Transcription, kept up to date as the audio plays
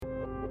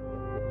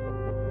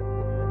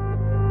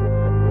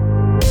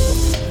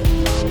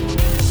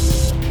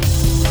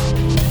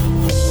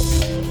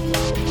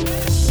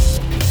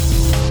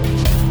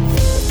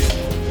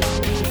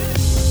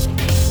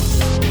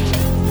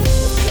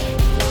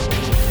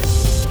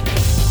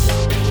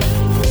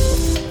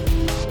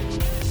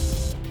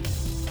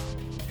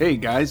Hey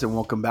guys, and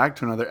welcome back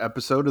to another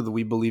episode of the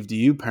We Believe to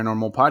You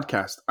Paranormal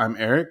Podcast. I'm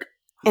Eric,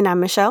 And I'm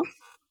Michelle.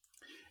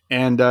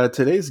 and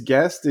today's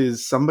guest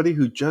is somebody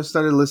who just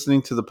started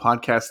listening to the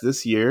podcast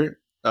this year.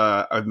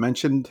 I've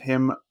mentioned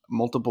him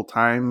multiple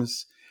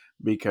times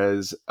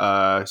because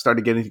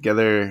started getting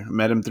together,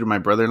 met him through my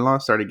brother-in-law,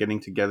 started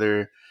getting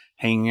together,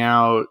 hanging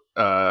out,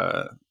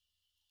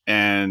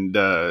 and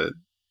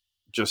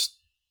just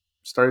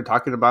started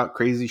talking about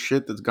crazy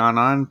shit that's gone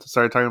on.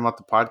 Started talking about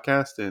the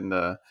podcast,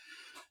 and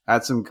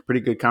had some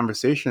pretty good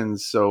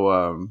conversations. So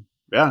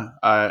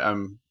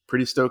I'm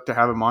pretty stoked to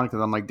have him on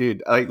because I'm like,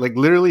 dude, like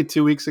literally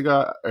 2 weeks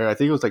ago, or I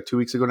think it was like 2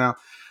 weeks ago now. I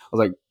was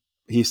like,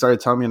 he started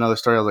telling me another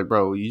story. I was like,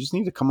 bro, you just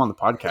need to come on the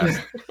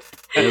podcast.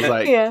 And it was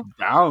like, Yeah.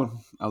 down.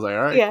 I was like,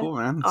 all right, Yeah. cool,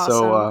 man.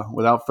 So Awesome.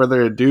 without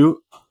further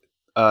ado,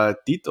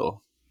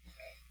 Tito.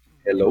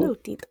 Hello, Hello.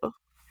 Tito.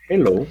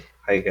 Hello.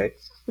 Hi,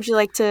 guys. Would you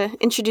like to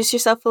introduce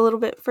yourself a little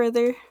bit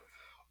further?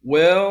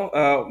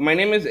 Well, my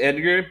name is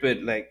Edgar, but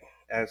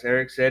as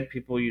Eric said,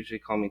 people usually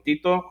call me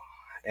Tito.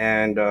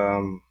 And I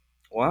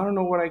don't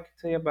know what I could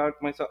say about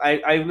myself.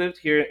 I've lived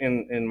here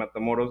in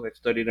Matamoros. I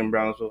studied in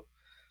Brownsville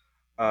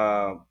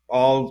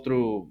all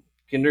through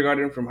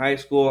kindergarten from high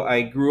school.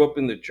 I grew up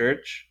in the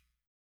church.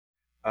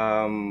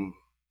 Um,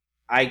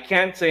 I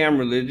can't say I'm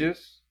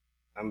religious.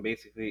 I'm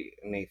basically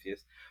an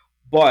atheist.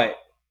 But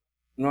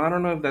no, I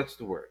don't know if that's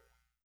the word.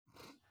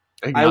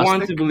 I want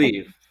to Agnostic?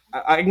 believe.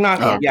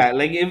 Agnostic, Oh, Yeah. okay. yeah.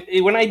 Like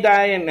if when I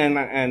die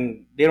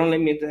and they don't let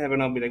me into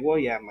heaven, I'll be like, well,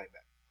 yeah, my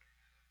bad.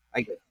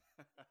 I get,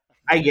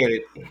 I get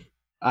it.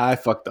 I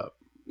fucked up.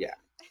 Yeah,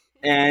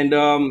 and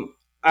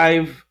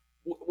I've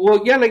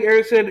well, yeah, like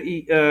Eric said,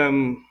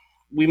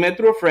 we met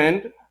through a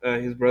friend,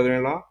 his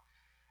brother-in-law,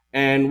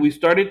 and we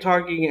started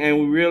talking, and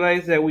we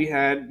realized that we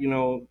had,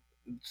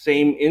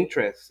 same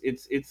interests.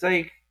 It's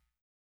like,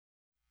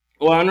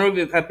 well, I don't know if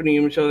it's happened to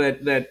you, Michelle,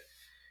 that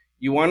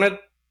you want to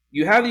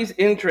you have these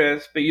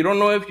interests but you don't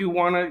know if you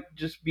want to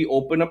just be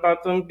open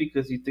about them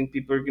because you think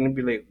people are going to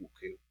be like,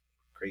 okay,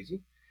 crazy.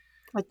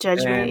 With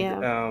judgment,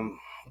 And yeah.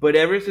 but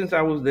ever since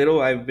I was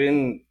little, I've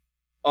been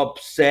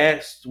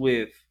obsessed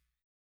with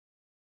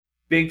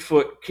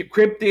Bigfoot,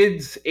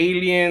 cryptids,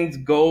 aliens,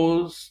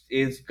 ghosts.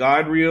 Is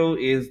God real?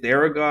 Is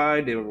there a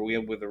God? Are we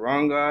with the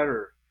wrong God?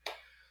 Or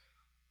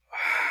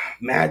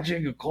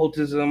magic,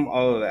 occultism,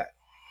 all of that.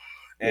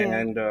 Yeah.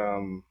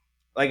 And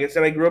like I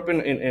said, I grew up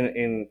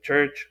in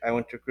church. I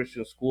went to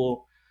Christian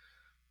school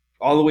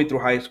all the way through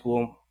high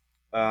school.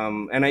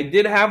 And I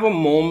did have a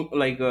moment,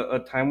 like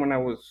a time when I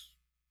was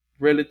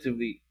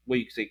relatively, what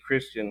you could say,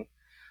 Christian,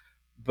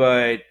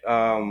 but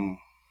I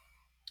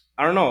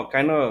don't know,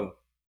 kind of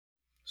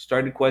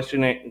started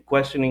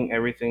questioning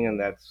everything, and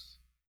that's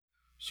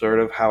sort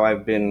of how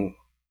I've been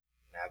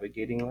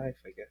navigating life,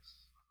 I guess.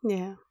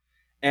 Yeah.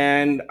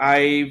 And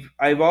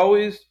I've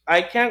always,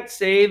 I can't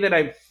say that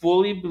I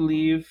fully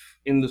believe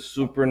in the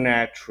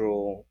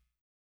supernatural,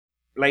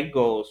 like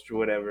ghosts or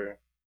whatever,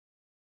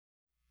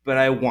 but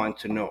I want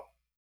to know.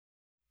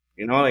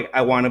 Like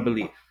I want to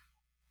believe.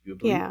 You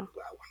believe? Yeah.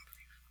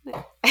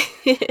 I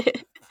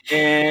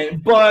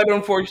And but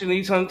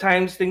unfortunately,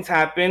 sometimes things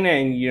happen,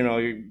 and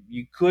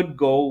you could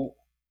go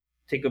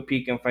take a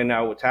peek and find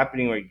out what's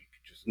happening, or you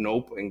could just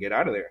nope and get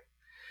out of there.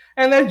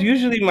 And that's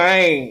usually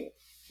my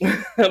my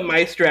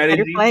Fight or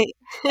strategy. flight.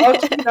 I'll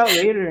check it out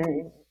later.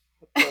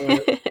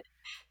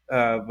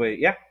 But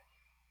yeah,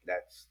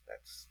 that's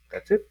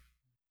it.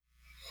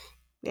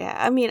 Yeah.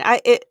 I mean,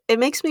 it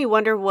makes me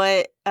wonder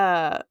what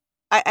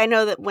I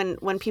know that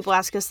when people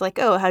ask us like,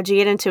 oh, how'd you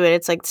get into it?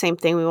 It's like the same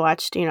thing we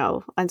watched,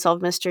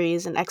 Unsolved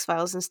Mysteries and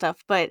X-Files and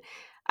stuff. But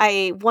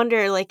I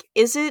wonder, like,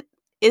 is it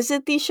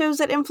these shows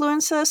that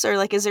influence us, or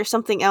like is there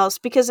something else?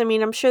 Because I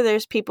mean, I'm sure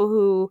there's people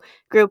who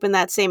grew up in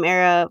that same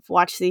era,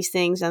 watch these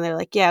things, and they're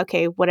like, yeah,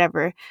 okay,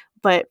 whatever.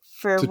 But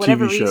for It's a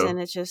whatever TV reason,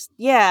 show. it's just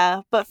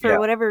yeah. But for Yeah,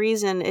 whatever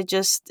reason,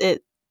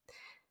 it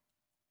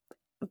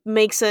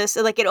makes us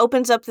like it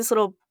opens up this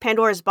little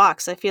Pandora's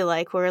box. I feel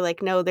like where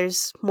like no,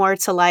 there's more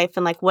to life,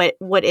 and like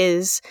what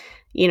is,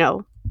 you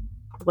know,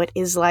 what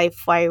is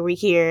life? Why are we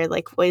here?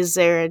 Like, is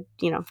there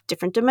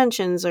different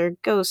dimensions or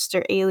ghosts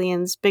or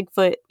aliens,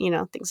 Bigfoot,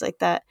 things like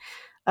that.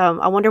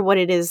 I wonder what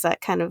it is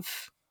that kind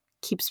of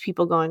keeps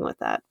people going with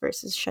that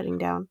versus shutting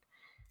down.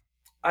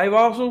 I've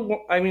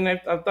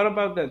thought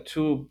about that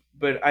too,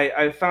 but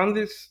I found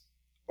this,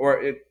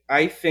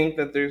 I think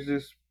that there's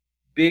this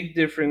big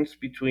difference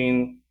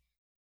between.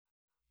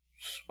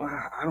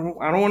 I don't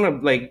want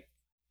to, like,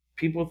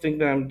 people think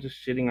that I'm just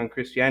shitting on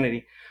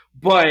Christianity,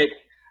 but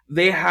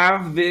they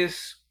have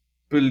this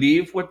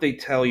believe what they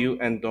tell you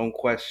and don't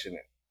question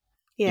it.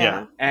 Yeah,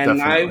 Yeah, And I've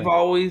definitely.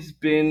 always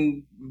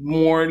been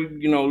more,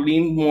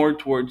 leaned more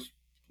towards,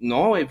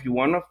 no, if you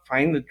want to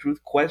find the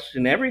truth,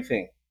 question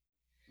everything.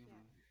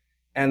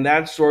 And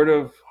that's sort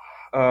of,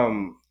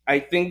 I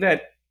think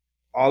that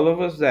all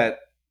of us that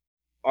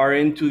are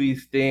into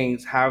these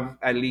things have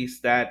at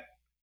least that,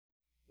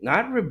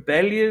 not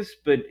rebellious,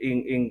 but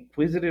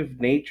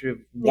inquisitive nature of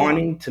yeah,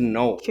 wanting to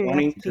know,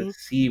 wanting to curiosity.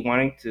 see,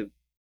 wanting to,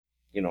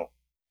 you know,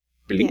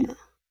 Yeah, believe.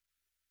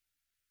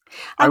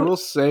 I I'm will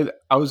say,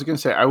 I was gonna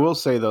say, I will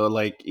say though,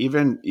 like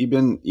even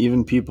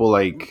people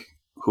like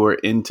who are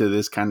into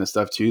this kind of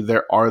stuff too,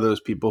 there are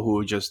those people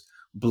who just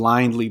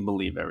blindly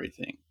believe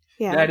everything.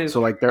 yeah, That is So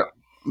true. like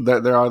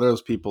there are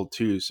those people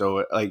too.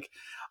 So like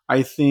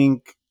I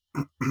think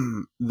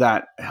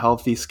that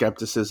healthy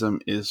skepticism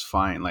is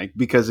fine. Like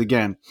because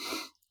again,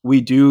 we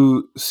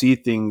do see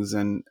things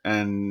and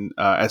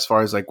as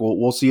far as like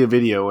we'll see a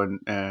video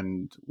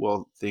and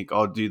we'll think,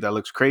 oh dude, that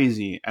looks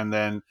crazy, and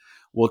then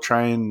we'll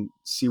try and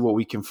see what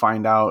we can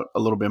find out a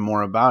little bit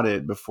more about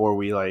it before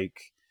we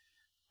like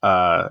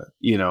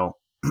you know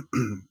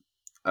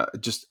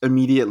just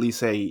immediately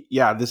say,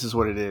 yeah, this is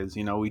what it is.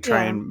 You know, we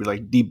try yeah, and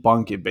like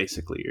debunk it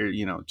basically, or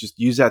you know, just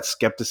use that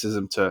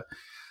skepticism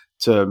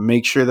to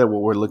make sure that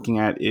what we're looking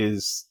at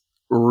is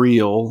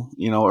real,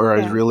 you know, or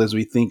as yeah, real as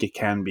we think it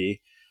can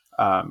be,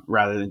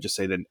 rather than just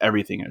say that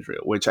everything is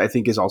real, which I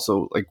think is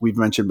also, like we've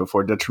mentioned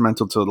before,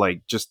 detrimental to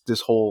like just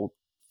this whole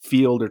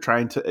field or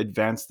trying to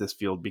advance this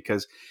field.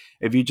 Because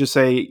if you just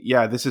say,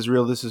 yeah, this is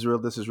real, this is real,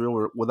 this is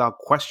real, without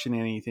questioning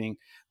anything,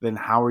 then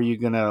how are you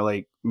gonna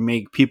like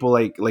make people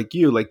like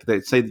you, like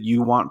that say that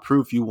you want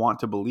proof, you want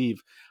to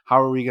believe?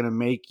 How are we gonna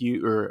make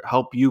you or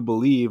help you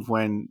believe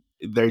when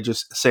they're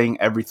just saying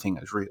everything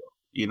is real?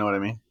 You know what I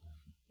mean?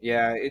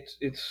 Yeah,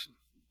 it's.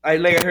 I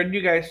heard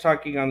you guys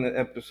talking on the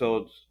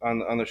episodes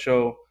on the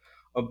show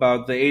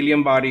about the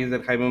alien bodies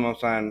that Jaime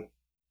Maussan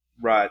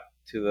brought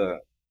to the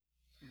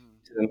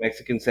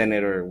Mexican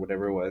Senate or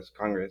whatever it was,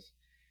 Congress,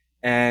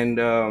 and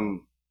a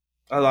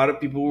lot of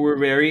people were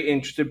very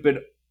interested. But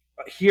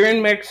here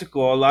in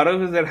Mexico, a lot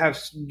of us that have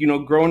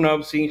grown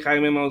up seeing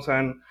Jaime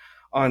Maussan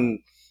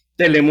on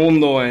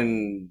Telemundo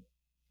and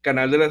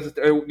Canal de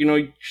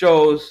las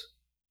shows,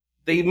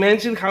 they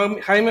mentioned Jaime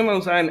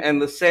Maussan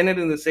and the Senate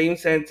in the same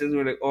sentence.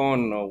 We're like, oh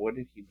no, what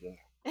did he do?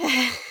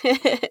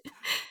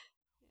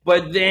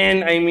 But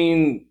then, I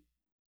mean,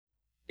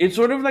 it's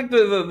sort of like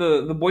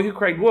the boy who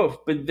cried wolf.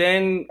 But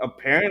then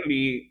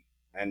apparently,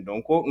 and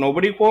don't quote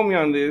nobody quote me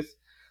on this,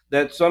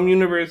 that some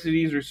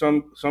universities or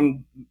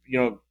some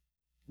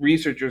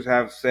researchers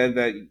have said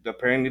that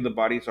apparently the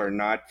bodies are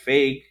not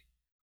fake.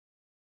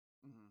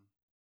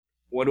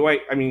 What do I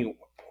mean?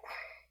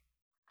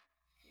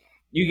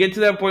 You get to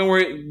that point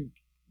where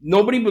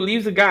nobody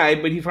believes the guy,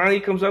 but he finally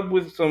comes up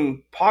with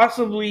some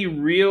possibly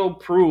real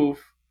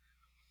proof,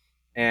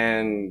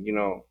 and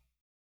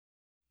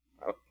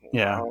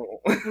Yeah.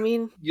 I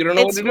mean, you don't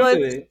know what it's to do with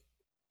what it.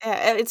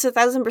 yeah, it's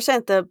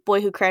 1,000% the boy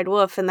who cried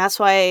wolf, and that's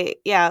why,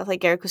 yeah,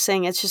 like Eric was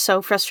saying, it's just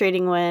so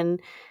frustrating when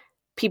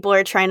people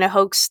are trying to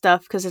hoax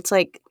stuff because it's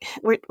like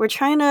we're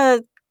trying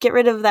to get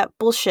rid of that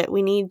bullshit.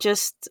 We need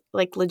just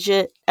like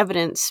legit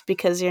evidence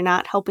because you're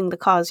not helping the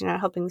cause, you're not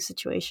helping the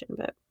situation.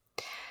 But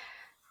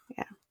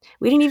yeah,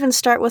 we didn't even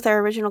start with our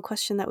original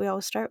question that we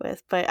always start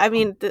with. But I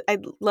mean, I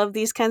love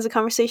these kinds of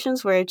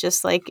conversations where it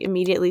just like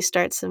immediately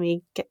starts and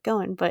we get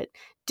going. But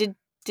did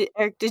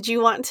Eric, did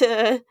you want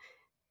to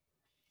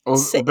Well,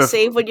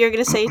 save what you're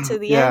going to say to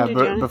the yeah, end, or do you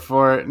but want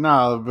before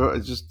no,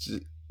 but just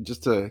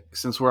to,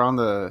 since we're on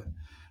the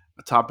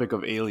topic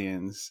of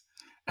aliens,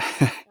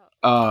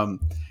 um,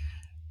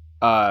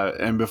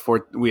 and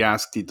before we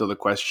ask Tito the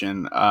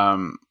question,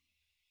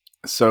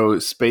 so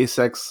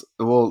SpaceX,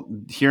 well,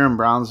 here in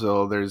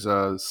Brownsville, there's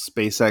a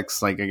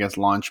SpaceX, like I guess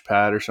launch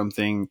pad or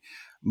something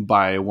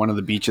by one of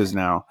the beaches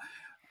now.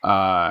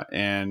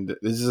 And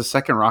this is the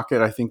second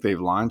rocket I think they've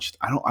launched.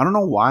 I don't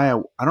know why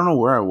I don't know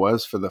where I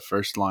was for the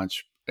first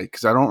launch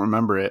because I don't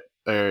remember it.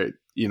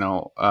 You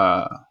know,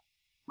 I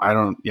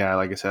don't. Yeah,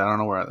 like I said, I don't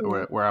know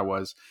know? where I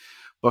was.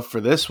 But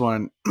for this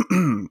one,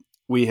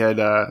 we had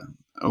uh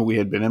we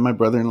had been in my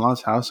brother in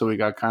law's house, so we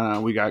got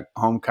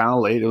home kind of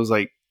late. It was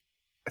like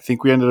I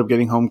think we ended up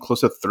getting home close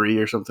to 3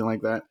 or something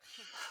like that.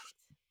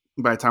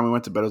 By the time we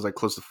went to bed, it was like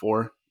close to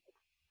 4.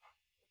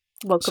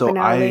 Woke up So an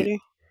hour I later.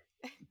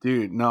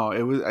 Dude, no,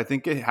 it was. I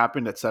think it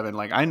happened at 7.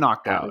 Like I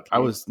knocked Oh, out. I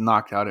okay. was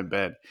knocked out in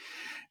bed,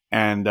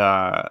 and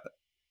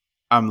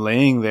I'm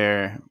laying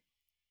there,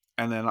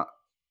 and then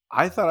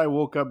I thought I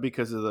woke up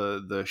because of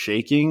the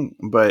shaking,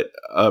 but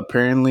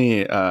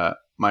apparently,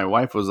 my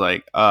wife was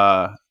like,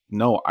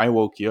 no, I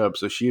woke you up."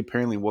 So she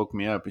apparently woke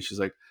me up, and she's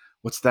like,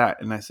 "What's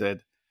that?" And I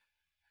said,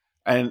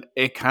 and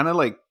it kind of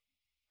like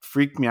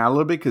freaked me out a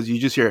little bit because you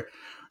just hear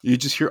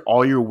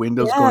all your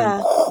windows going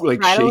Yeah.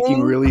 like shaking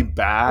Rattling. really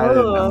bad,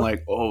 and I'm Oh,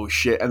 like, oh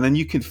shit. And then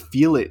you can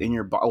feel it in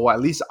your body. Well, at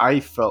least I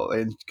felt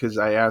it because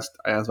I asked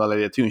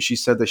Valeria too, and she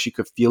said that she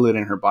could feel it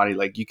in her body.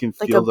 Like you can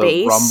like a feel the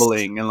bass.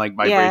 rumbling and like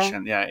Yeah.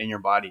 vibration, yeah, in your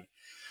body.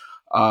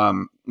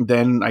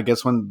 Then I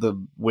guess when the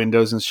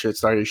windows and shit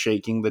started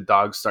shaking, the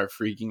dogs start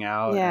freaking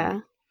out. And Yeah.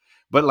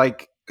 but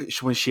like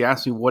when she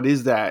asked me what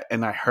is that,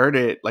 and I heard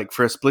it, like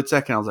for a split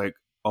second I was like,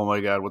 oh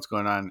my god, what's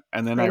going on?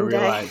 And then I Brain die.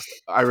 realized,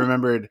 I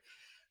remembered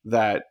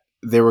that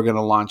they were going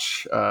to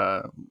launch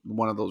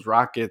one of those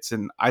rockets,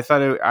 and I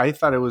thought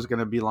it was going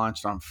to be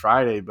launched on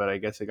Friday, but I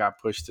guess it got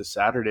pushed to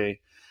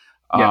Saturday.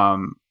 Yeah,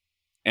 um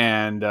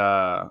and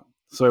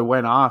so it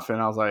went off, and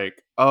I was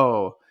like,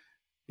 oh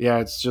yeah,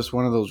 it's just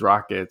one of those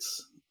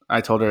rockets.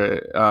 I told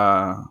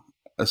her,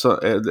 so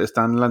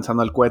están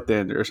lanzando el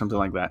cohete or something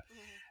like that.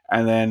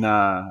 And then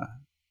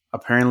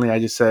apparently I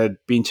just said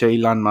pinche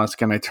Elon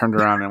Musk, and I turned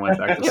around and went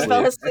back to You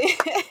fell sleep.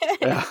 asleep.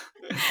 Yeah.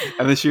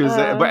 And then she was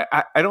there, uh, but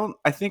I don't.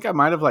 I think I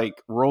might have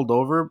like rolled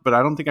over, but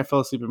I don't think I fell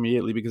asleep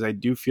immediately because I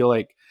do feel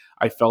like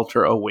I felt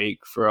her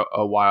awake for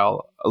a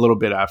while, a little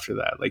bit after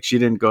that. Like she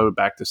didn't go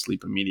back to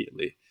sleep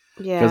immediately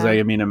because yeah.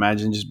 I mean,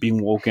 imagine just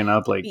being woken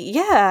up like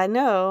Yeah,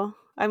 no.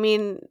 I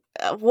mean,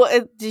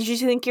 what did you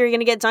think you were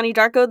gonna get Donnie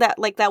Darko? That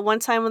like that one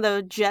time when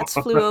the jets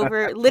flew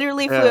over,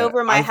 literally flew yeah.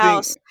 over my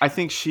house. I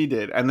think she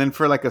did, and then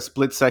for like a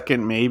split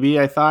second, maybe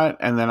I thought,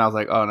 and then I was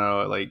like, oh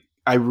no, like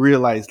I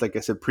realized, like I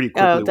said, pretty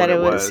Oh, quickly that what it it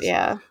was, was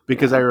yeah,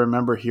 because I yeah,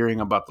 remember hearing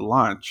about the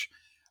launch.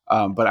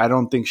 But I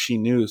don't think she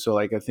knew. So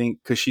like I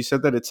think because she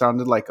said that it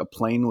sounded like a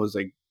plane was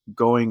like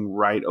going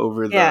right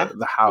over yeah. the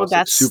Well, house, like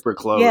that's super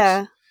close.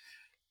 yeah.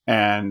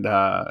 And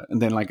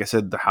then like I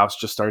said, the house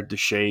just started to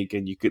shake,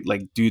 and you could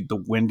like, dude, the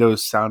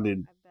windows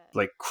sounded I bet.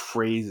 like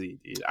crazy.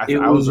 Dude. It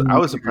was I was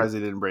weird. surprised it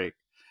didn't break.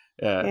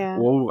 Yeah. Yeah.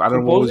 Well, I don't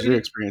know. What was your Supposedly,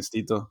 experience,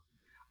 Tito?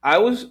 I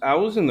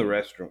was in the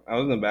restroom. I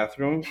was in the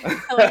bathroom.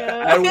 Oh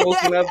I no. had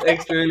woken up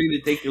extra early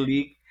to take a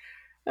leak,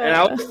 and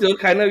I uh, was still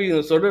kind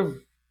of, sort of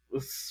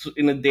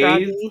in a daze.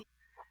 Groggy.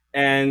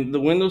 And the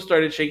windows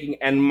started shaking.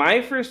 And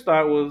my first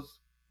thought was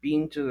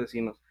pinches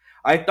vecinos.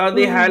 I thought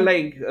they had Mhm.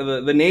 like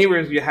the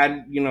neighbors. You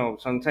had,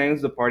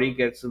 sometimes the party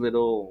gets a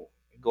little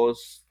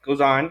goes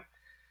on, A and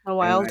I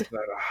wild. thought,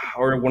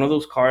 or one of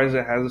those cars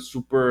that has a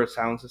super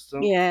sound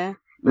system. Yeah.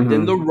 But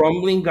then Mm-hmm. the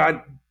rumbling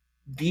got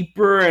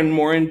deeper and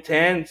more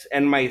intense,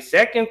 and my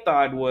second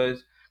thought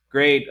was,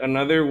 great,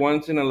 another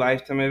once in a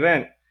lifetime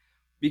event.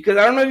 Because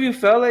I don't know if you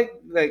felt like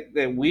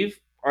that we've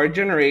our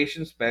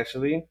generation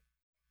especially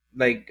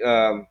like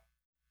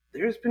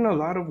there's been a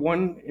lot of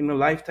one in a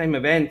lifetime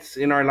events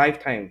in our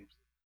lifetime,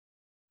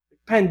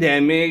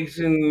 pandemics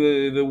and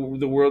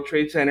the World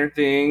Trade Center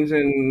things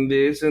and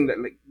this and that.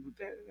 Like,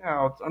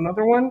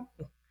 another one.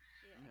 Yeah.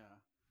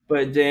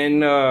 But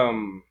then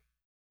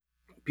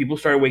people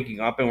started waking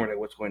up and were like,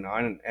 "What's going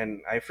on?"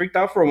 And I freaked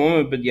out for a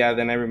moment. But yeah,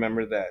 then I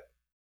remembered that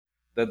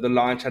the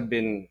launch had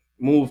been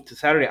moved to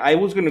Saturday. I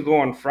was gonna go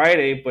on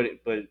Friday, but it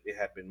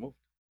had been moved.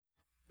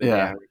 But Yeah.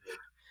 yeah,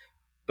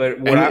 but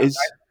what And I it's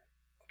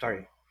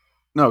sorry.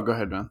 no, go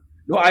ahead, man.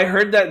 No, I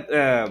heard that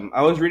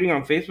I was reading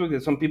on Facebook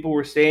that some people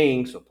were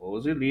saying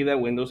supposedly that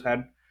Windows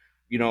had,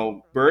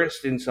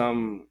 burst in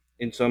some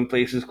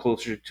places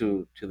closer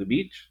to the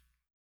beach,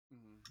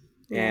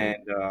 Yeah.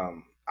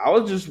 and I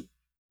was just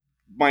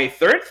my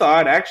third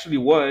thought actually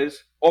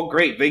was, oh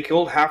great, they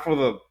killed half of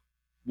the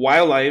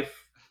wildlife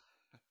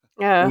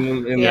Oh,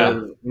 in yeah. Yeah.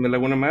 the in the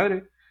Laguna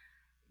Madre.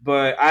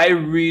 But I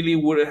really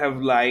would have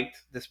liked,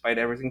 despite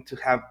everything, to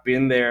have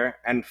been there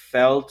and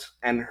felt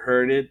and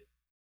heard it,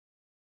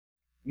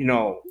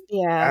 Yeah.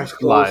 as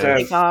close Live.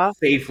 as Take off.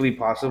 safely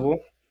possible.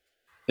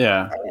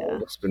 Yeah. Oh, Yeah.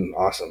 that's been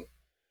awesome.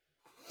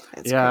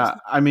 That's Yeah, crazy.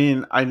 I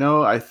mean, I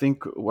know. I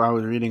think I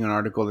was reading an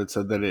article that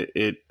said that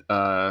it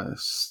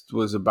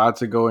was about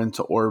to go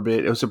into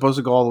orbit. It was supposed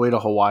to go all the way to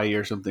Hawaii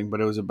or something,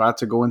 but it was about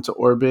to go into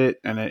orbit,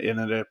 and it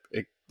ended up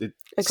it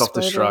self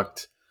Exploded.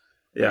 destruct.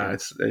 Yeah, Yeah.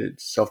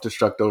 it's self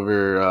destruct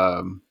over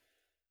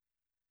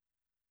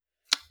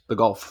the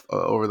Gulf,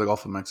 over the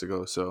Gulf of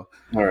Mexico. So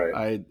All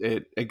right.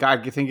 it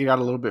got, I think it got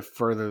a little bit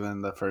further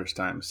than the first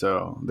time.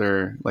 So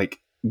they're like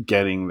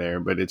getting there,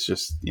 but it's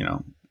just,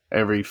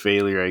 every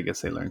failure, I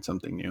guess they learn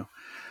something new.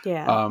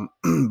 Yeah.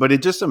 But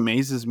it just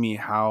amazes me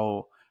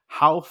how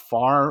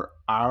far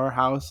our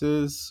house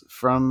is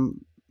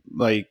from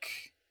like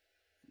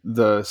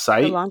the The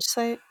site. launch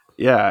site.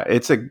 Yeah,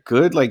 it's a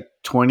good like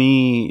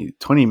 20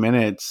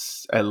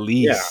 minutes at Yeah.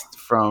 least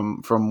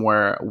from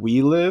where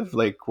we live,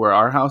 like where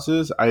our house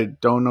is. I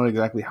don't know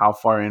exactly how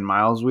far in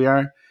miles we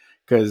are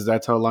because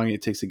that's how long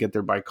it takes to get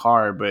there by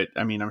car, but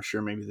I mean, I'm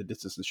sure maybe the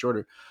distance is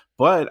shorter.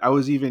 But I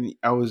was even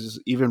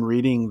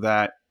reading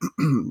that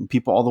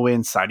people all the way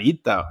in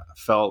Sarita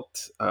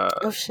felt Oh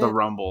the shit.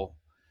 rumble,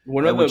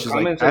 One of the which is like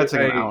comments that's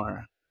like an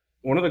hour.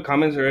 one of the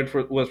comments I read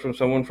was from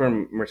someone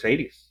from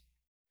Mercedes.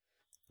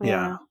 Yeah.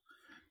 Yeah.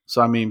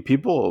 So I mean,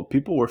 people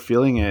were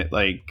feeling it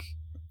like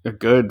a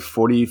good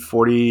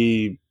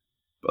 40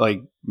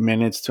 like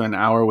minutes to an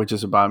hour, which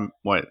is about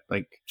what,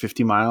 like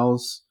 50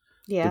 miles,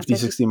 Yeah. 50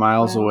 50 60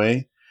 miles miles.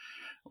 away.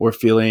 We're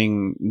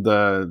feeling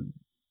the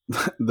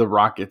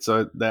rocket.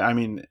 So that, I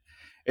mean,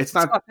 it's It's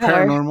not got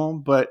power.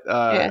 paranormal, but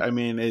Yeah. I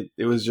mean,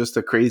 it was just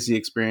a crazy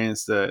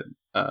experience uh,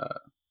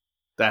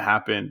 that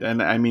happened,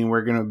 and I mean,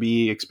 we're gonna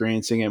be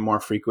experiencing it more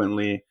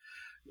frequently,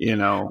 you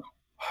know,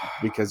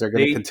 because they're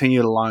gonna They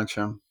continue to launch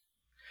them.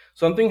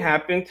 Something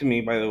happened to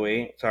me, by the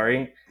way.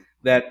 Sorry,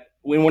 that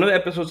in one of the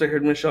episodes I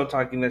heard Michelle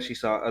talking that she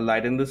saw a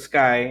light in the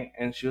sky,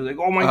 and she was like,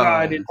 "Oh my Oh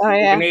god, yeah. it's Oh like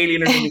yeah. an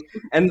alien or something."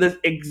 And the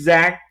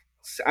exact,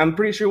 I'm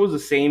pretty sure it was the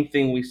same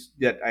thing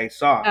that I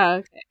saw. Oh,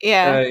 okay.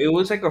 Yeah. It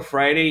was like a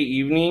Friday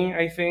evening,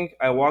 I think.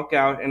 I walk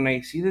out and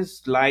I see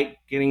this light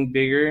getting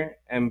bigger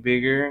and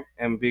bigger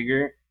and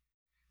bigger,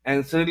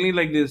 and suddenly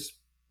like this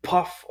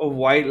puff of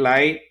white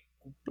light,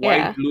 white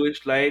Yeah.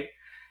 bluish light,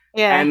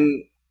 Yeah.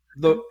 and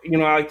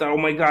I thought, oh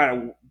my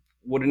god,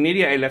 what an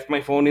idiot! I left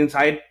my phone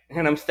inside,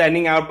 and I'm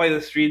standing out by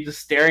the street just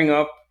staring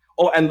up.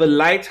 Oh, and the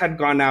lights had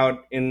gone out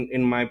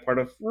in my part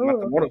of Ooh.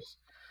 Matamoros.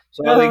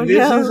 So I was Oh like,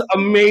 "This is no.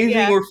 amazing.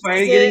 Yeah, We're this is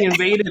finally getting it.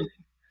 invaded."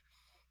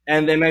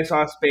 And then I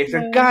saw a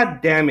spacer. No.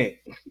 God damn it!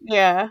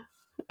 Yeah.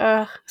 So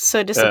Yeah.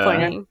 Can't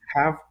disappointing.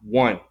 have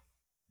one.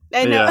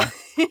 I know.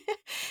 Yeah.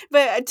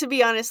 But to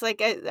be honest,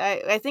 like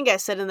I think I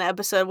said in the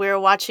episode we were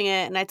watching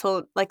it, and I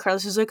told like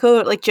Carlos was like,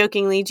 oh, like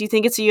jokingly, do you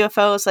think it's a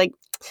UFO? It's like,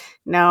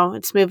 no,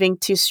 it's moving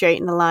too straight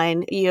in the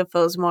line.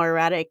 UFO is more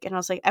erratic, and I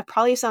was like, I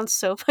probably sound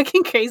so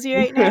fucking crazy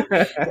right now.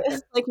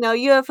 It's like, no,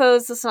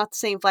 UFOs. It's not the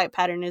same flight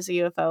pattern as a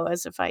UFO,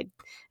 as if I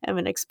am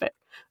an expert.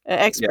 Yeah,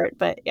 Expert,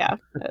 but yeah,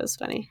 that was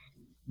funny.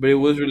 but it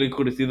was really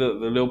cool to see the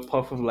little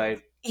puff of light.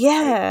 I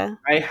Yeah,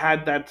 I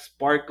had that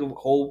spark of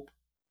hope.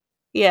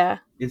 yeah,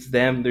 It's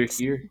them. They're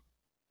here.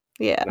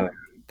 yeah, No,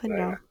 but no,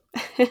 no.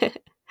 no.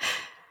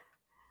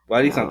 Well,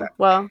 at least not Oh that.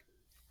 well,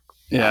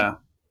 yeah.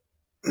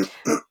 Yeah.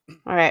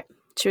 All right.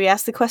 Should we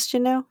ask the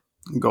question now?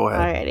 Go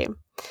ahead. Alrighty.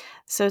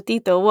 So,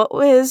 Tito, what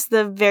was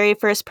the very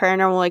first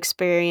paranormal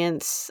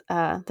experience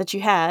that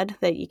you had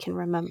that you can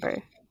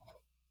remember?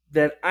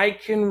 That I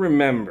can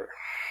remember.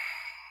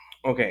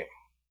 Okay,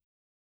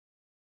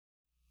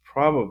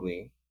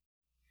 probably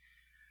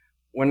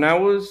when I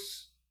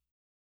was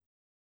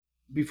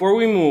before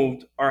we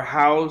moved, our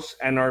house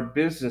and our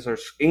business, our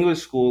English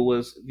school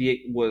was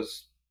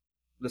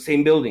the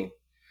same building.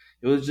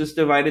 It was just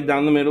divided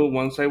down the middle.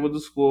 One side was the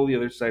school, the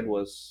other side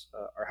was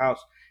our house.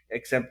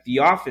 Except the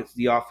office.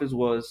 The office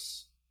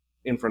was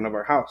in front of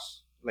our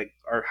house. Like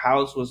our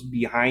house was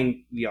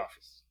behind the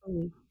office.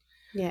 Mm.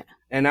 Yeah.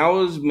 And I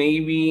was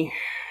maybe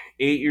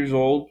 8 years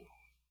old,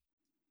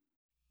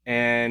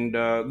 and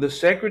the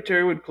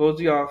secretary would close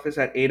the office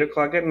at 8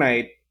 o'clock at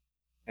night,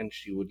 and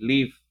she would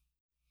leave.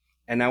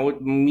 And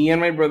me and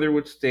my brother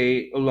would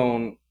stay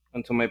alone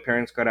until my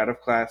parents got out of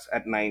class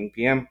at 9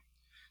 p.m.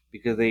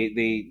 because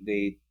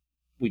we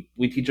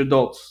teach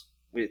adults.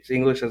 It's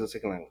English as a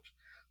second language,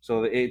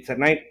 so it's at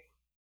night.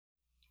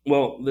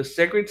 Well, the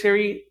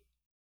secretary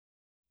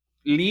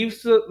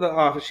leaves the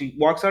office. She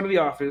walks out of the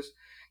office,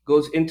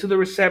 goes into the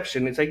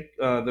reception. It's like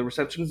the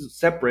reception is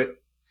separate.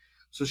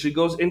 So she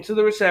goes into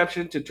the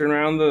reception to turn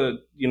around the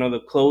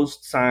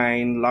closed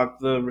sign, lock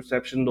the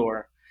reception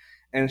door,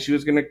 and she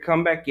was gonna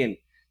come back in.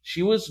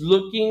 She was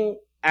looking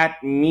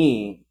at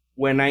me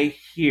when I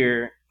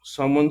hear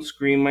someone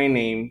scream my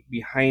name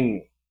behind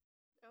me.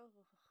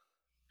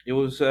 It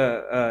was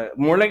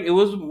more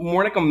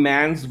like a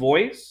man's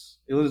voice.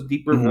 It was a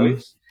deeper Hmm.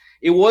 voice.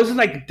 It wasn't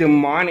like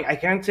demonic. I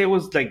can't say it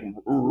was like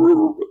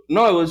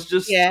no. It was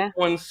just Yeah.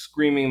 someone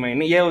screaming my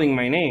name, yelling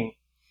my name.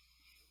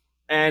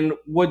 And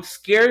what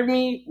scared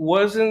me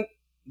wasn't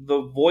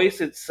the voice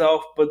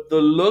itself, but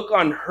the look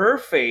on her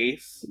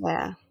face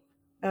Yeah.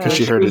 Because when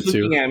she Uh, she heard was it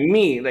too. looking at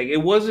me. Like it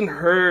wasn't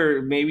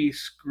her maybe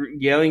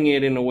yelling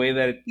it in a way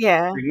that it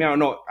yeah. freaked me out.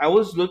 No, I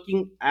was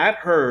looking at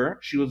her.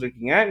 She was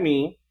looking at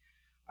me.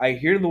 I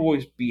hear the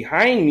voice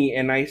behind me,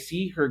 and I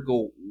see her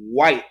go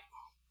white,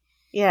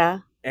 Yeah.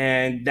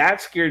 and that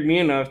scared me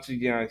enough to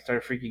I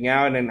started freaking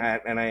out, and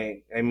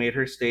I made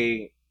her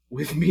stay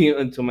with me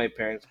until my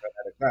parents got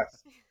out of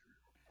class.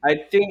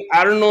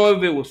 I don't know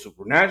if it was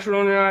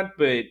supernatural or not,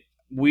 but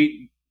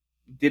we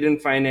didn't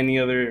find any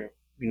other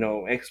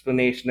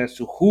explanation as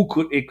to who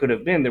could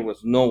have been. There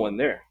was no one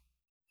there.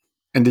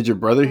 And did your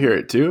brother hear Oh.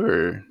 it too,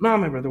 or No,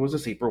 my brother was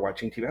asleep or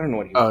watching TV. I don't know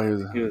what he was oh,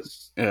 doing. He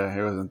was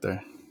he wasn't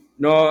there.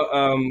 no,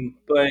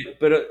 but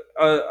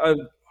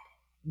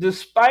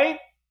despite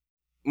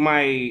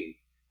my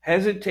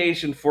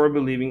hesitation for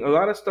believing, a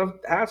lot of stuff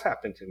has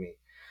happened to me,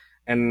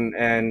 and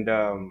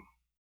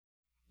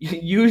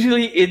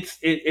usually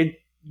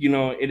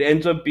it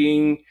ends up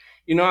being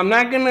I'm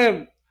not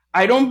gonna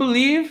I don't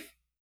believe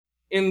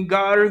in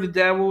God or the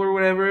devil or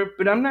whatever,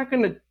 but I'm not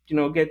gonna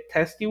get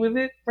testy with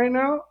it right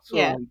now.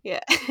 Yeah. So Yeah.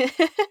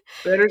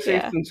 better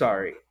safe yeah. than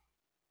sorry.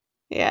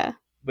 Yeah.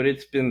 But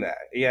it's been that.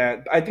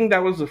 Yeah, I think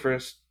that was the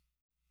first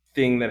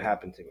thing that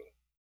happened to me.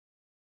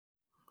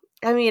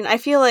 I mean, I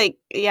feel like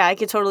yeah, I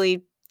could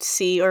totally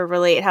see or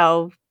relate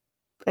how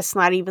it's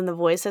not even the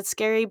voice that's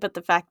scary, but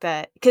the fact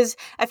that because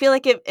I feel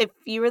like if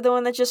you were the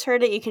one that just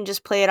heard it, you can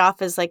just play it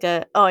off as like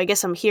a oh, I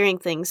guess I'm hearing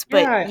things,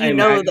 Yeah, but I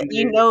imagined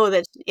you it. know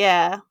that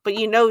yeah, but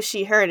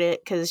she heard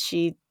it because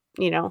she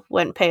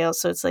went pale.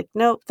 So it's like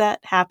nope, that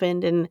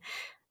happened, and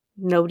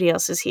nobody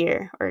else is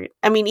here. Or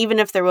I mean, even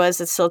if there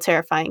was, it's still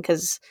terrifying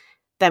because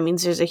that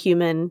means there's a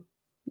human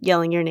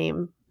yelling your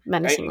name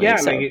menacingly. Yeah,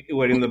 like So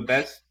what in the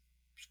best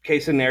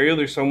case scenario,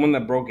 there's someone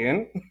that broke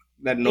in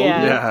that knows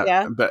yeah, you. Yeah,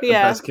 yeah,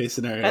 yeah. best case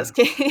That's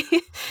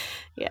scenario.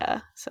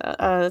 yeah. So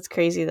that's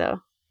crazy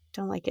though.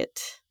 Don't like it.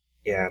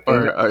 Yeah,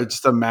 things Or like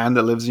just a man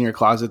that lives in your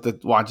closet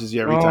that watches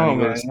you every time oh you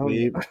go to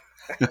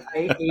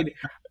man, no, sleep.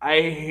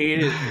 I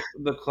hated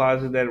the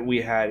closet that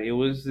we had. It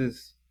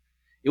wasn't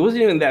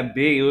even that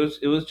big.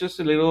 It was just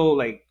a little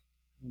like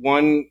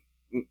 1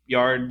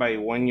 yard by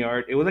 1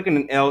 yard. It was like in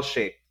an L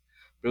shape.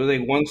 It was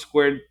like 1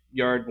 square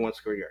yard, 1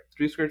 square yard,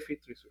 3 square feet,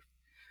 3 square feet.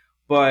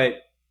 But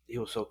it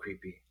was so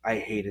creepy. I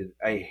hated,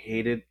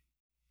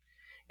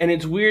 and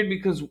it's weird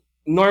because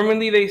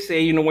normally they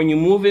say, when you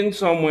move in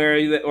somewhere,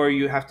 or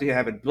you have to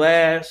have it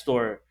blessed,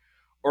 or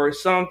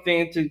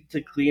something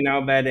to clean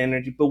out bad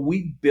energy. But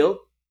we built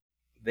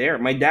there.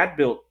 My dad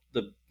built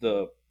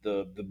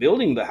the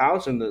building, the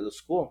house, and the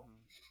school.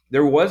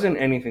 There wasn't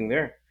anything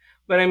there.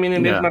 But I mean,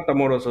 it is Yeah.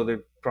 Matamoros, so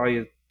there probably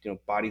is,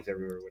 bodies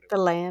everywhere or whatever. The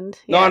land.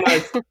 No, Yeah. no,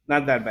 it's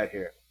not that bad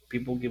here.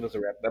 People give us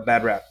a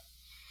bad rap.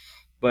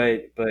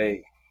 But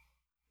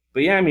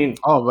yeah, I mean,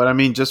 Oh, but I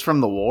mean, just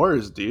from the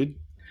wars, dude.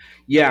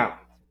 yeah.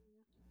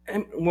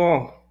 And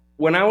well,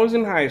 when I was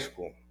in high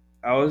school,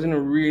 I was in a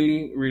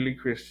really, really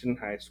Christian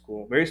high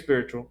school, very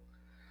spiritual.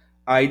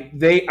 I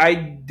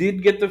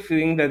did get the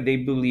feeling that they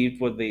believed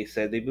what they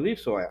said they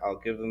believed, so I'll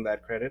give them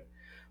that credit.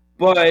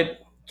 But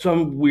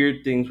some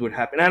weird things would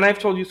happen, and I've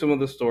told you some of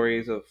the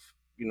stories of,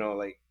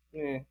 like,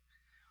 Yeah.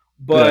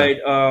 But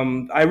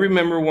I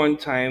remember one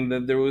time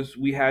that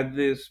we had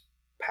this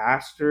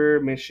pastor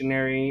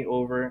missionary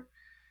over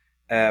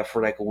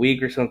for like a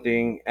week or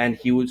something, and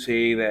he would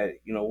say that,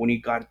 when he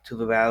got to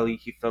the valley,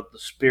 he felt the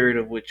spirit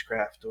of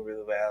witchcraft over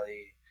the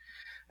valley,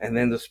 and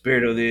then the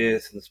spirit of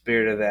this and the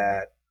spirit of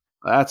that.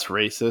 That's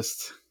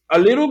racist. A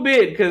little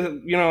bit, because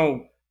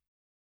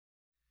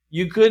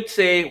you could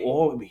say,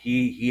 oh,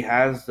 he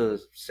has the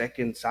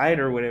second side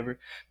or whatever.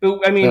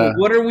 But I mean, Yeah.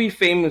 what are we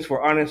famous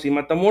for? Honestly,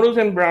 Matamoros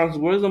and Browns.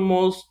 What is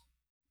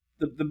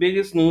the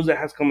biggest news that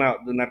has come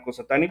out? The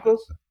narcosatánicos.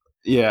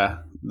 Yeah.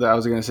 I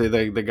was gonna say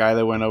the guy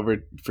that went over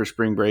for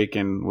spring break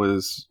and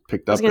was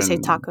picked I was up gonna say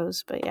and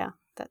tacos, but yeah,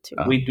 that too.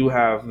 oh, We do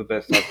have the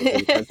best tacos in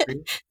the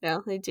country.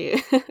 No, they do.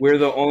 We're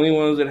the only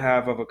ones that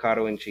have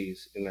avocado and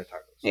cheese in their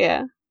tacos.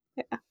 Yeah.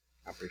 Yeah.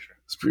 I'm pretty sure.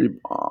 it's pretty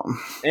bomb.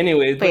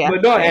 Anyways, But yeah,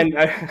 but no, sorry.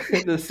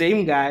 and the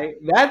same guy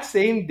that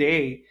same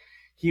day,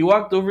 he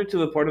walked over to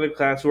the part of the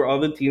class where all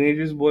the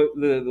teenagers,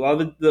 all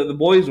the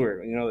boys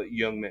were,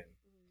 young men.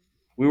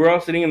 We were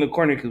all sitting in the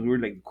corner because we were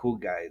like the cool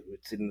guys.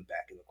 We'd sit in the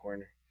back in the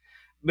corner.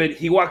 But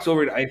he walks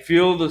over. I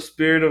feel the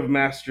spirit of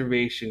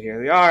masturbation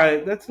here. Like, all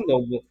right, that's a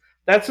low blow.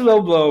 That's a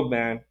low blow,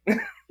 man.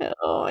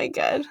 Oh my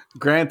god.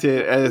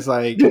 Granted, it's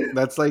like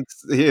that's like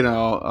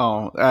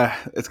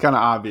it's kind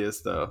of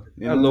obvious though.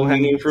 You A know what I low mean?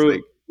 hanging It's like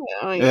fruit.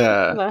 Oh my god.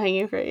 yeah, Not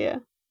hanging fruit. Yeah.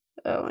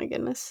 Oh my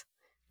goodness.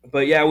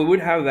 But yeah, we would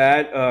have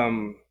that.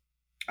 I'm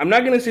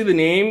not gonna say the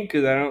name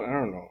because I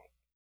don't know.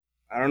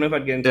 I don't know if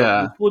I'd get in trouble.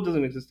 The yeah. school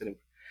doesn't exist anymore.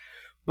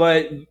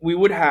 But we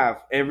would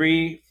have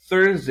every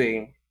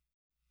Thursday.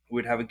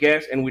 We'd have a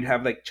guest, and we'd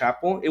have like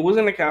chapel. It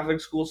wasn't a Catholic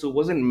school, so it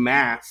wasn't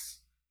mass,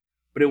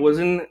 but it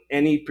wasn't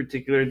any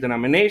particular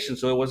denomination,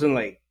 so it wasn't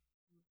like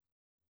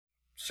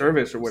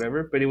service or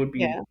whatever. But it would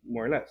be Yeah.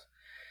 more or less.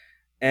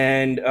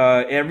 And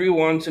every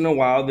once in a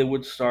while, they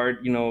would start,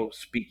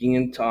 speaking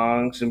in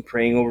tongues and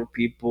praying over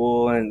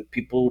people, and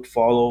people would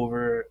fall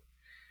over.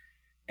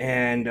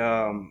 And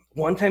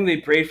one time they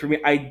prayed for me.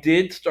 I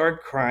did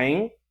start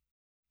crying.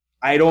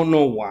 I don't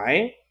know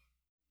why.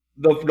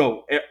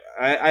 No,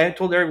 I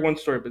told Eric one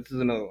story, but this is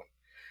another one.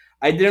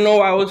 I didn't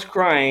know I was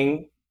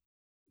crying,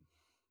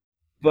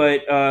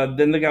 but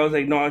then the guy was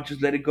like, "No,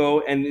 just let it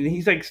go." And then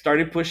he's like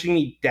started pushing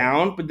me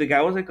down, but the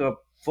guy was like a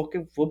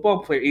fucking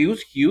football player. He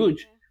was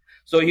huge,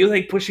 so he was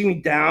like pushing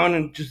me down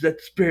and just let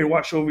the spirit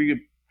wash over you,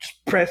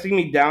 just pressing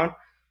me down.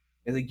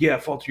 And like, yeah,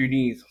 fall to your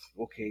knees.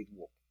 Okay,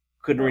 well,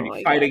 couldn't Oh really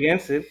my fight god.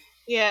 against it.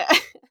 Yeah.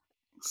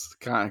 It's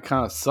kind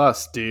of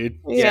sus, dude.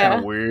 It's kind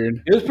of Yeah.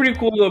 weird. It was pretty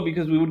cool though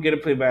because we would get to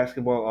play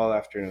basketball all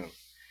afternoon.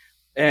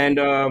 And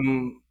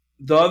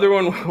the other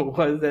one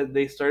was that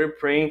they started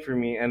praying for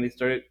me and they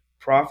started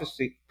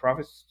prophesying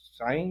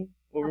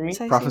over me,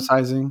 Prophesizing.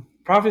 Prophesizing. Uh,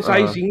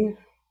 prophesying,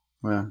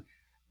 yeah.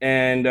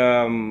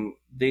 and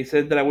they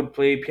said that I would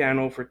play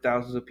piano for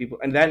thousands of people,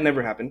 and that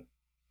never happened.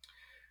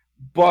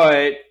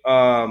 But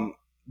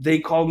they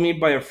called me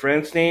by a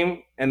friend's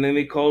name, and then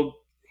they called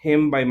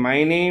him by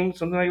my name.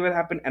 Something like that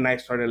happened, and I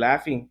started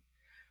laughing.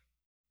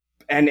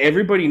 And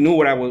everybody knew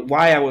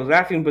why I was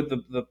laughing, but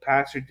the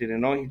pastor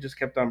didn't know. He just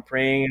kept on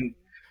praying,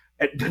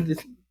 and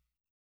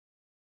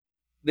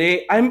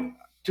I'm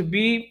to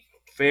be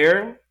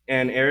fair,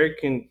 and Eric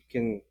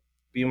can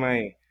be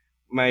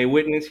my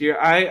witness here.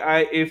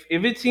 I if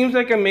it seems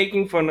like I'm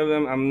making fun of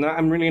them,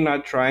 I'm really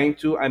not trying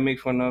to. I make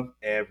fun of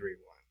everyone,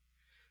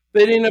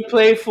 but in a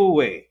playful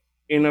way.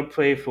 In a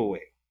playful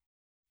way.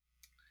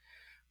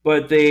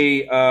 But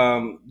they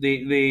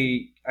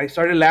I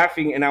started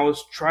laughing, and I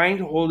was trying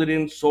to hold it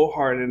in so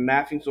hard and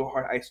laughing so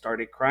hard I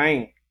started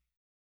crying.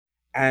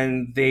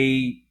 And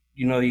they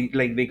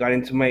got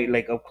into my,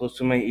 like, up close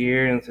to my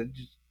ear and said,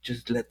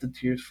 just let the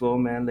tears flow,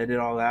 man, let it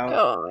all out.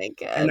 Oh my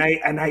And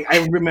god.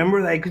 I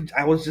remember that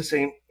I was just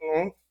saying,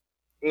 oh,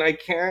 and I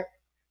can't.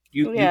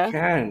 You Yeah.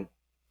 can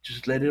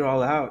just let it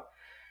all out.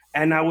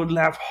 And I would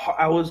laugh.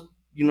 I was,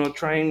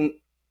 trying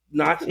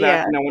not to laugh,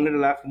 Yeah. and I wanted to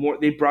laugh more.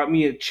 They brought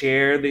me a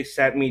chair. They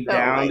sat me Oh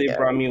down. my They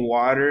brought god. me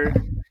water.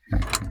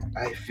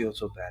 I feel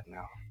so bad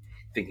now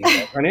thinking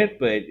back on it,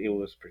 but it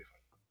was pretty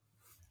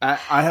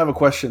I have a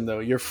question though.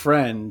 Your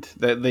friend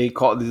that they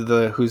called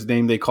whose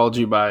name they called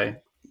you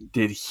by,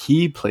 did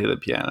he play the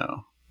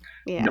piano?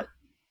 Yeah. No.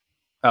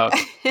 Oh,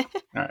 okay.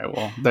 All right.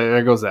 Well,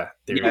 there goes that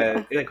theory.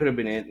 Yeah, that could have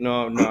been it.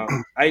 No, no.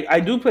 I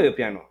do play the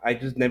piano. I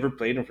just never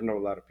played in front of a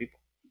lot of people.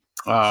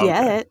 Oh, okay.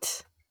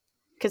 Yet.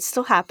 Could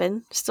still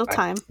happen. Still I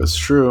time. That's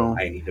true.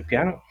 I need a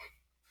piano.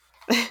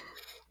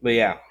 But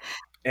yeah,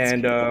 It's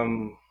and pretty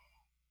good.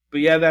 but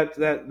yeah,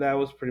 that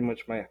was pretty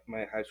much my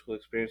high school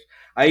experience.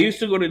 I used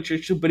to go to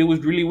church too, but it was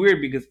really weird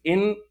because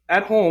in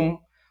at home,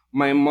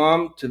 my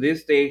mom to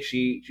this day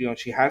she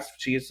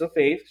is a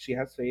faith. She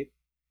has faith,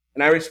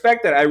 and I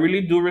respect that. I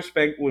really do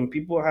respect when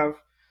people have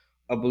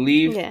a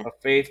belief, Yeah. a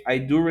faith. I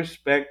do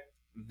respect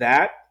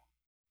that.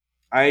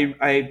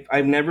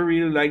 I've never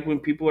really liked when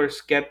people are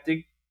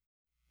skeptic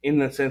in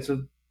the sense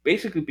of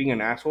basically being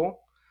an asshole.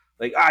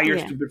 Like, you're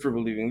Yeah. stupid for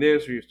believing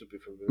this, or you're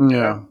stupid for believing that.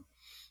 Yeah.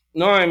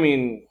 No, I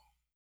mean,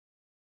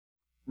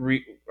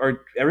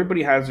 or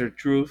everybody has their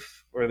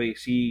truth, or they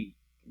see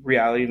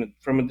reality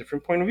from a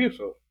different point of view.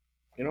 So,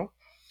 you know.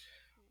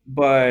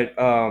 But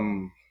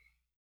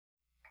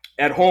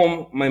at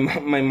home,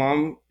 my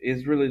mom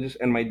is religious,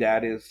 and my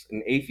dad is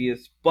an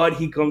atheist. But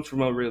he comes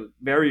from a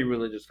very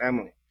religious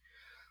family.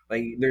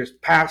 Like, there's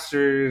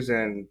pastors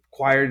and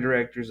choir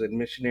directors and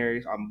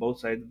missionaries on both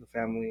sides of the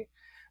family,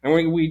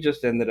 and we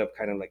just ended up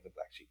kind of like the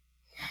black sheep.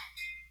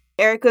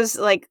 Eric was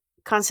like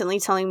constantly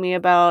telling me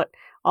about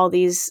all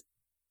these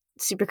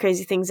super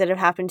crazy things that have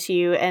happened to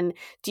you. And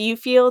do you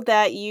feel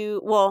that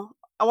well,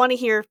 I want to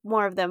hear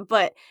more of them,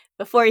 but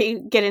before you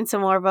get into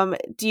more of them,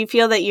 do you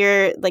feel that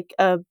you're like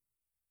a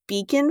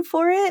beacon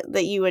for it,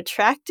 that you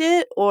attract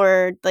it,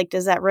 or like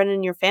does that run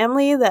in your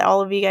family that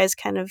all of you guys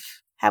kind of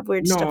have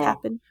weird stuff No,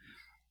 happen?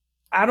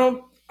 I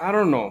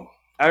don't know.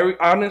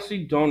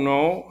 Honestly don't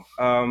know.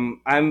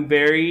 I'm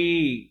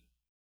very,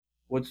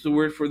 what's the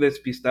word for this,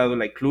 pistado,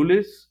 like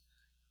clueless.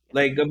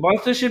 Like, a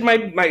bunch of shit,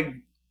 my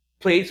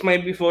plates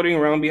might be floating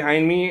around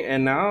behind me,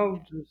 and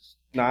I'll just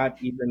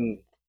not even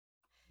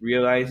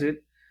realize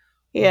it.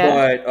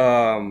 Yeah.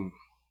 But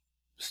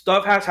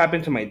stuff has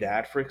happened to my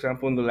dad, for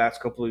example, in the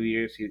last couple of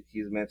years.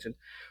 He's mentioned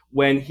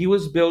when he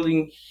was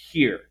building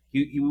here,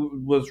 he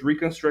was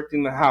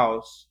reconstructing the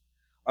house.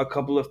 A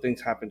couple of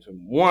things happened to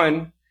him.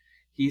 One,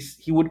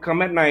 he would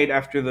come at night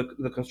after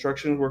the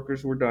construction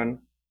workers were done,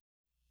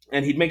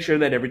 and he'd make sure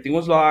that everything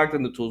was locked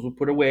and the tools were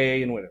put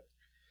away and whatever.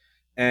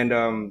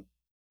 And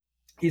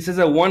he says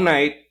that one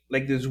night,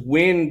 like, this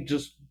wind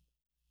just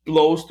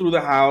blows through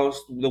the house,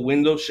 the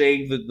windows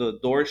shake, the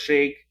doors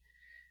shake,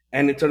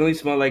 and it suddenly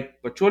smelled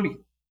like patchouli.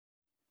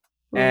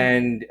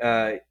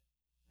 Mm.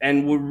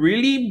 And what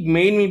really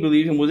made me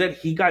believe him was that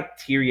he got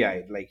teary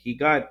eyed, like he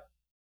got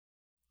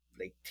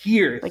like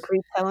tears, Like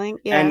retelling.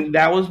 Yeah. and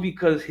that was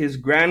because his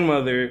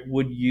grandmother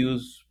would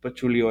use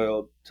patchouli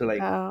oil to,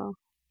 like, Oh.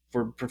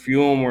 for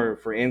perfume or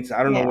for incense.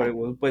 I don't know what Yeah. it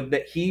was, but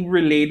that he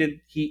related,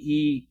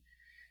 he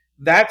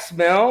that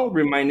smell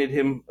reminded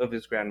him of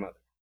his grandmother.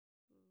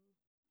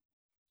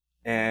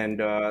 And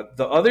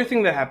the other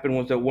thing that happened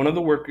was that one of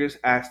the workers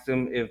asked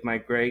him if my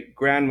great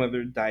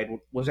grandmother died,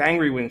 was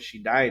angry when she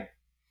died.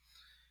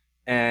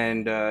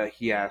 And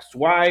he asked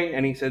why,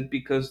 and he said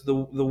because the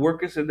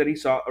worker said that he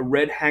saw a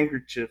red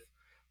handkerchief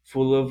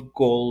full of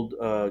gold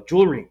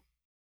jewelry.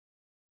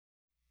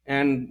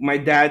 And my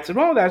dad said,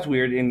 "Oh, that's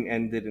weird,"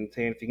 and didn't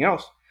say anything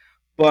else.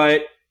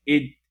 But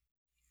it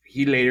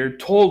he later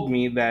told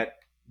me that,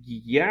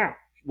 yeah,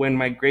 when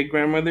my great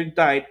grandmother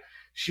died,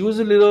 she was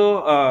a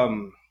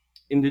little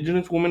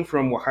indigenous woman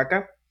from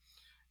Oaxaca,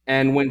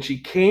 and when she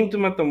came to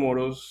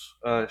Matamoros,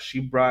 she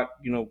brought,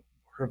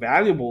 her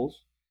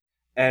valuables,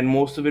 and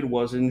most of it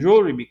was in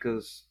jewelry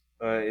because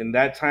in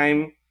that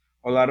time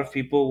a lot of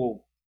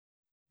people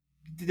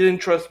didn't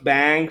trust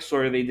banks,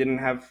 or they didn't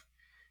have,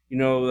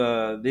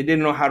 they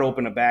didn't know how to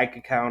open a bank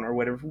account or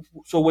whatever.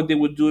 So what they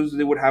would do is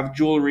they would have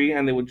jewelry,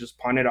 and they would just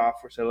pawn it off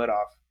or sell it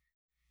off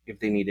if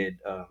they needed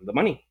the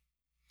money.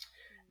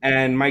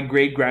 And my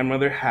great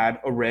grandmother had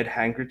a red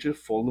handkerchief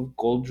full of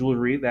gold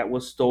jewelry that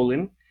was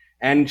stolen,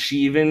 and she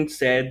even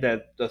said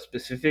that the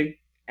specific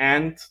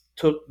aunt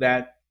took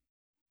that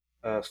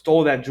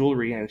stole that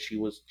jewelry, and she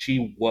was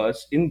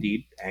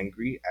indeed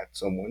angry at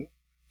someone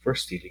for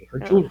stealing her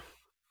Oh. jewelry.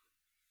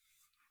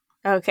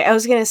 Okay. I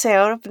was gonna say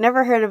I've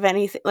never heard of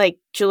anything like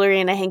jewelry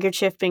and a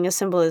handkerchief being a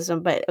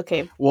symbolism, but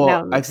okay, now Well,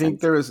 it I makes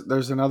think sense.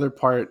 there's another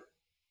part,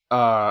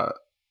 uh,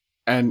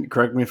 and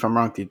correct me if I'm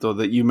wrong, Tito,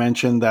 that you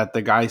mentioned that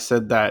the guy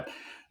said that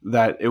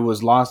it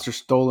was lost or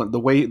stolen.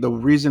 The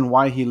reason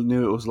why he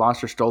knew it was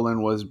lost or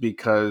stolen was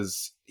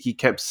because he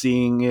kept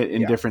seeing it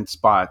in Yeah, different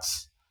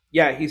spots.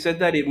 yeah. He said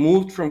that it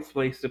moved from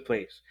place to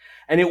place,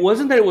 and it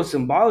wasn't that it was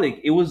symbolic.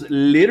 It was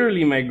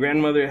literally my great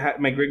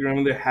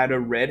grandmother had a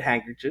red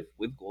handkerchief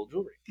with gold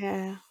jewelry.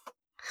 Yeah.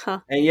 Huh.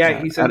 And yeah,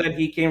 Yeah, he said and that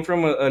he came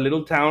from a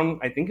little town.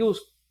 I think it was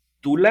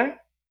Tula,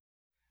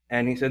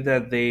 and he said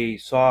that they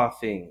saw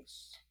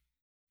things.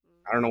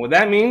 I don't know what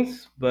that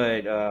means,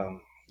 but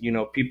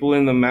people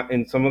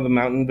in some of the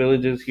mountain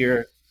villages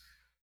here,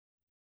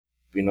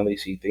 they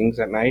see things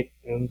at night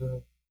in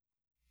the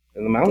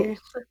Yeah. mountains.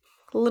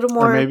 A little Or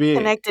more maybe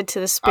connected to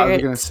the I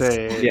was gonna spirits.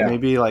 say Yeah,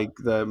 maybe like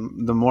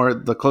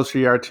the closer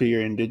you are to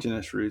your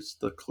indigenous roots,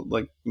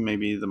 like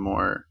maybe the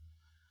more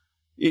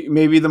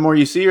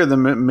you see, or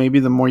maybe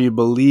the more you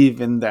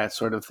believe in that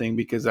sort of thing,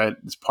 because that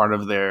is part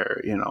of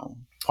their,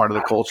 part of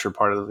the culture,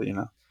 part of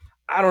the.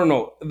 I don't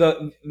know.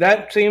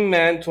 That same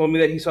man told me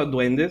that he saw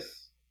duendes,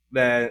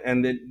 that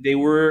and that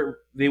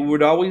they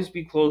would always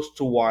be close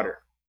to water,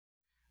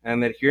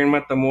 and that here in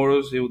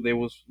Matamoros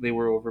they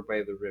were over by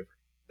the river.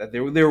 That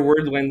there were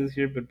duendes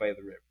here, but by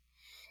the river.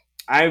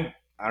 I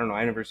don't know.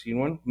 I never seen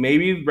one.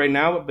 Maybe right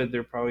now, but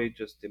they're probably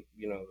just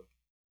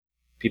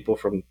people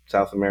from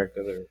South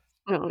America that are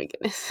Oh my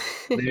goodness.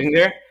 living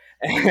there,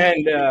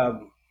 and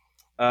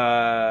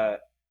uh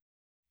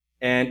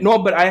and no,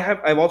 but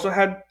I've also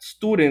had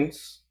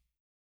students,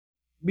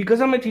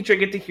 because I'm a teacher. I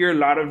get to hear a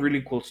lot of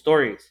really cool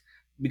stories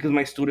because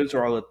my students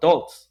are all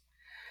adults.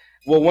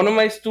 Well, one of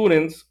my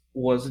students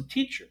was a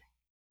teacher.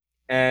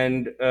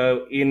 And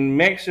in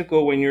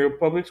Mexico, when you're a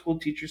public school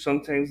teacher,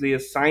 sometimes they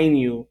assign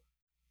you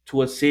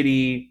to a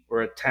city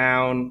or a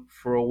town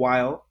for a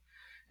while,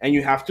 and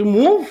you have to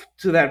move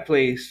to that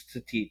place to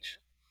teach.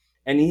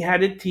 And he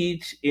had to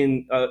teach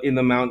in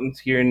the mountains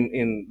here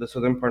in the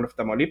southern part of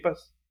Tamaulipas.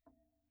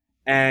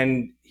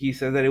 And he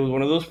said that it was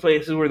one of those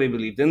places where they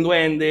believed in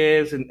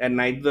duendes, and at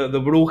night the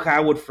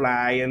bruja would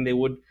fly, and they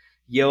would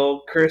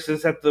yell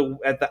curses at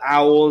the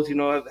owls. You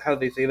know how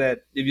they say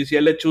that if you see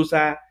a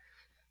lechuza,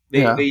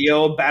 they Yeah,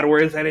 yell bad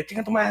words at it,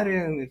 chinga tu madre,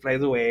 and it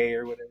flies away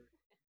or whatever.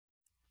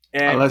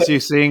 And but unless you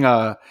sing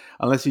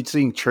unless you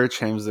sing church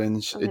hymns,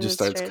 then And it then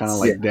just it starts kind of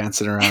starts. yeah, like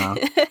dancing around.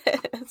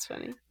 That's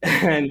funny.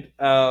 and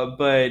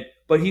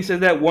but he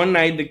said that one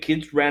night the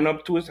kids ran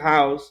up to his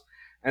house,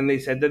 and they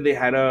said that they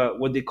had a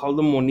what they called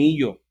a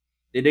monillo.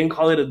 They didn't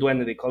call it a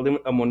duende; they called him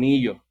a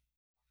monillo.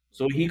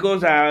 So he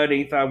goes out and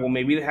he thought, well,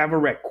 maybe they have a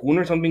raccoon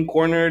or something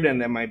cornered,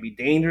 and that might be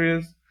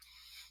dangerous.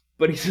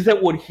 But he says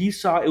that what he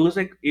saw,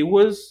 it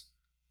was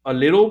a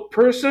little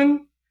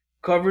person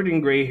covered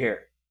in gray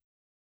hair.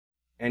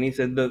 And he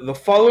said the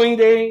following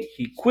day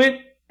he quit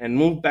and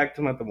moved back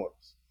to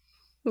Matamoros.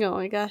 Oh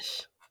my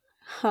gosh.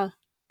 Huh.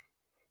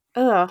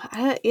 Oh,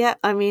 yeah.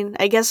 I mean,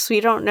 I guess we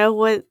don't know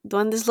what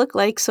duendes look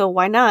like, so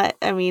why not?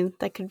 I mean,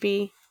 that could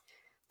be.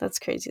 That's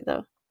crazy,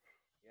 though.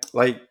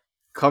 Like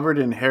covered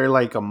in hair,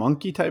 like a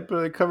monkey type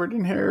of covered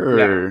in hair,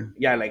 Yeah, or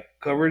yeah, like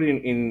covered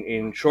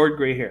in short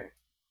gray hair.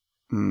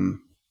 hmm.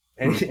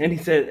 And and he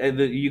said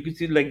you could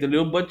see like the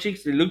little butt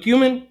cheeks. They looked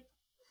human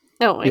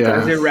Oh my because Yeah.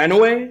 they goodness. ran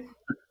away.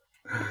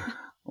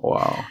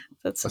 Wow,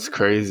 That's that's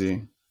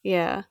crazy.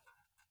 yeah.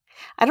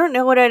 I don't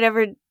know what I'd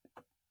ever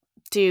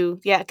do.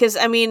 Yeah, because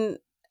I mean,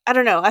 I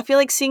don't know. I feel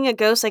like seeing a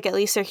ghost, like at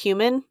least they're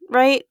human,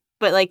 right?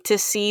 But like to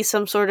see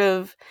some sort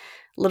of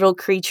little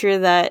creature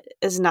that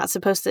is not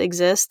supposed to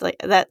exist, like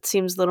that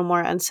seems a little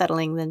more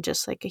unsettling than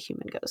just like a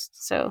human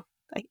ghost. So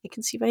I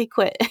can see why he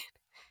quit.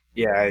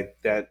 Yeah,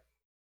 that.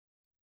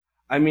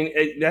 I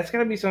mean, that's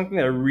gonna be something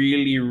that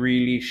really,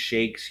 really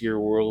shakes your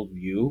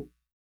worldview.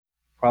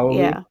 Yeah, Probably,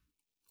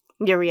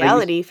 your like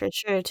you, reality for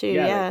sure too.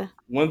 yeah, like Yeah,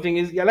 one thing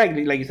is, yeah, like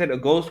you said, a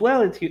ghost.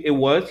 Well, it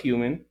was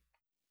human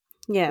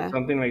or yeah.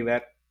 something like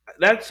that.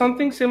 That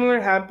something similar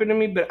happened to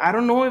me, but I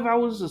don't know if I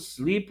was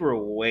asleep or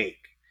awake.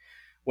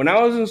 When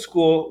I was in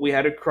school, we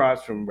had to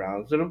cross from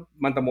Brownsville,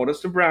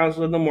 Matamoros to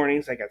Brownsville in the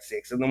mornings, like at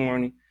 6 in the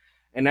morning.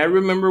 And I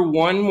remember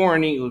one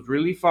morning, it was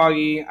really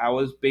foggy. I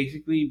was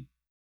basically,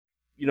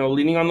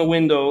 leaning on the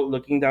window,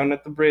 looking down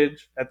at the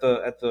bridge, at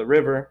the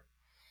river.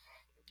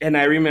 And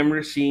I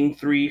remember seeing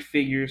three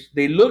figures.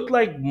 They looked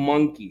like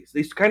monkeys.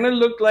 They kind of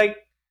looked like.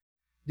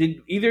 Did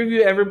either of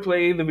you ever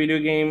play the video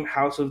game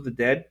House of the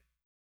Dead?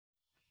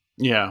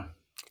 Yeah.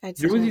 I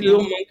There was didn't these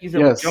little know. monkeys that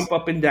would Yes. jump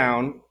up and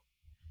down.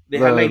 They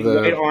had The like white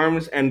the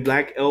arms and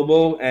black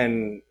elbow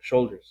and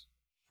shoulders.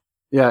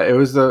 Yeah, it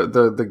was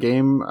the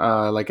game,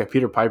 like a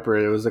Peter Piper.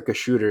 It was like a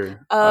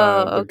shooter.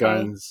 Oh, The okay.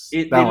 guns.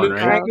 That They one, looked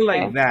kind right? Oh, of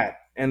okay. like that,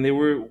 and they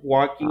were Oh,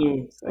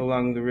 walking so-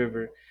 along the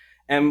river.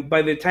 And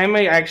by the time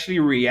I actually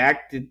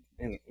reacted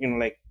and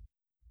like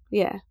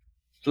yeah,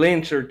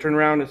 flinch or turn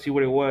around and see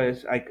what it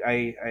was,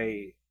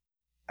 I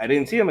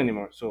didn't see them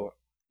anymore. So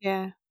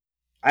yeah,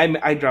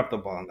 I dropped the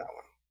ball on that one.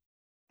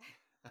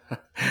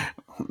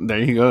 There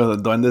you go.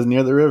 The duendes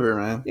near the river,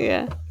 man.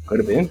 yeah. Could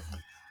have been.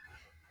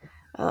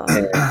 Oh,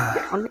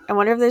 I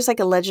wonder if there's like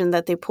a legend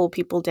that they pull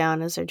people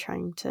down as they're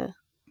trying to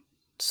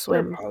There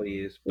swim. probably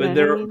is, You know but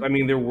what I mean? I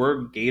mean, there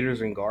were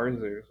gators and guards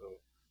there,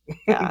 so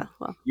Yeah.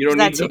 Well, you there's don't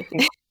that need too.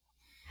 them.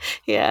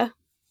 Yeah.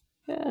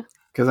 Yeah.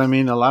 Because I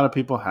mean, a lot of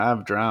people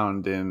have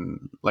drowned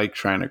in like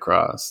trying to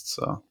cross.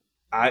 So,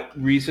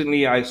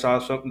 I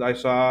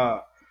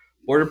saw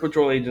border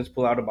patrol agents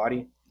pull out a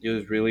body. It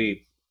was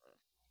really,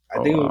 I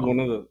oh think it was wow, one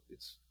of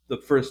it's the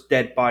first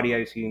dead body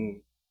I've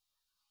seen.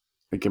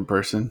 like in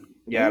person.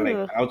 Yeah, like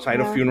Ooh. outside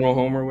a Yeah. funeral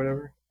home or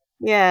whatever.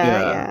 Yeah.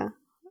 Yeah. Yeah.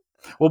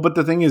 Well, but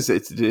the thing is,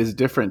 it's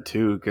different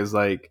too. Because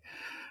like,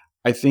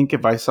 I think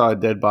if I saw a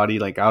dead body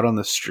like out on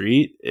the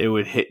street, it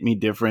would hit me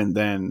different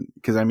than,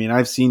 because I mean,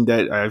 I've seen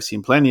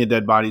plenty of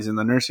dead bodies in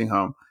the nursing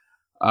home.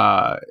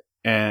 Uh,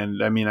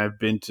 And I mean, I've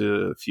been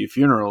to a few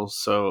funerals,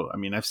 so I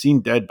mean, I've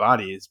seen dead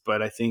bodies,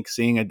 but I think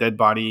seeing a dead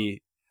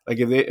body, like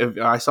if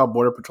I saw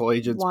Border Patrol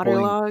agents pulling,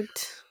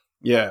 Waterlogged.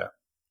 yeah,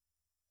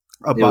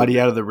 a They would, body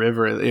out of the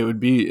river, it'd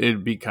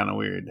be kind of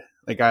weird.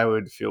 Like I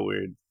would feel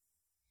weird,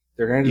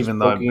 they're kind of just even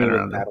though I've poking been you with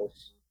around it.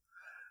 paddles.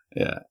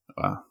 Yeah,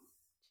 wow.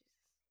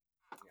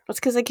 It's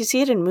because like you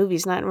see it in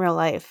movies, not in real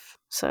life.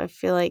 So I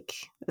feel like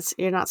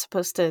you're not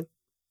supposed to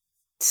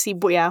see,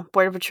 yeah,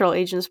 Border Patrol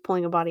agents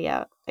pulling a body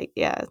out. Like,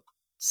 yeah,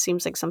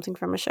 seems like something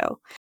from a show.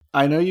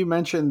 I know you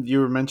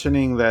were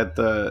mentioning that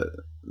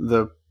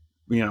the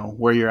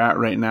where you're at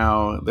right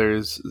now,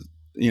 there's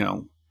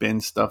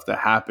been stuff that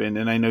happened,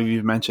 and I know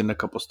you've mentioned a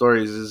couple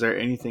stories. Is there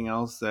anything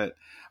else that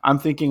I'm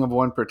thinking of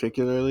one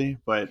particularly,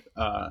 but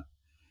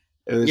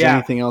if there's Yeah,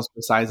 anything else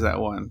besides that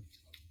one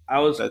I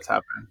was. that's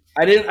happened?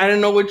 I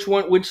didn't know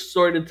which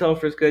story to tell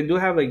first because I do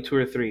have like two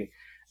or three.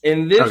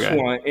 In this Okay.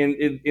 one,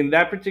 in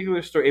that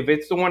particular story, if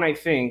it's the one I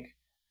think,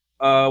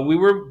 we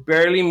were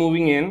barely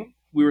moving in.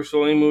 We were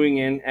slowly moving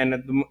in, and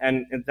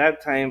at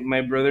that time,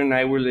 my brother and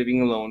I were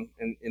living alone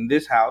in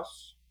this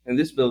house, in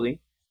this building,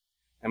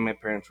 and my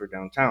parents were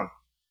downtown.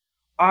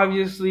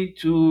 Obviously,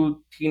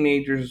 two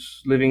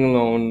teenagers living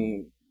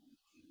alone,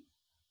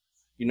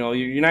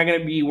 you're not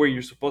gonna be where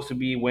you're supposed to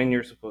be when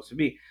you're supposed to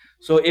be.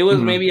 So it was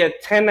Hmm. maybe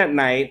at 10 at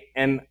night,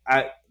 and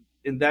at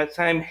that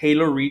time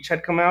Halo Reach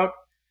had come out,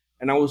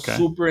 and I was Okay.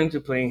 super into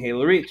playing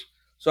Halo Reach.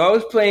 So I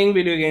was playing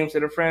video games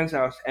at a friend's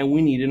house, and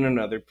we needed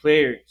another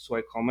player. So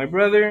I called my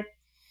brother.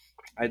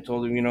 I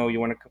told him, you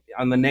want to come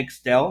on the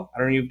Nextel. I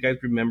don't know if you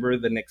guys remember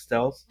the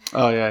Nextels.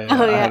 Oh yeah,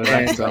 Oh yeah. I yeah. had an And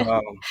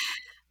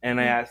Nextel.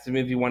 I asked him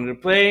if he wanted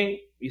to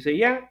play. He said,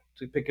 yeah,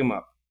 to pick him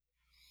up.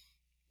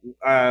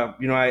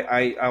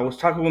 I was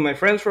talking with my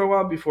friends for a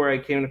while before I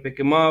came to pick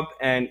him up,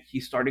 and he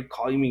started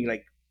calling me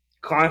like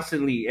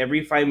constantly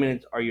every 5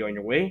 minutes. Are you on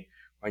your way?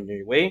 On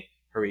your way?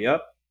 Hurry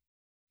up.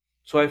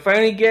 So I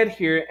finally get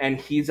here, and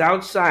he's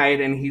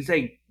outside, and he's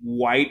like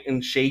white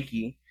and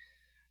shaky.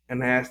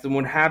 And I asked him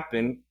what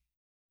happened,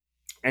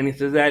 and he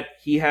says that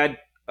he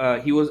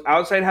was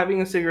outside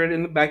having a cigarette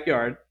in the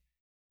backyard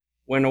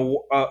when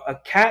a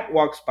cat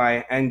walks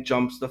by and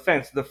jumps the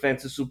fence. The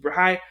fence is super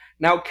high.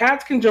 Now,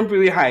 cats can jump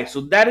really high,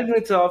 so that in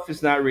itself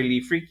is not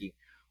really freaky.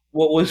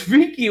 What was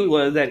freaky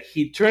was that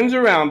he turns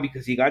around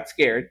because he got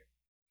scared.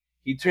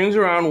 He turns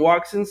around,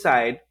 walks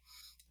inside,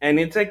 and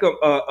it's like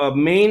a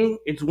main,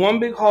 it's one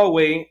big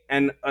hallway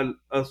and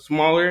a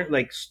smaller,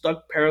 like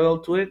stuck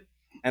parallel to it.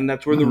 And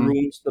that's where Hmm.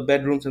 the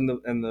bedrooms and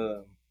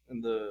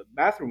the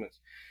bathroom is.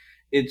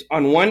 It's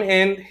on one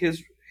end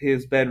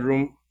his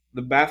bedroom,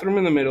 the bathroom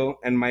in the middle,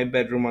 and my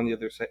bedroom on the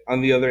other side,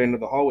 on the other end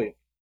of the hallway.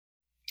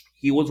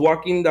 He was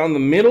walking down the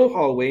middle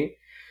hallway.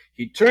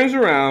 He turns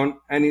around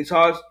and he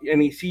saw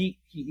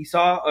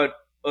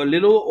a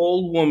little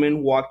old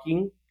woman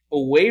walking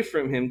away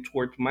from him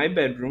towards my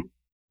bedroom.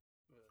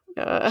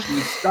 Uh,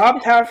 She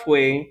stopped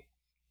halfway,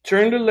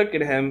 turned to look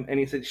at him, and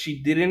he said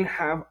she didn't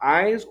have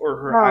eyes or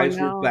her oh eyes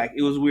were no. black.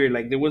 It was weird.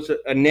 Like there was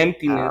an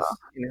Oh emptiness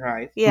in her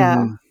eyes, yeah.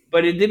 Hmm.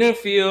 but it didn't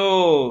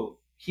feel.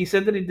 He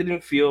said that it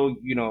didn't feel,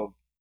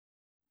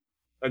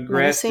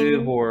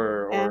 aggressive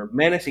Menacing. Yeah. or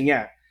menacing.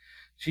 Yeah,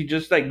 she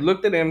just like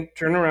looked at him,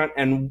 turned around,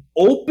 and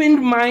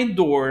opened my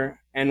door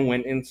and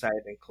went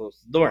inside and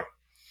closed the door.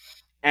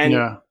 And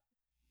Yeah.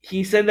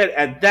 he said that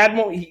at that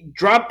moment he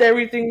dropped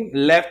everything,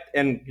 left,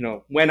 and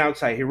went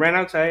outside. He ran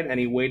outside and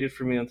he waited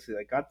for me until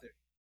I got there.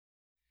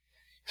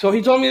 So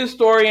he told me the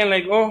story and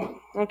like, oh,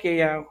 okay,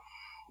 yeah,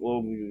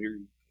 well, you're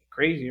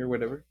crazy or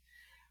whatever.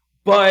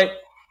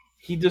 But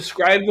he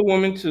described the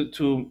woman to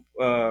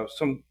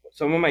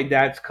some of my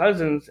dad's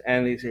cousins,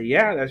 and they say,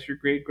 yeah, that's your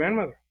great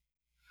grandmother.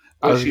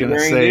 I Was was she gonna wearing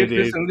say, this,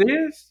 dude. and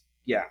this?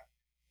 Yeah,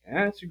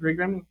 yeah, that's your great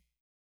grandmother.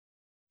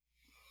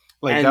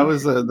 Like that And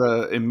was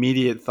the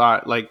immediate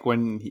thought. Like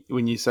when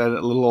you said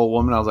a little old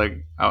woman, I was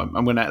like,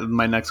 I'm gonna.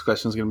 My next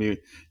question is gonna be,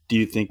 do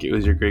you think it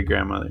was your great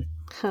grandmother?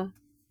 Huh.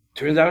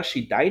 turns out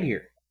she died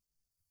here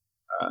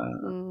Uh,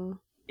 Mm.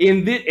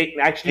 in this, in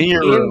actually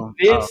your in room.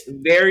 Oh, this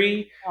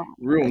very Oh my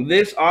room. god.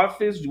 This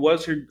office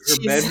was her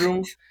She's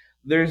bedroom.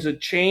 There's a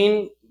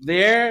chain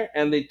there,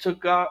 and they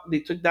took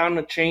down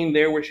a chain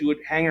there where she would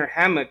hang her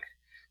hammock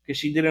because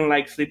she didn't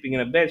like sleeping in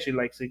a bed. She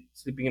liked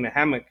sleeping in a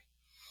hammock,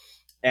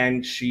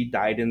 and she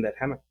died in that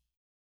hammock.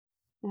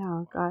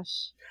 oh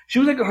gosh. She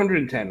was like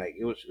 110. Like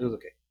it was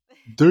okay.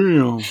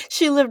 damn.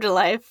 She lived a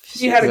life.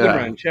 She had a good Yeah.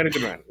 run. She had a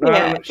good run. No, I don't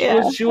Yeah, know. She yeah.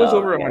 was she was Oh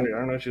over my god. 100. I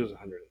don't know if she was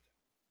 100.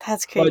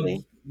 That's But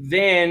crazy.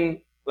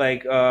 then,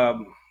 like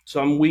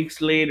some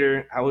weeks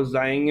later, I was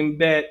lying in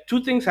bed.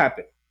 Two things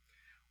happened.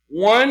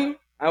 One,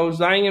 I was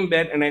lying in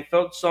bed and I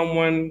felt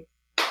someone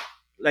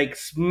like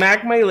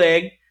smack my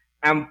leg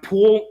and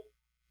pull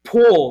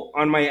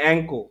on my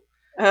ankle.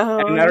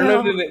 And Oh I don't know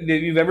no.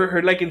 if you've ever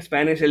heard like in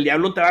Spanish, el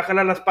diablo te va a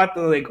jalar las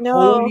patas. Like No.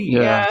 holy Yeah.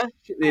 Yeah.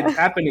 shit, it's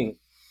happening.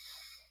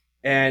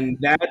 And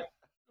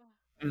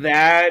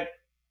that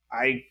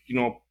I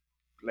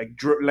like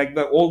like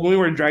the old when we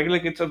were dragging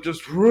like itself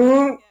just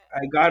I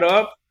got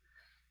up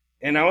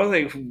and I was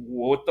like,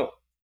 what the?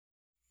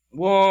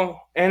 Well,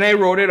 and I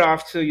wrote it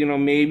off to,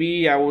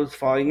 maybe I was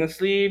falling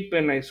asleep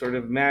and I sort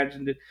of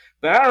imagined it.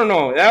 But I don't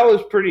know. That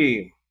was a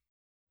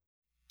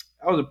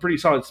pretty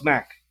solid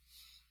smack.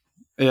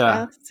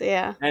 Yeah.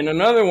 Yeah. And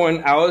another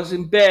one, I was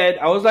in bed,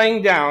 I was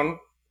lying down,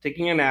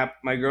 taking a nap.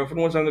 My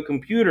girlfriend was on the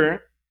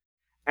computer,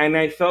 and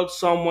I felt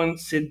someone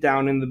sit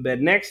down in the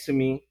bed next to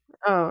me.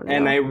 Oh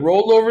And I no.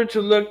 rolled over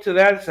to look to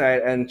that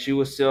side, and she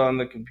was still on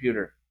the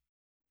computer.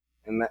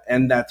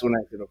 And that's when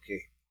I said,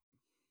 okay,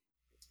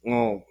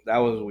 oh, that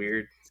was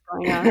weird.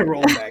 What's going I on?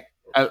 rolled back.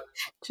 At,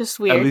 Just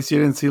at weird. least you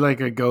didn't see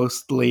like a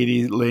ghost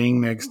lady laying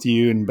next to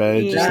you in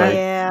bed, just That like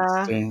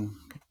Yeah. saying,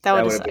 That that would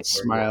have would have been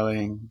sucked. horrible.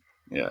 smiling.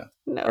 Yeah.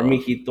 Or No.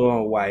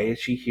 mijito, why is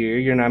she here?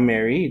 You're not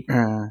married.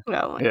 Oh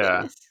my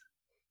Yeah. goodness.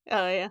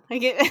 Oh yeah.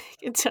 I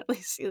can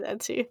totally see that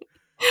too.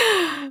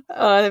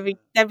 Oh,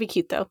 that'd be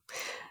cute though.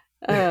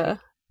 Uh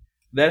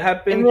That and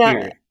happened yeah.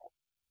 here.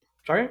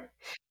 Sorry.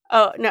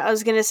 Oh no, I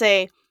was gonna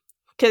say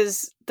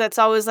because that's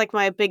always like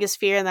my biggest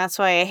fear, and that's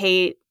why I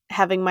hate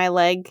having my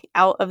leg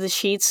out of the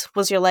sheets.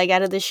 Was your leg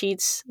out of the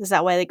sheets? Is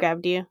that why they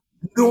grabbed you?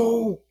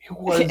 No, it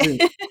Okay.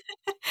 wasn't.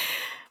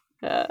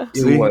 It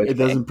See, was. it Okay.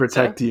 doesn't So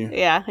protect you.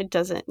 yeah, it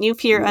doesn't. New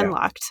fear Yeah,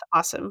 unlocked.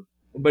 Awesome.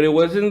 but it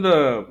wasn't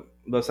the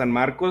San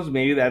Marcos.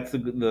 Maybe that's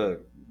the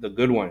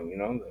good one.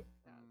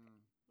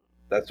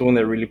 That's the one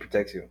that really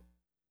protects you.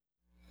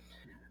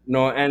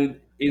 No, and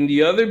in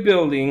the other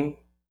building,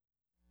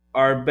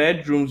 our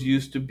bedrooms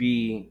used to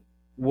be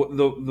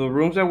the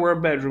rooms that were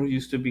bedrooms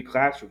used to be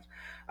classrooms.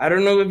 I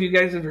don't know if you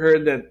guys have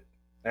heard that.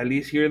 At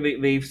least here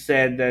they've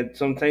said that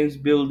sometimes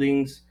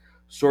buildings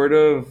sort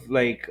of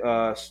like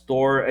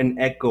store an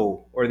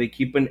echo, or they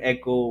keep an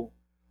echo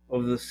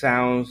of the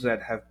sounds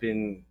that have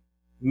been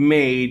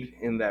made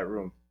in that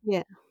room.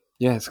 Yeah.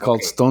 Yeah, it's called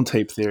Okay. stone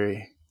tape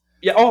theory.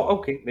 Yeah. Oh,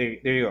 okay.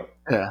 There you go.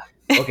 Yeah.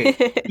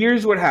 Okay.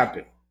 Here's what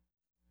happened.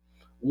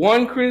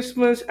 One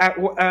Christmas,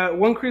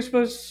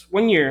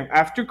 one year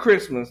after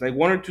Christmas, like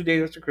 1 or 2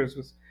 days after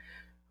Christmas,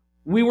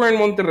 we were in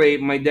Monterrey.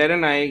 My dad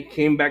and I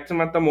came back to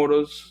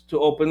Matamoros to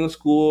open the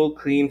school,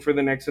 clean for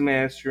the next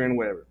semester, and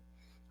whatever.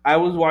 I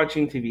was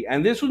watching TV,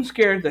 and this one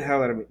scared the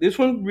hell out of me. This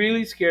one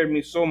really scared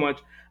me so much.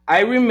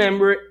 I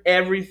remember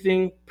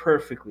everything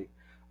perfectly.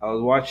 I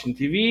was watching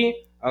TV.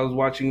 I was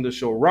watching the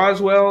show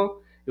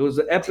Roswell. It was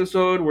the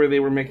episode where they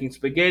were making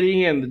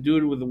spaghetti, and the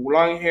dude with the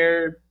long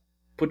hair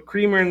put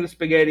creamer in the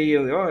spaghetti,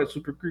 and oh, it's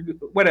super creepy.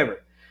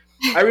 Whatever.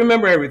 I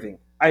remember everything.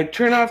 I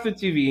turn off the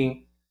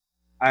TV.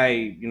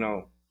 I,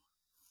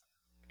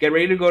 get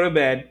ready to go to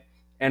bed,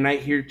 and I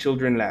hear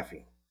children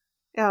laughing.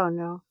 Oh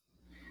no.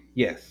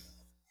 Yes.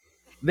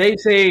 They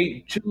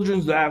say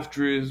children's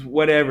laughter is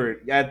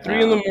whatever. At 3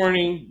 in Oh the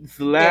morning, it's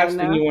the yeah. last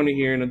thing No. you want to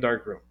hear in a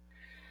dark room.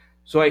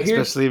 So I hear,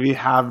 Especially if you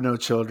have no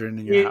children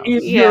in your if house.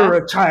 Yeah.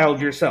 you're a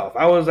child yourself.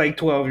 I was like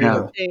 12 years Yeah.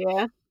 old.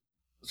 Yeah.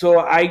 So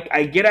I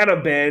get out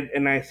of bed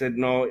and I said,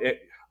 no, it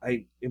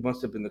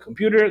must have been the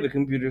computer. The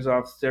computer's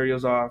off,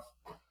 stereo's off.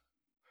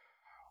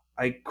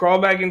 I crawl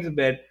back into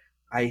bed.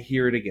 I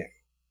hear it again.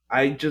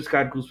 I just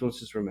got goosebumps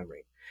just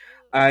remembering.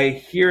 I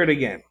hear it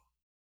again.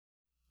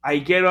 I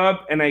get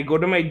up and I go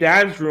to my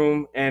dad's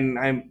room and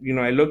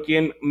I look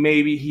in.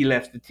 Maybe he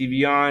left the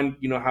TV on.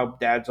 You know how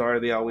dads are.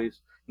 They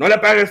always, no le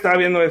pagues, está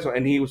viendo eso.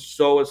 And he was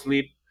so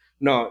asleep.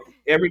 No,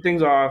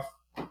 everything's off.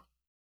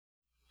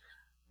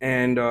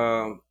 And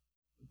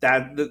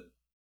that, the,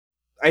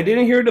 I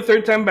didn't hear it the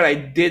third time, but I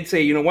did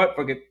say, you know what,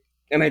 fuck it.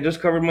 And I just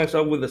covered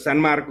myself with the San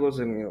Marcos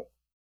and,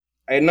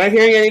 I'm not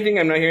hearing anything.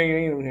 I'm not hearing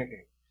anything. I'm not hearing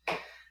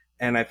anything.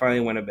 And I finally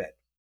went to bed.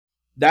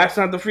 That's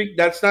not the freak.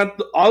 That's not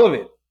all of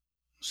it.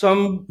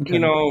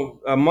 Okay.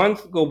 A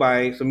month go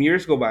by, some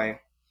years go by,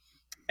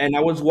 and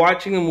I was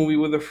watching a movie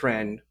with a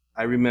friend.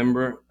 I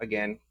remember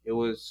again, it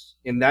was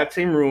in that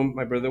same room.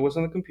 My brother was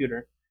on the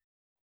computer,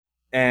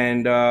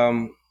 and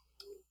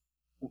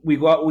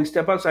we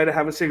step outside to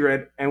have a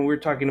cigarette, and we are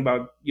talking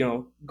about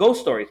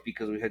ghost stories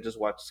because we had just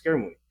watched a scary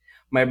movie.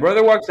 My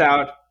brother walks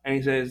out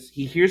and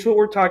he hears what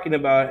we're talking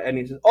about, and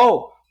he says,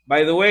 "Oh,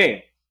 by the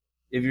way,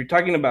 if you're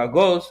talking about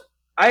ghosts,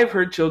 I've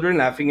heard children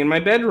laughing in my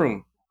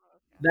bedroom."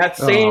 That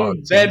Oh,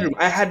 same bedroom,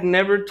 I jeez. had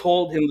never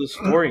told him the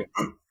story,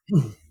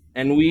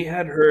 and we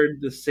had heard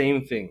the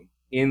same thing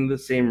in the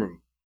same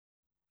room.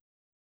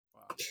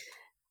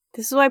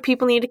 This is why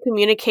people need to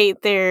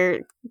communicate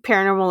their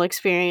paranormal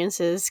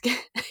experiences,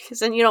 because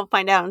then you don't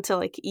find out until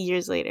like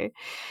years later.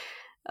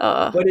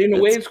 But in a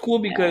way, That's it's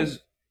cool yeah. because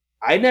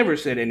I never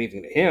said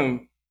anything to him,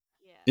 and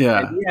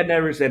Yeah. he had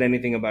never said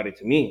anything about it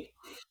to me.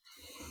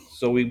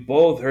 So we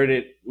both heard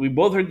it. We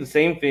both heard the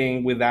same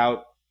thing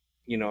without,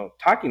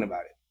 talking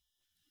about it.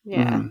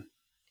 Yeah. Mhm.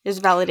 There's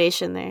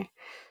validation there.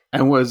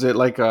 And was it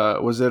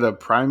a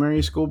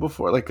primary school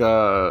before, like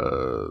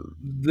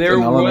There an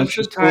was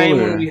elementary a school, time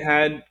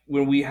or?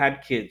 when we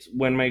had kids.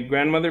 When my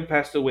grandmother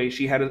passed away,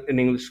 she had an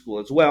English school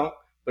as well,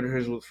 but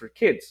hers was for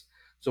kids.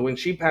 So when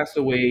she passed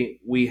away,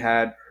 we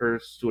had her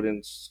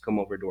students come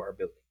over to our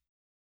building.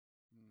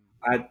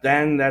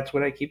 Then that's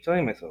what I keep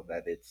telling myself,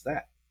 that it's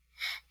that.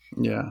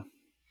 Yeah.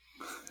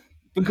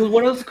 Because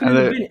what else could And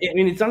it have it, been? I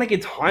mean, it's not like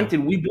it's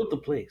haunted. We built the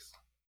place.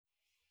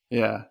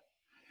 Yeah.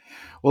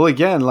 Well,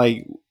 again,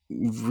 like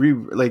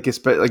again,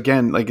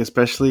 like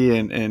especially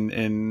in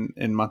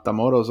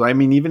Matamoros. I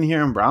mean, even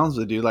here in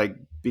Brownsville, dude, like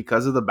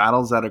because of the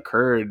battles that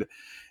occurred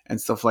and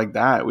stuff like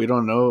that, we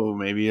don't know.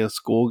 Maybe a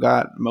school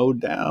got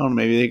mowed down.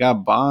 Maybe they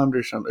got bombed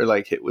or something, or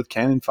like hit with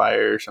cannon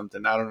fire or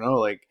something. I don't know.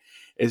 Like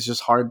it's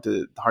just hard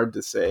to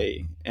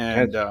say.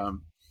 That's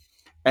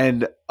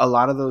And a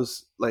lot of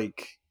those,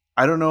 like,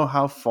 I don't know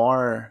how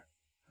far.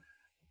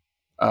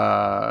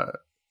 Uh,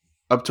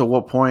 Up to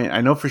what point?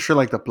 I know for sure,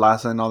 like the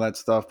plaza and all that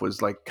stuff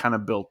was like kind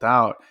of built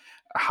out.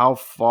 How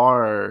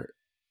far?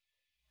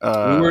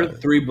 we were Uh,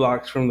 3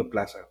 blocks from the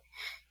plaza.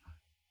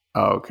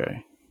 oh,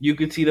 okay, You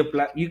could see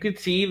the You could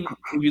see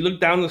if you look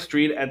down the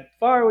street at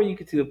far away. You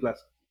could see the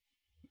plaza.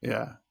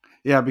 yeah,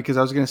 yeah. Because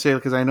I was gonna say,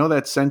 because I know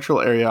that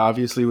central area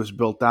obviously was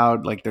built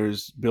out, like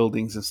there's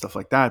buildings and stuff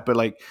like that. But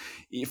like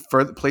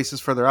further places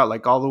further out,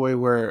 like all the way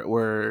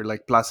where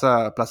like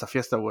Plaza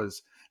Fiesta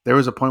was, there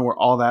was a point where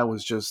all that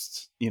was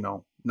just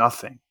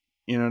nothing.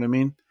 You know what I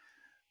mean?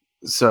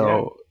 Yeah.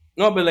 So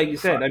No, but like you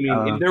said, fuck, I I mean,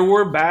 don't if know. there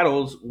were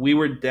battles, we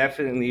were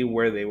definitely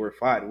where they were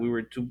fought. We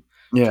were two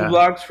Yeah.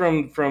 blocks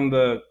from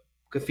the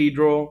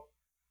cathedral,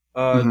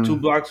 2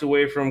 Hmm. blocks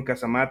away from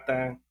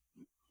Casamata.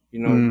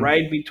 Mm.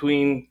 Right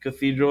between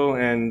cathedral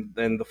and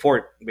the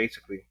fort,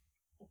 basically.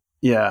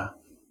 Yeah.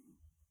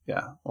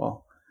 Yeah.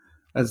 Well,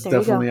 that's There you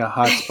go. definitely a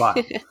hot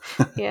spot.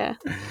 Yeah.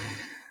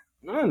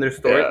 No, and there's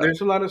stories. Yeah.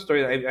 There's a lot of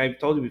stories. I've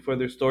told you before.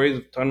 There's stories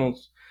of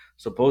tunnels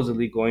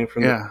supposedly going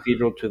from the Yeah.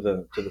 cathedral to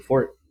the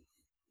fort.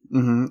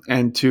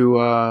 And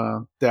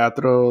to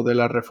Teatro de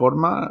la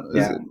Reforma,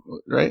 is Yeah, it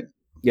right?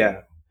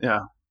 yeah.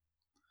 Yeah.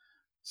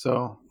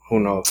 So Who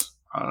knows?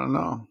 I don't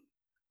know.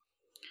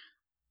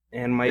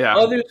 And my Yeah.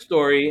 other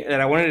story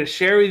that I wanted to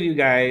share with you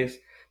guys,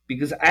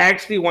 because I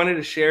actually wanted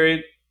to share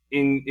it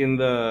in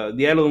the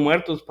Dia de los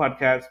Muertos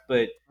podcast,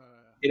 but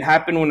it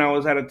happened when I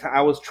was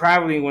I was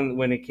traveling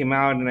when it came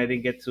out, and I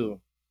didn't get to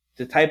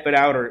type it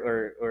out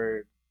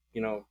or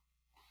you know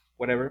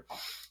whatever.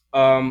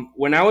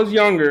 When I was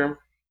younger,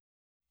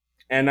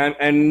 and I'm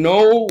in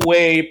no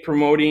way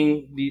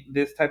promoting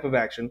this type of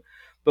action,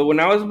 but when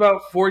I was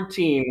about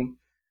 14,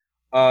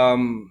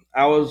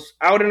 I was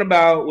out and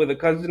about with a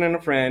cousin and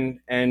a friend,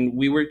 and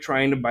we were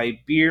trying to buy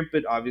beer,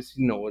 but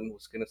obviously no one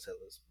was gonna sell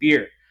us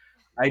beer.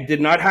 I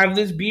did not have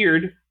this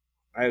beard.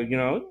 Can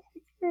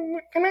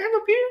I have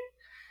a beer?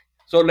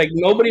 So like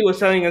nobody was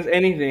selling us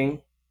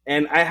anything,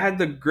 and I had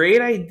the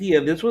great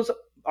idea. This was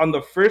on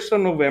the 1st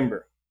of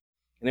November,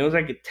 and it was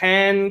like at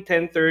 10,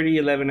 10:30,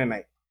 11 at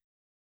night.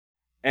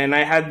 And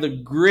I had the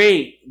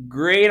great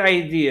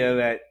idea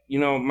that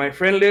my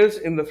friend lives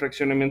in the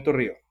Fraccionamiento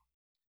Rio.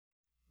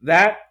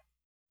 That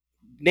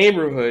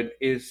neighborhood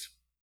is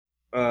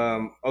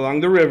along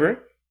the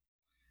river,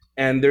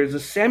 and there's a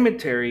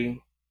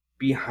cemetery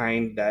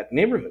behind that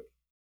neighborhood.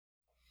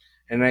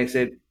 And I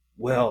said,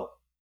 well,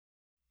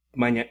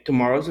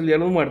 tomorrow's el Día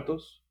de los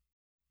Muertos.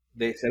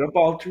 They set up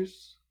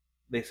altars,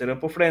 they set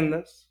up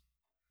ofrendas.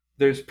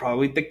 There's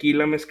probably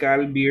tequila,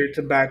 mezcal, beer,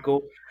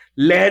 tobacco.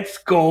 Let's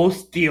go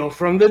steal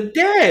from the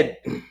dead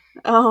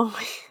Oh,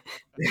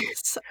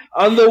 so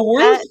on the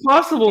worst that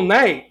possible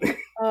night.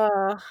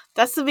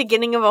 that's the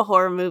beginning of a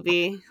horror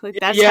movie. Like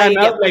that's how Yeah, you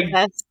now get like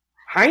possessed.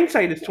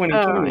 hindsight is twenty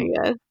Oh my twenty.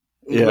 god.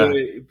 But Yeah.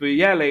 but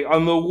yeah, like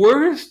on the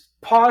worst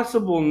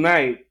possible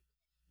night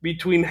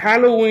between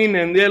Halloween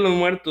and Dia de los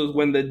Muertos,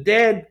 when the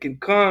dead can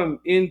come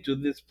into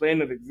this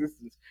plane of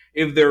existence,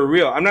 if they're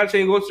real. I'm not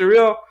saying ghosts are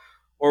real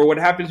or what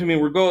happened to me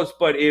were ghosts,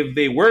 but if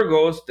they were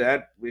ghosts,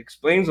 that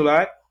explains a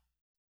lot.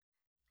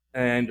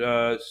 And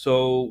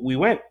so we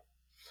went,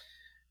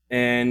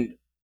 and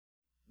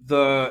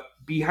the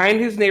behind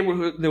his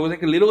neighborhood there was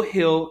like a little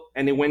hill,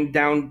 and it went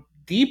down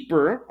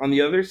deeper on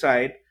the other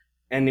side,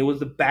 and it was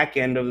the back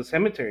end of the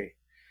cemetery.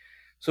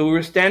 So we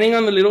were standing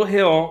on the little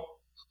hill,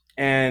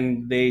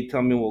 and they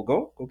tell me, "Well,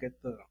 go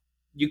get the."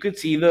 You could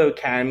see the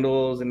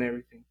candles and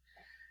everything,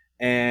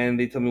 and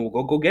they tell me,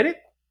 "Well, go get it."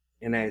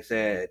 And I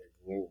said,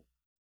 "Well,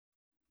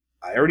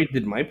 I already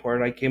did my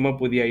part. I came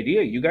up with the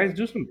idea. You guys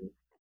do something.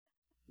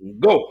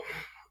 Go."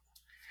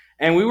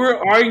 And we were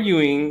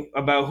arguing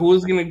about who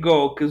was gonna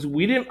go because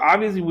we didn't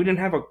have we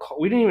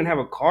didn't even have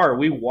a car.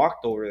 We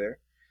walked over there,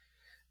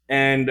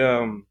 and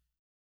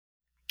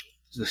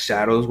the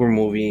shadows were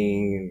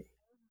moving,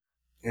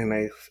 and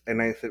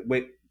I said,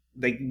 wait,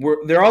 like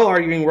they're all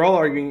arguing, we're all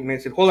arguing, and I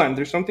said, hold on,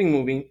 there's something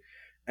moving,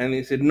 and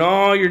they said,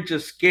 no, you're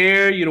just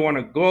scared, you don't want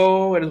to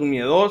go, eres un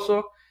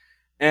miedoso,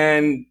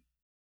 and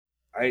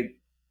I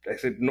I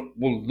said, no,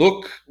 well,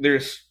 look,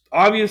 there's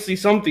obviously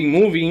something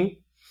moving,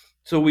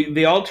 so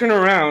they all turn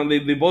around, they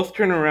both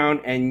turn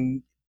around,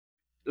 and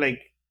like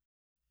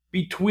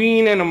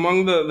between and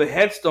among the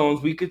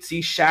headstones, we could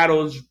see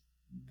shadows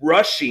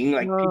rushing,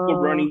 like people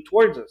Oh, running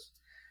towards us,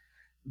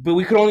 but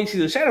we could only see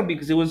the shadow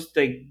because it was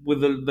like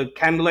with the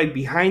candlelight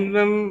behind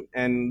them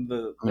and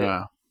the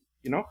Yeah.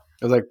 you know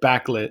It was like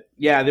backlit.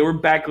 yeah, they were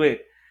backlit,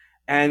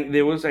 and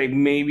there was like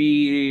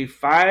maybe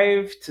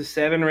 5 to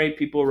 7 or 8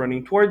 people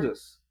running towards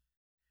us,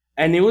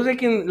 and it was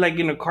like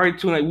in a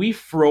cartoon. Like we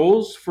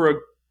froze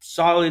for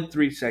solid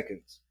 3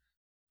 seconds.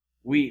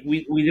 We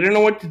didn't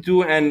know what to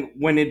do, and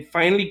when it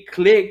finally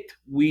clicked,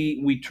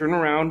 we turned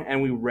around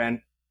and we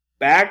ran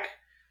back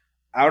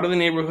out of the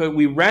neighborhood.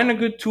 We ran a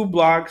good 2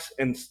 blocks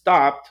and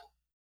stopped.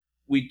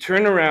 We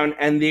turned around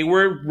and they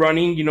were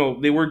running.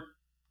 They were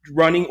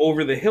running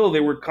over the hill. They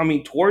were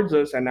coming towards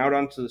us and out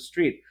onto the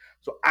street.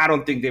 So I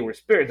don't think they were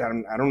spirits.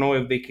 I don't know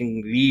if they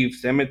can leave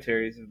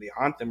cemeteries if they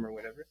haunt them or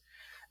whatever.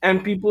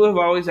 And people have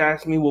always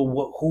asked me,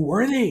 well, who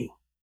were they?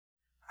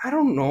 I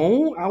don't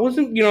know. I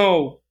wasn't,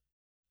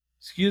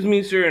 excuse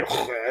me, sir.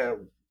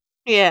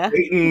 Yeah.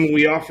 Satan,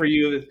 we offer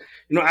you this.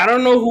 I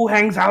don't know who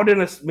hangs out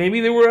in us.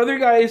 Maybe there were other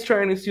guys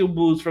trying to steal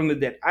booze from the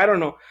dead. I don't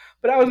know,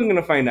 but I wasn't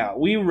gonna find out.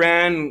 We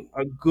ran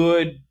a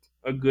good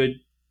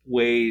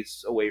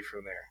ways away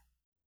from there.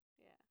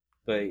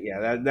 But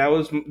yeah, that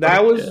was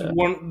Yeah.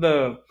 one of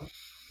the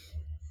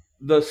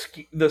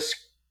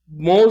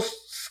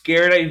most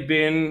scared I've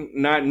been.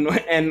 Not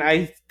and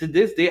I to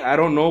this day I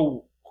don't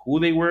know who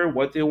they were,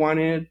 what they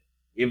wanted,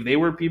 if they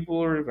were people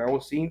or if I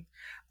was seeing.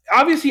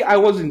 Obviously, I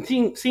wasn't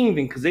seeing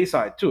anything because they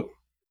saw it too.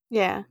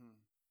 Yeah.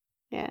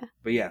 Yeah.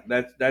 But yeah,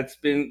 that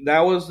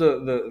was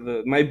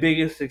the my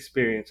biggest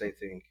experience, I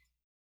think.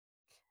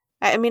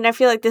 I mean, I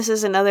feel like this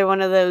is another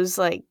one of those,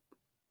 like,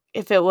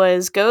 if it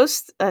was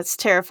ghosts, that's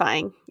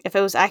terrifying. If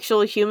it was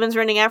actual humans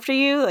running after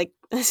you, like,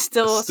 it's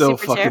still Still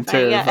super fucking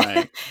terrifying. Yeah.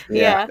 terrifying.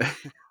 Yeah. Yeah.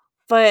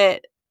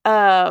 But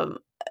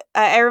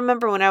I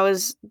remember when I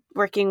was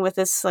working with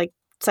this, like,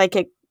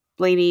 psychic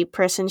lady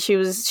person, she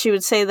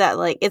would say that,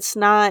 like, it's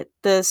not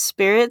the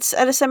spirits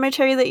at a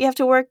cemetery that you have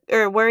to work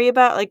or worry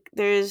about. Like,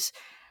 there's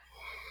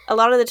a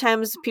lot of the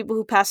times people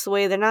who pass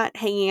away, they're not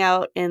hanging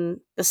out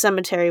in the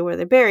cemetery where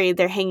they're buried.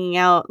 They're hanging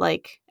out,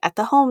 like, at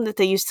the home that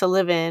they used to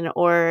live in,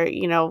 or,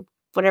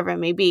 whatever it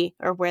may be,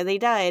 or where they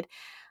died.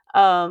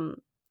 Um,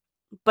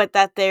 but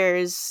that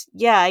there's,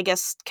 yeah, I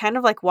guess kind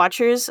of like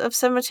watchers of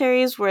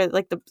cemeteries where,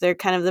 like, they're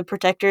kind of the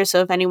protectors.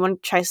 So if anyone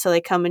tries to,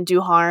 like, come and do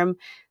harm,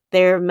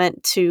 they're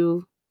meant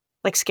to,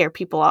 like, scare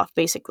people off,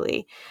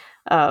 basically.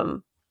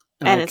 Um,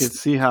 And and I it's, could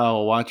see how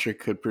a watcher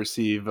could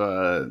perceive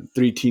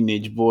three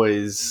teenage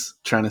boys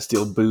trying to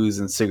steal booze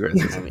and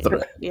cigarettes as I a mean,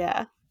 threat.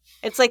 yeah.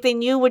 It's like they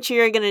knew what you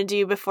were gonna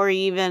do before you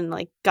even,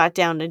 like, got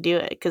down to do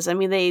it. Because I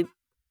mean,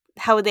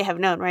 how would they have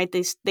known, right?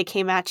 They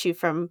came at you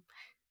from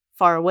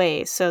far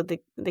away, so they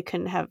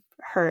couldn't have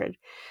heard.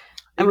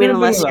 I It could mean, have been a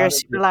unless lot you're of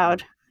super different.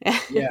 loud.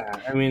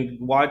 Yeah, I mean,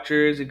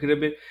 watchers. It could have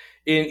been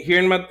in here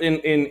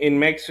in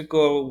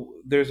Mexico.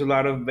 There's a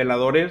lot of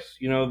veladores.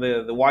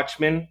 The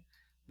watchmen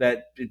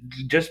that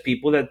just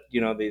people that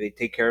they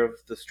take care of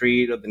the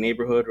street or the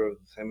neighborhood or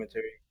the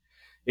cemetery.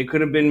 It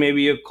could have been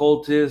maybe a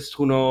cultist.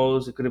 Who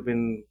knows? It could have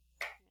been,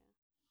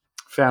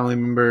 Family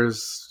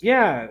members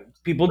yeah,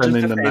 people just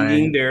spending the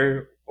defending night.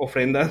 their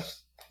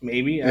ofrendas.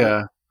 Maybe, I don't.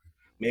 Yeah.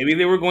 Maybe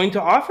they were going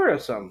to offer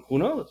us some. Who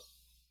knows?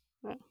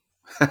 You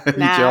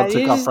Nah, all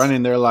took you off just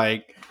running. They're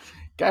like,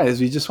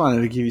 guys, we just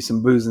wanted to give you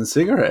some booze and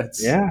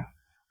cigarettes. Yeah.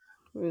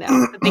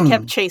 no. But they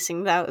kept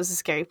chasing. That was the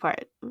scary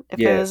part. If it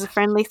Yes. was a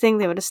friendly thing,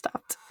 they would have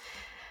stopped.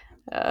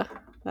 Uh,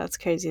 that's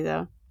crazy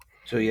though.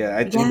 So yeah,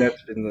 I think Yeah,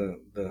 that's been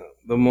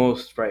the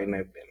most frightened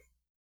I've been.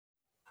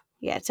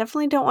 yeah.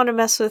 Definitely don't want to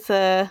mess with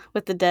the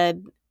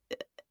dead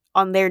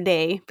on their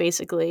day,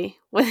 basically,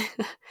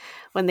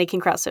 when they can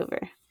cross over.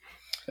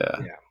 Yeah.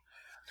 Yeah.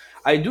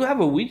 I do have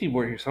a Ouija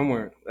board here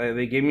somewhere.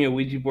 They gave me a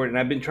Ouija board, and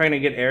I've been trying to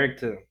get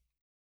Eric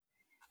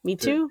Me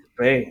to too.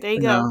 play. There you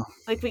go. No.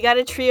 Like, we got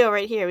a trio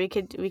right here. We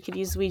could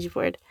use the Ouija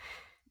board.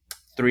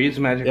 Three is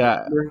magic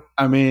Yeah. number.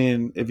 I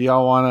mean, if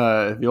y'all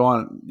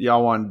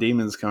want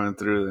demons coming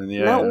through, then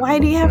No, yeah. why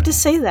do you have to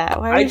say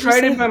that? Why I would you tried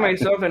say it by that?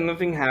 myself, and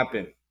nothing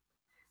happened.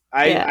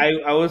 I Yeah,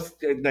 I, I was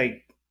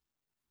like,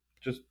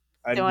 just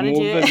don't I'd want to do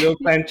move the it. little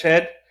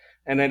planchette,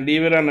 and I'd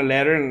leave it on a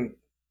ladder, and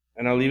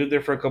I'll leave it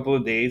there for a couple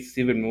of days,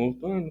 see if it moved.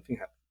 Oh, nothing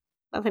happened.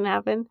 Nothing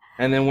happened.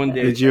 And then one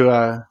day, Did you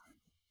I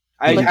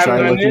did you But have try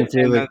done looking it,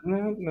 through and the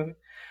no, no.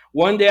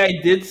 One day I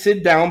did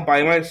sit down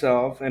by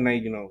myself, and I,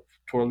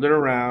 twirled it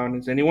around.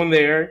 Is anyone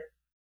there?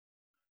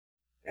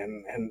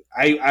 And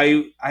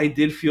I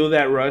did feel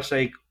that rush,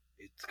 like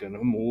it's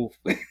gonna move,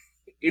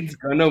 it's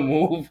gonna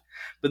move,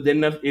 but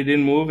then it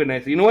didn't move, and I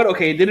said, you know what?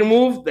 Okay, it didn't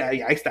move.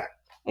 I stopped.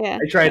 yeah.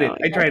 I tried Oh it. my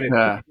I gosh. tried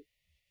it,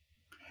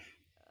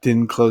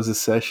 didn't close the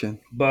session?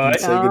 Didn't but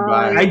say Oh,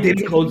 goodbye. I you didn't didn't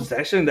take close it. the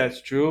session.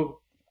 That's true.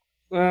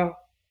 Well,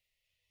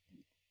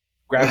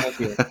 grab one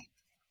here.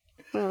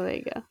 Oh, there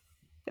you go.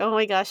 Oh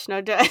my gosh,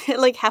 no!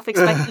 Like, half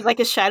expected like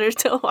a shadow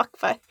to walk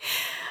by.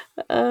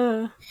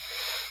 Uh,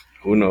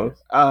 Who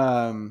knows?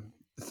 um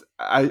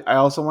I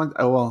also want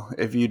well,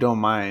 if you don't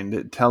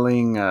mind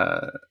telling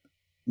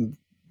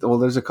well,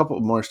 there's a couple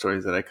more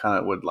stories that I kind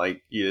of would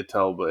like you to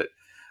tell, but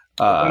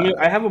I uh mean,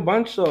 I have a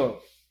bunch, so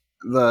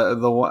the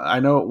one I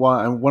know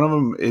one of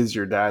them is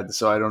your dad,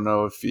 so I don't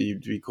know if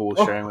you'd be cool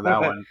sharing with that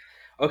oh, one.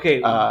 okay.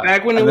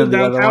 Back when it And was then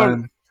the other downtown,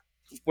 one,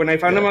 when I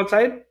found him yeah,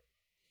 outside.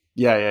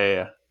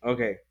 yeah.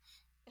 Okay,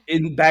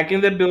 back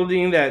in the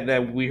building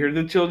that we heard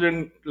the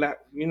children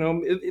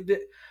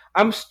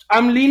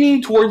I'm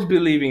leaning towards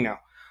believing now.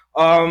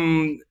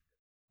 um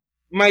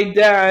my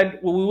dad,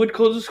 well, we would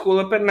close the school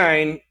up at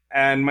 9,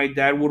 and my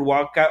dad would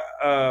walk out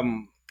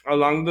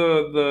along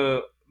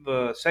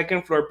the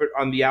second floor, but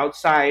on the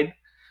outside,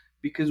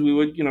 because we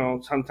would,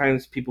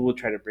 sometimes people would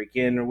try to break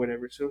in or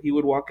whatever. So he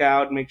would walk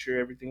out, make sure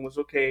everything was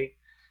okay,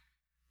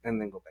 and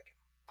then go back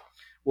in.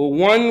 Well,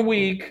 one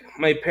week,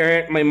 my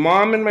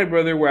mom, and my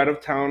brother were out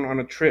of town on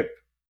a trip,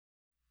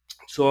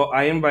 so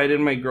I invited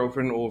my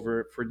girlfriend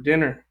over for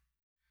dinner,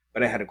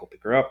 but I had to go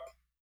pick her up.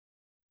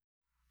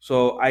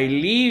 So I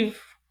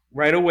leave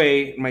right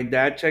away. My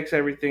dad checks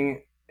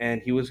everything,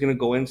 and he was gonna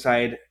go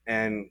inside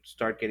and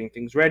start getting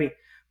things ready.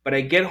 But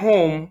I get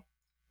home,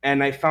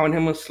 and I found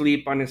him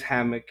asleep on his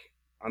hammock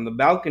on the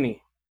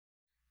balcony.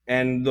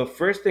 And the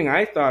first thing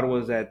I thought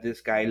was that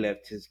this guy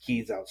left his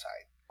keys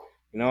outside.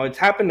 It's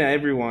happened to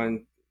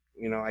everyone,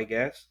 I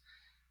guess.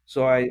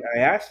 So I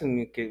asked him,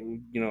 okay,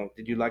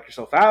 did you lock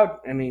yourself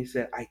out? And he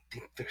said, I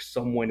think there's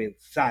someone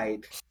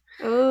inside.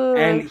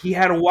 And Ugh. he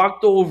had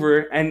walked over,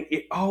 and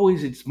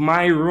it's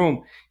my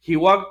room. He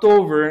walked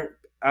over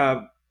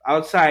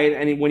outside,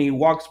 and when he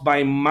walks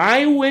by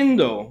my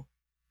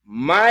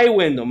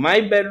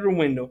bedroom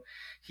window,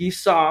 he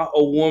saw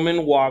a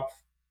woman walk,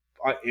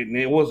 and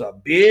it was a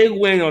big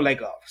window,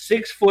 like a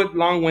 6 foot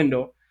long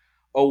window.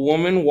 A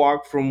woman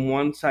walked from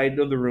one side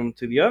of the room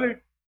to the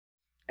other,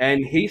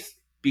 and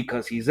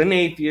because he's an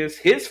atheist,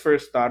 his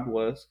first thought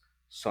was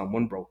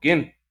someone broke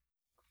in.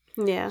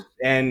 Yeah.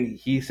 And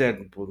he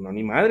said, "Pues no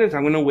ni madres.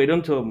 I'm gonna wait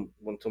until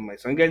my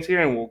son gets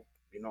here, and we'll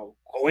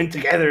go in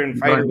together and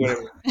fight or Going-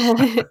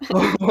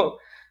 whatever."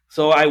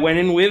 So I went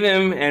in with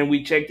him, and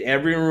we checked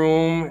every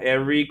room,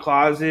 every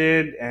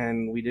closet,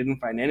 and we didn't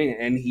find anything.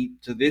 And he,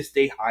 to this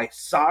day, I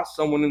saw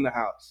someone in the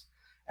house,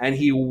 and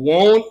he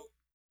won't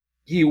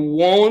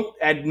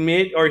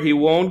admit, or he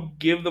won't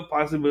give the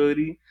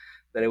possibility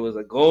that it was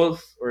a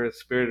ghost or a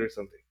spirit or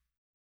something.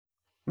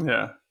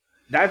 yeah.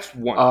 That's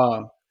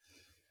one.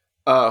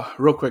 Uh,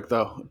 real quick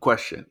though,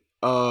 question.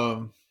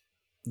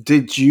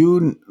 Did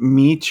you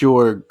meet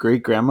your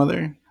great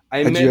grandmother?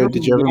 I met her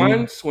Did you ever meet her?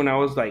 once when I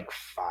was like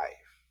 5.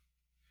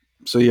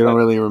 So you don't But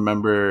really I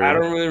remember.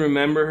 don't really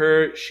remember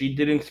her. She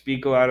didn't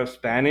speak a lot of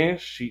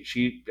Spanish.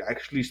 She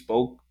actually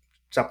spoke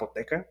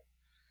Zapoteca,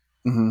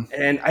 Mhm.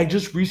 and I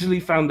just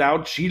recently found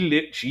out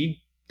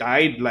she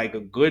died like a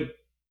good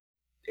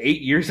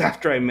 8 years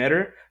after I met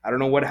her. I don't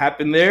know what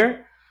happened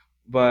there,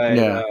 but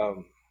Yeah,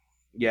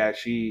 yeah,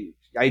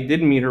 I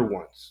did meet her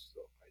once. So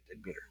I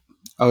did meet her.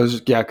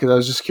 because I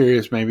was just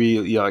curious. Maybe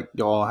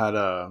y'all had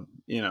a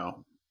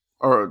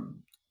or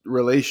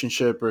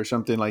relationship or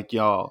something, like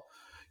y'all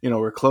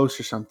were close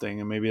or something,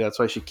 and maybe that's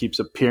why she keeps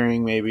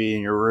appearing maybe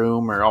in your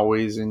room or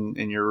always in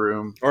your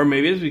room. Or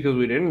maybe it's because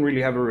we didn't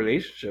really have a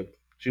relationship.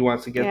 She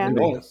wants to get to Yeah.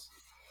 know Maybe. us.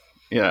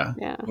 Yeah.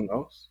 Yeah. Who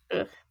knows? Ugh.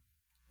 Not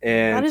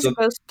And as so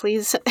ghost,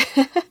 please.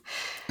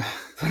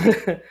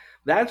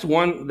 that's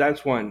one.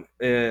 That's one.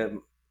 The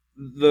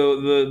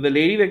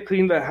lady that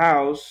cleaned the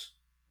house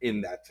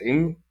in that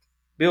same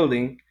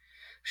building,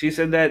 she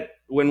said that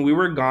when we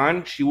were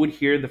gone, she would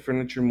hear the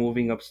furniture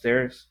moving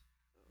upstairs,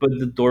 but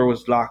the door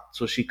was locked,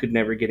 so she could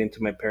never get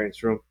into my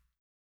parents' room.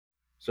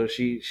 So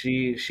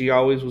she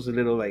always was a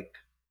little like,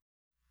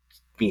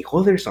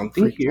 "Mijo, there's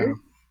something Freaked here."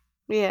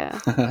 Yeah.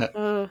 out.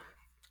 Ugh.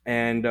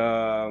 And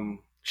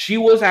she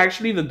was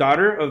actually the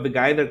daughter of the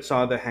guy that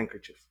saw the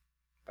handkerchief,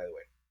 by the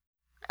way.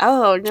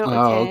 Oh no.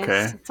 Oh, Okay.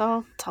 okay. It's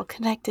all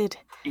connected.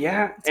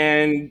 Yeah,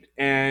 and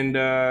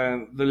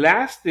the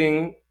last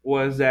thing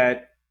was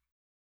that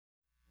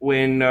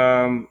when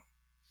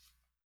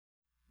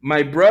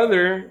my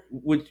brother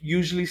would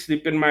usually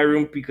sleep in my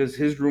room because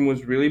his room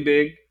was really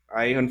big.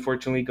 I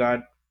unfortunately got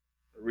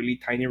a really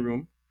tiny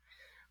room,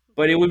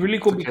 but it was really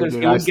It's cool okay, because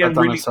dude. it I would get slept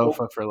on a really cold.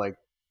 sofa for like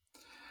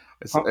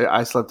Huh?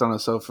 I slept on a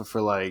sofa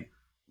for like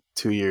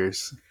 2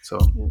 years, so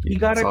He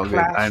got it's a all good.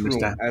 I classroom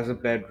understand. as a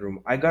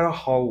bedroom. I got a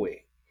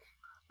hallway.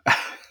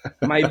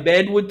 My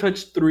bed would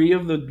touch three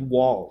of the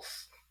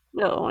walls.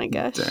 Oh my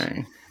gosh.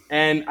 Dang.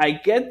 And I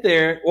get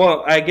there.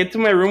 Well, I get to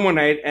my room one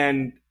night,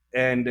 and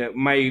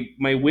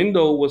my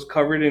window was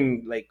covered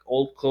in like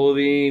old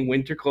clothing,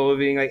 winter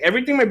clothing, like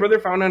everything my brother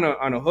found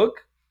on a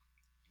hook.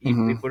 He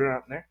Hmm. put it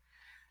out there,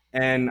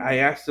 and I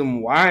asked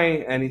him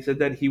why, and he said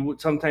that he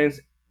would sometimes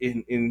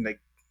in like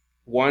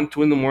 1,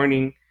 2 in the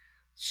morning,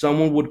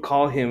 someone would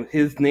call him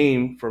his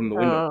name from the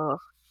window,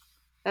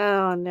 Oh.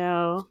 Oh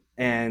no.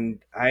 and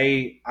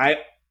I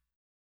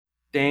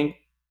thank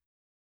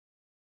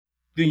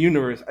the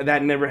universe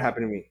that never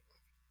happened to me.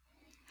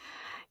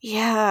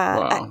 Yeah.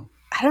 Wow.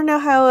 I don't know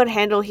how I would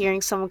handle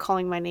hearing someone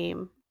calling my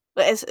name,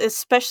 but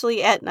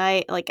especially at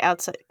night, like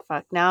outside.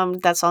 Fuck. Now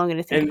that's all I'm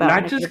gonna think And about when not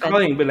I go to just bed.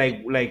 calling, but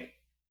like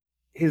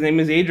his name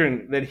is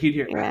Adrian. That he'd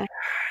hear Yeah.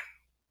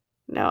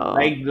 No.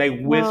 like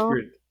No.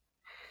 whispered.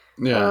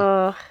 Yeah.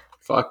 Uh.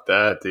 Fuck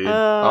that, dude.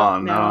 Oh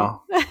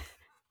No. no.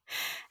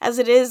 As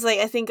it is, like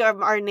I think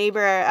our neighbor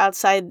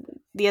outside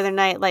the other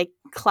night like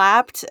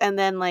clapped and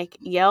then like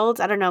yelled.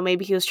 I don't know,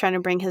 maybe he was trying to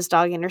bring his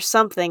dog in or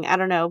something. I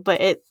don't know,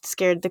 but it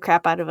scared the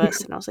crap out of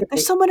us and I was like,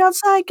 "There's someone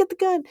outside, get the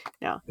gun."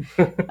 No.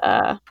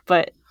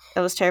 But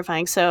that was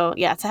terrifying. So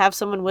yeah, to have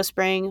someone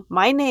whispering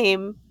my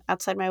name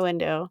outside my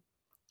window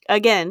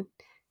again,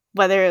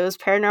 whether it was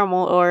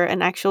paranormal or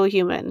an actual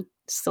human,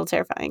 still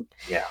terrifying.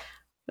 Yeah.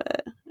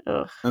 But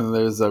ugh. And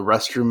there's a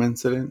restroom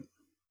incident.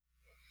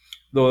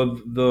 The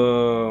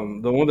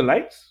one with the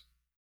lights.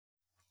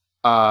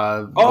 The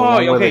Oh,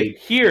 one where okay. they,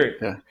 Here,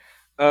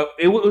 yeah.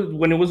 it was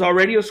when it was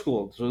already a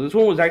school. So this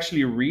one was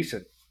actually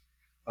recent,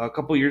 a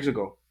couple years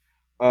ago.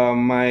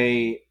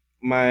 My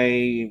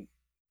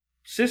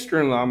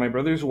sister-in-law, my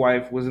brother's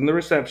wife, was in the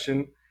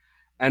reception,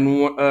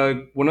 and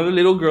one of the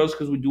little girls,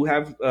 because we do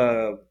have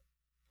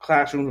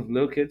classrooms with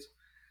little kids.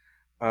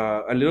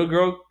 A little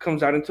girl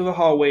comes out into the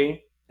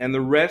hallway, and the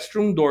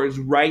restroom door is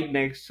right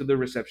next to the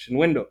reception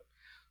window.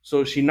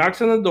 So she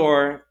knocks on the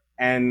door,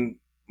 and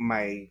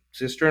my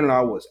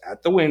sister-in-law was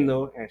at the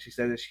window, and she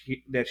said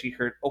that she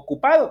heard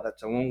 "ocupado," that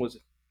someone was,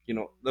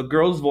 the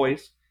girl's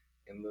voice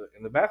in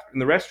the bathroom in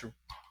the restroom.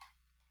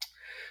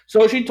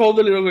 So she told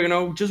the little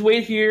girl, just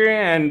wait here,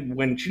 and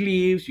when she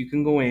leaves, you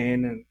can go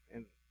in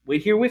and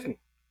wait here with me.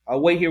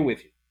 I'll wait here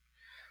with you.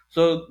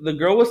 So the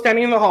girl was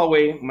standing in the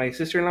hallway. My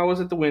sister in law was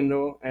at the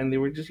window, and they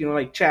were just,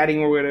 like chatting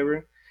or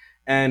whatever.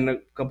 And a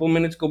couple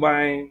minutes go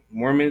by,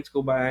 more minutes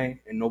go by,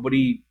 and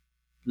nobody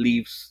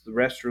leaves the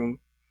restroom.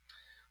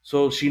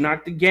 So she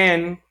knocked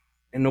again,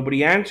 and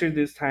nobody answered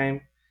this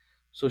time.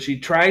 So she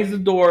tries the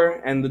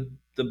door, and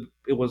the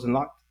it wasn't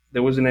locked.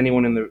 There wasn't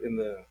anyone in the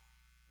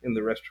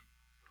restroom.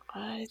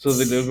 So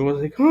the What? girl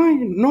was like, "Oh,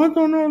 no,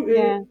 no, no,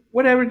 Yeah.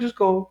 whatever, just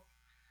go."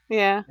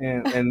 Yeah.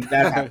 And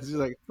that happened. She's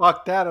like,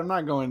 fuck that, I'm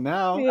not going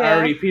now. I Yeah.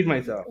 already peed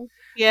myself.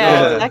 Yeah.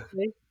 No, Yeah.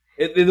 Exactly.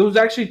 there was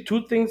actually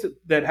two things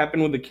that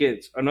happened with the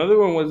kids. Another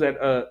one was that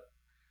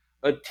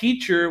a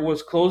teacher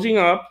was closing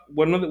up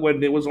when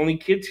there was only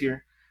kids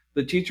here.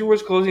 The teacher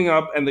was closing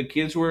up, and the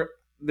kids were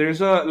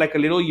there's a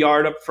little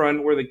yard up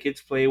front where the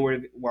kids play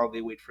while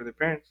they wait for their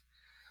parents.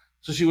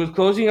 So she was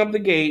closing up the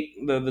gate,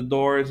 the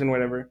doors and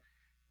whatever,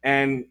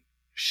 and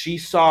she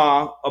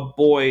saw a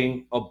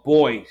boy. A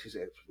boy, she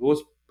said. It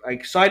was I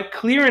saw it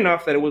clear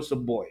enough that it was a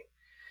boy.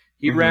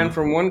 He ran Mm-hmm.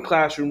 from one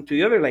classroom to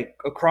the other, like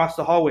across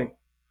the hallway.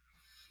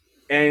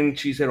 And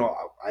she said, "Oh,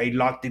 I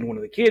locked in one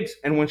of the kids."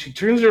 And when she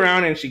turns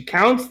around and she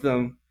counts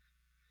them,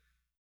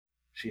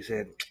 she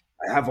said,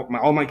 "I have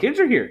all my kids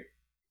are here."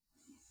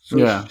 So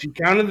Yeah. she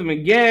counted them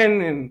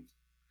again, and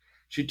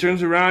she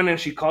turns around and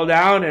she called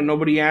out, and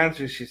nobody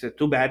answers. She said,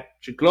 "Too bad."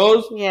 She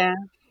closed. Yeah.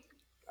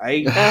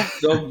 I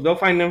Ugh. they'll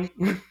find them.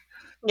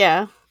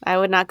 Yeah. I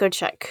would not go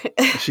check.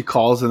 She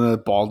calls and the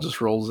ball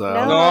just rolls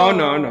out No,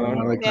 no, no, from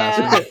No. one of the no.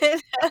 Yeah.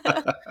 classrooms.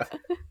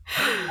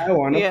 I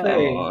want to Yeah.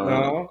 play. Oh,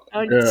 No, I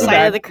would too yeah. sign of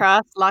bad. the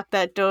cross, lock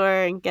that door,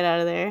 and get out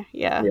of there.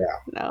 Yeah. Yeah,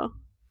 No.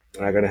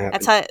 not gonna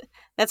That's happen. how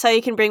that's how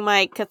you can bring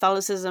my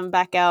Catholicism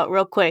back out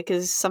real quick.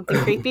 Is something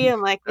creepy?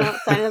 I'm like, no,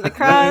 sign of the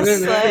cross.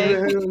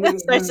 Like,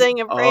 start saying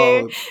a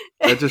prayer. Oh,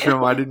 that just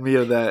reminded me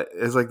of that.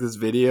 It's like this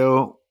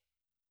video.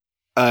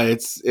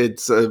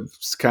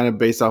 It's kind of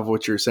based off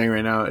what you're saying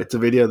right now. It's a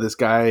video of this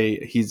guy.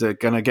 He's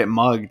gonna get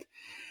mugged,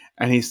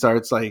 and he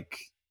starts like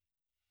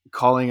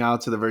calling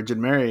out to the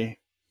Virgin Mary,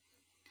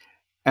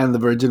 and the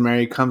Virgin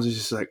Mary comes and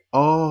she's like,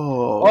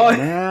 "Oh, Oh,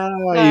 now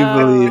you Oh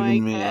believe my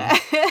in me." god.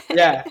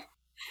 yeah,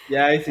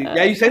 yeah. I see.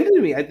 Yeah, Uh, you sent it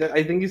to me.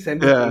 I think you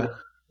sent it to me. Yeah,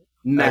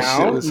 that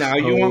shit Now, was now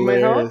you want my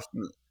help? hilarious.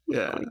 oh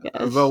Yeah, my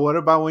but gosh. what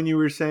about when you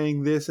were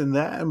saying this and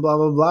that and blah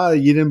blah blah?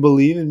 You didn't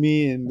believe in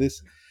me and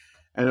this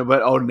and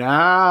but oh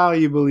now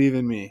you believe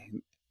in me.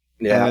 And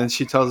Yeah, then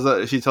she tells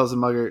the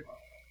mugger,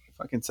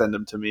 "Fucking send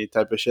him to me,"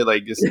 type of shit.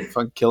 Like just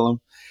fucking kill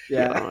him.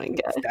 yeah. Oh my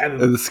god. Stab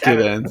And him, the stab skit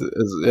him. ends.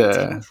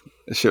 Yeah,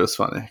 the shit was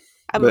funny,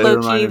 I'm but it low key.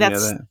 reminded me of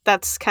That's that.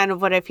 that's kind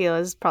of what I feel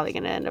is probably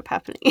going to end up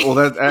happening. Well,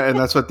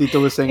 that's what Tito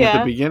was saying at the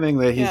Yeah. beginning,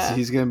 that he's Yeah.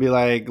 he's gonna be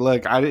like,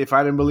 look, if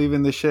I didn't believe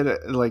in this shit,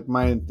 like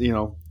My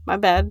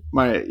bad.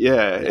 if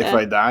Yeah.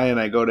 I die and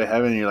I go to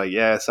heaven, you're like,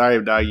 yeah,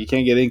 sorry, dog, you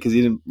can't get in because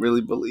you didn't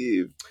really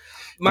believe.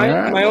 Like, all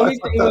My right, my well, I only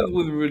fucked thing up.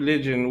 with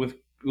religion with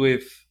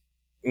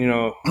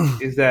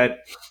is that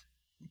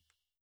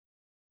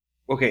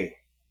okay,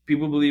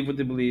 people believe what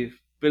they believe,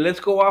 but let's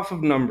go off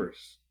of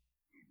numbers.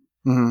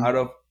 Hmm. Out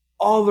of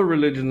all the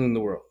religions in the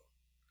world,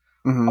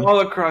 Hmm. all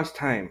across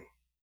time,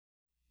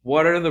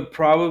 what are the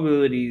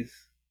probabilities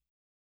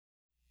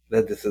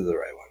that this is the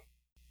right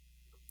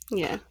one?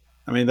 Yeah.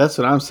 I mean, that's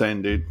what I'm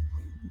saying, dude.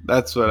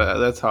 That's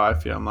how I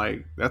feel. I'm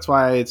like, that's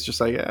why it's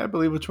just like, yeah, I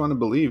believe what you want to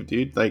believe,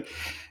 dude. Like,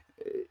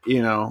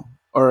 you know,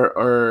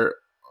 or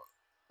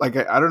like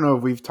I don't know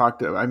if we've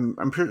talked. I'm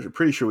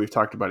pretty sure we've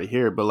talked about it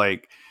here, but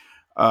like,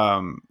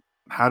 um,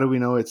 how do we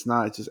know it's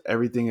not? It's just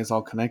everything is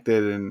all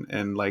connected,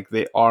 and like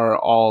they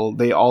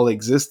all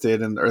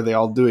existed, and or they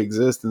all do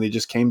exist, and they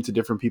just came to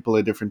different people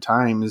at different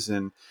times,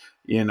 and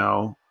you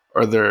know,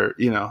 or they're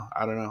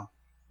I don't know.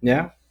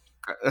 Yeah,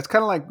 That's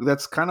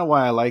kind of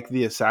why I like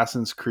the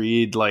Assassin's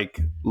Creed like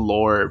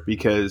lore,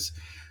 because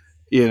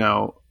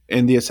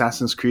in the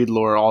Assassin's Creed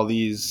lore, all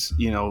these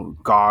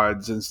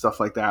gods and stuff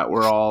like that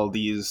were all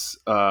these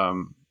a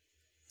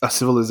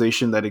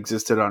civilization that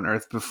existed on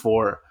Earth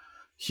before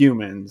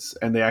humans,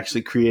 and they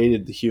actually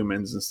created the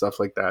humans and stuff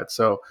like that.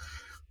 So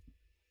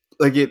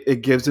like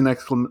it gives an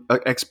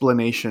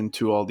explanation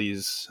to all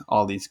these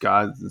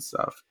gods and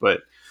stuff.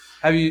 But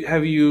Have you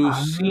I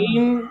don't know.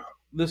 seen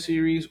the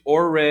series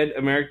or read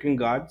American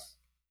Gods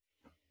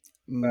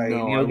by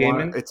No, I Neil want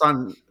Gaiman? it's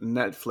on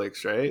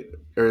Netflix, right?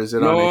 Or is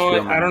it on No,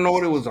 HBO I don't know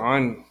what it Max? was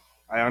on.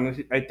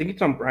 I think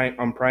it's on Prime.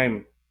 On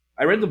Prime,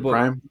 I read the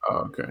book, Prime?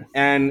 Oh, okay.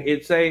 and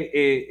it's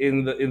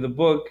in the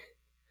book,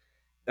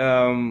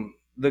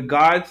 the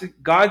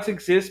gods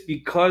exist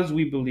because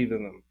we believe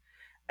in them,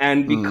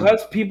 and Mm,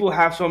 because people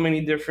have so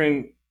many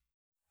different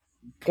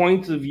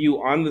points of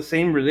view on the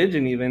same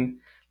religion. Even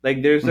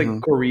like there's like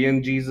hmm.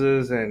 Korean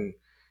Jesus and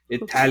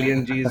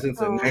Italian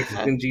Jesus and Oh,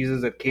 Mexican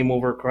Jesus that came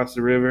over across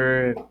the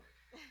river,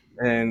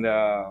 and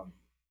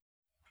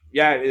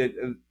yeah,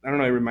 I don't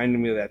know. It reminded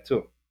me of that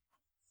too.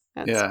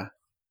 that's Yeah,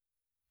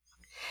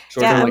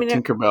 Sort yeah. kind of, of I like mean,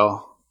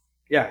 Tinkerbell.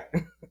 yeah,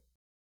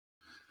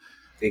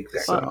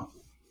 exactly. well, So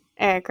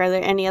Eric, are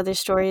there any other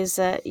stories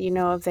that you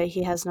know of that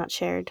he has not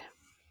shared?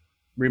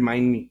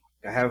 Remind me.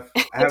 I have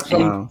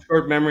some no,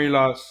 short memory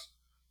loss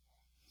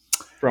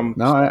from.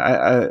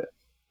 no,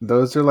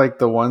 those are like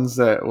the ones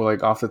that were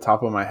like off the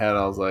top of my head.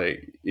 I was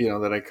like,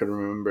 that I could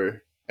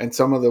remember. And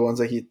some of the ones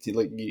that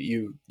like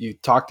you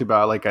talked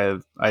about, like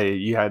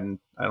you hadn't,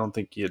 I don't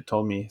think you had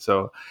told me.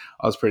 So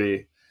I was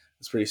pretty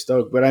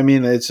stoked. But I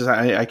mean, it's just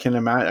I can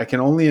imagine, I can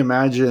only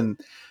imagine,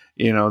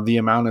 the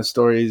amount of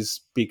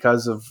stories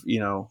because of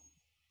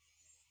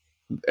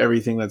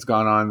everything that's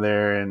gone on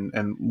there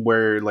and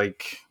where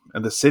like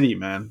and the city,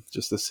 man,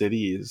 just the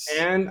city is.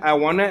 And I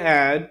want to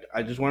add,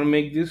 I just want to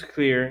make this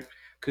clear,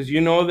 because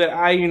you know that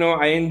I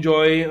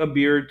enjoy a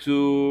beer or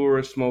two or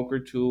a smoke or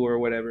two or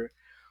whatever.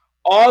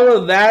 All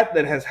of that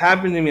has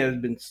happened to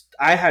me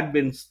I had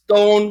been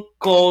stone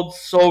cold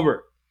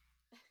sober.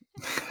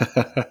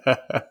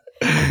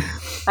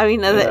 I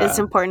mean, it's Yeah.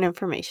 important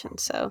information.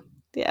 So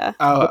yeah,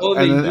 Though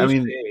And they then I do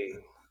mean,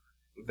 say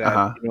uh that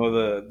huh.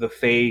 the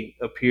fae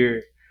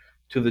appear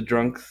to the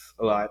drunks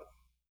a lot,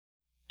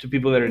 to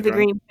people that are the drunk.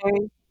 green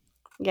fairy.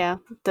 Yeah,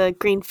 the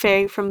green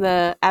fairy from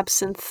the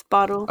absinthe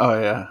bottle. Oh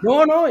yeah.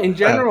 No, no. In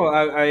Uh, general,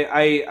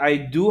 I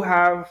do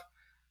have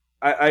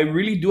I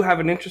really do have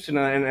an interest in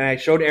that, and I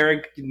showed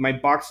Eric my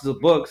boxes of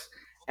books,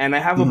 and I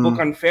have a book mhm.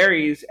 on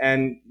fairies,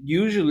 and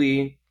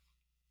usually,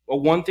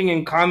 one thing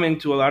in common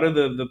to a lot of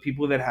the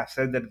people that have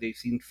said that they've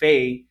seen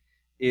fae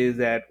is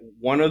that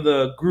one of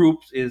the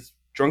groups is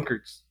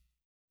drunkards.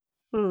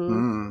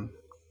 Hmm. Mm.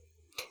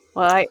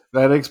 Well, I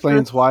That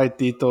let's explains why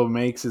Tito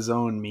makes his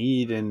own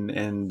meat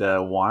and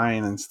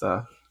wine and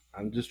stuff.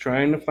 I'm just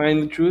trying to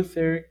find the truth,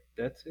 Eric.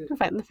 That's it.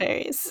 find the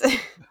fairies.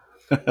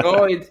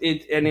 No,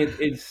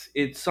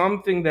 it's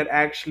something that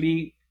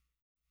actually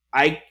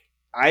I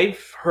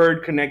I've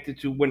heard connected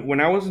to when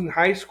I was in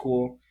high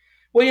school.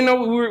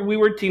 Well, we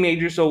were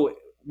teenagers, so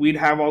we'd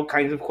have all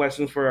kinds of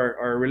questions for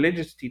our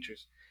religious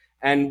teachers,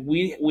 and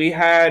we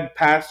had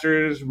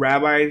pastors,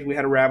 rabbis. We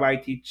had a rabbi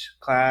teach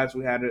class.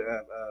 We had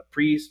a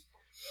priest,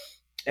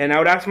 and I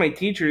would ask my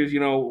teachers,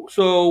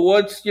 so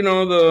what's the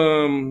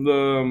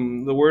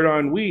word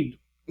on weed,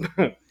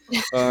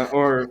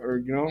 or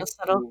Real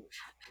subtle.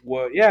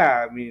 what?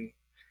 Yeah, I mean,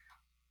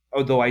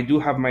 although I do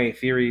have my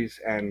theories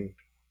and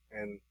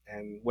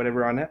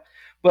whatever on it.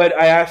 But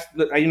I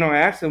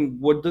asked him,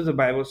 what does the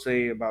Bible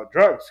say about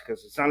drugs?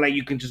 Because it's not like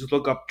you can just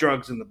look up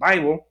drugs in the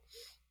Bible.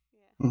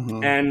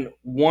 Hmm. And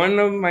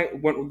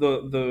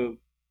the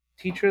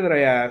teacher that I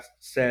asked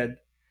said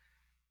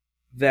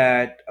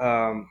that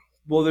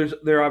well,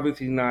 they're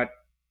obviously not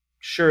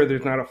sure.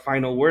 There's not a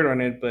final word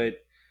on it, but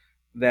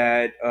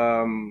that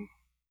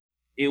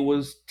it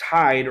was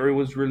tied or it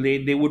was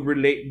related. They would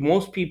relate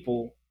most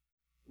people,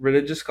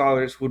 religious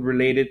scholars would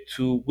relate it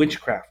to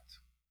witchcraft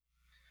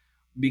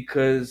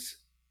because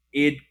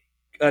it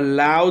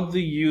allowed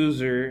the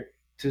user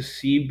to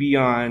see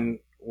beyond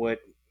what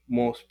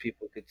most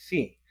people could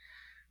see.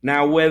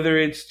 Now, whether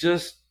it's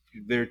just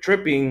they're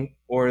tripping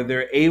or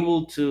they're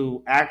able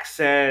to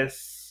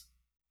access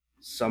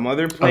some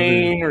other Other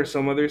plane or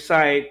some other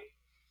site,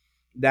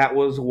 that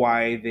was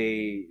why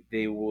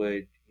they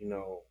would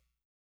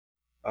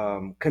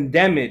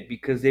condemn it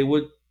because they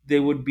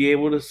would be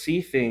able to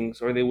see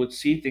things or they would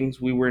see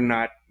things we were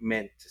not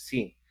meant to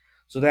see.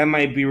 So that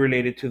might be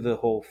related to the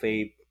whole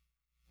fade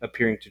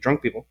appearing to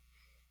drunk people.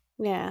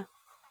 Yeah,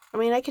 I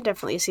mean, I can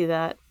definitely see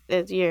that.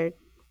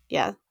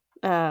 Yeah,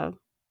 uh,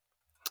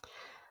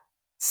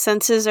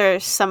 senses are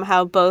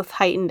somehow both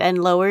heightened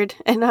and lowered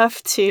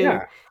enough to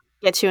Yeah,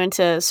 get you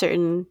into a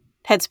certain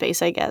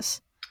headspace, I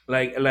guess.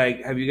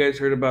 like have you guys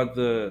heard about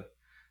the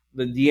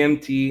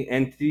DMT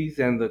entities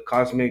and the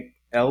cosmic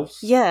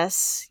elves?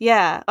 Yes,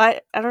 yeah.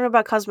 I don't know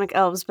about cosmic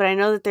elves, but I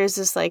know that there's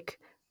this like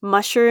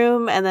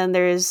mushroom, and then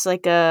there's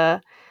like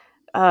a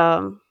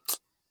um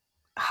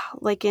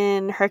like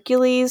in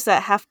Hercules,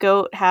 that half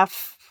goat,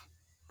 half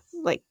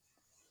like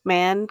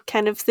man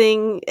kind of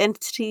thing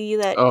entity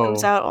that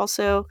comes oh out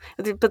also.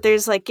 But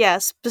there's like, yeah,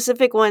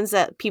 specific ones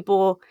that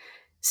people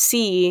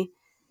see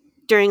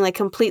during like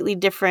completely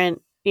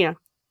different,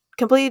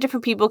 completely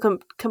different people,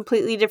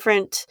 completely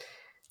different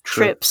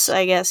trips, trips.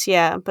 I guess.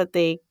 Yeah, but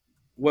they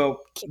Well,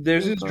 Keep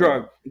there's moving this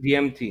forward. drug,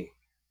 DMT,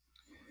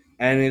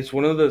 and it's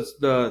one of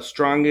the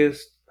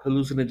strongest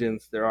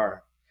hallucinogens there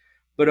are.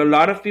 But a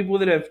lot of people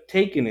that have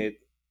taken it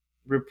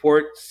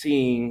report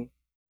seeing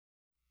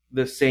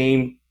the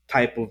same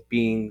type of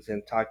beings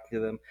and talking to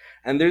them.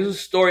 And there's a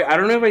story. I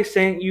don't know if I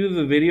sent you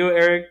the video,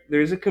 Eric.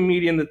 There's a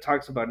comedian that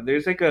talks about it.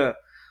 There's like a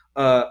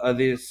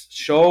this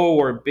show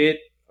or bit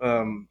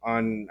on,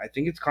 I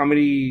think it's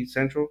Comedy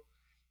Central,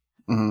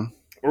 Hmm.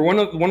 or one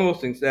of those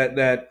things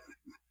that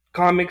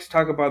comics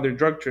talk about their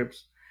drug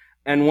trips.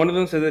 And one of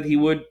them said that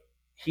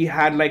he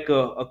had like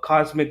a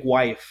cosmic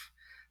wife.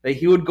 Like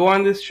he would go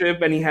on this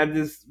trip and he had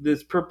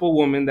this purple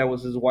woman that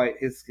was his wife,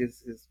 his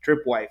trip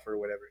wife or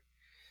whatever.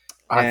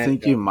 I And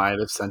think you might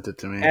have sent it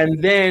to me.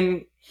 and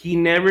then he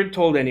never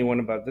told anyone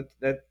about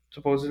that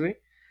supposedly,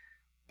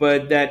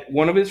 but that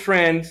one of his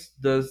friends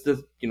does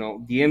this,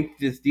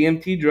 this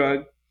DMT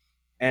drug,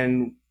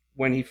 and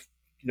when he,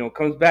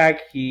 comes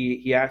back,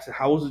 he asks,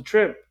 "How was the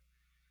trip?"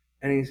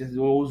 And he says,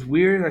 "Well, it was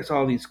weird. I saw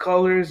all these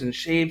colors and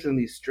shapes and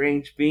these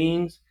strange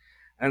beings,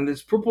 and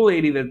this purple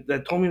lady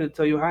that told me to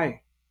tell you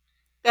hi.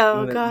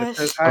 Oh That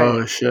says gosh. hi."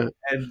 Oh shit,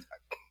 And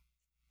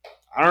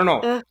I don't know.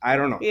 Uh, I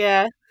don't know.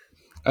 yeah.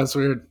 that's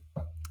weird.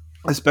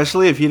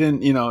 Especially if he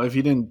didn't, if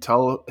he didn't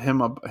tell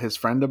his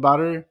friend about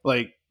her,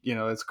 like,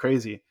 it's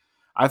crazy.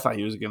 I thought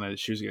she was gonna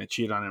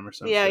cheat on him or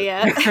some Yeah, shit.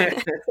 yeah.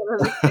 That's what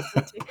I was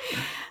expecting to.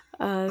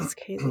 That's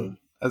crazy.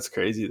 That's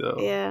crazy though.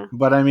 Yeah.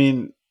 But I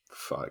mean,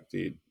 fuck,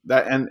 dude.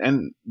 That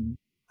and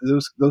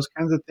those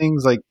kinds of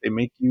things, like, it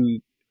makes you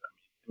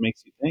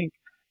think.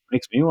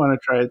 Makes me want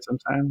to try it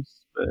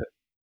sometimes. But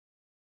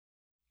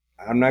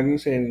I'm not gonna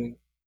say anything.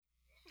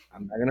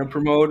 I'm not gonna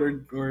promote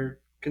or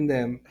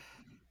condemn,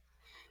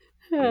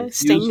 but it's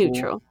Staying useful.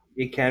 neutral.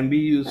 It can be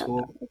Uh,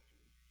 useful.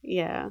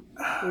 yeah.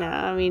 No,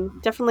 I mean,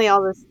 definitely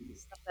all this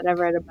stuff that I've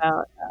read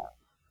about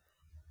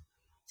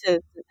to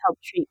help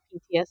treat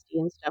PTSD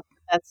and stuff, but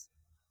that's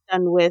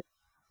done with,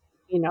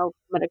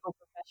 medical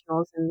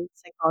professionals and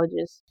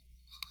psychologists.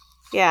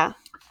 Yeah.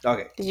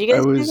 Okay. Did you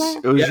guys hear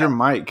that? it was Yeah. your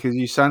mic, because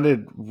you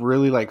sounded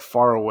really like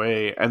far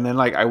away, and then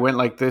like I went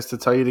like this to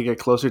tell you to get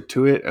closer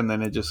to it, and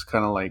then it just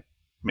kind of like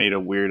made a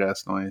weird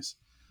ass noise.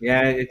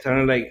 Yeah. It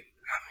sounded like.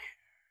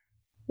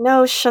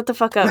 No, shut the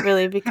fuck up,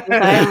 really, because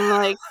I am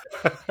like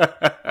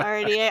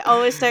already. I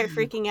always start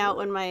freaking out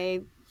when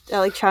my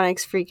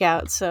electronics freak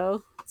out,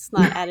 so it's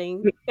not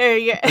adding or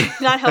you're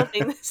not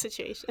helping the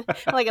situation.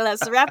 I'm like,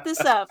 let's wrap this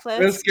up. I'm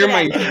gonna Let's scare get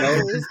out of here,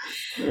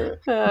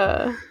 myself. please.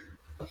 Uh,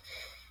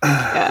 So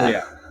yeah,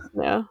 yeah.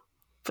 no,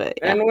 but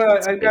yeah, And well,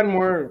 that's I've great. got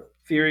more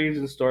theories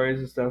and stories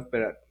and stuff,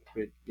 but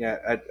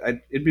yeah,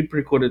 it'd be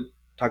pretty cool to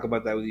talk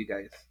about that with you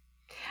guys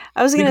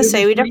I was gonna because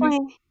say it's we really definitely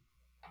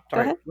go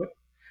sorry. ahead. What?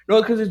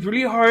 No, because it's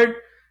really hard.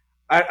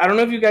 I don't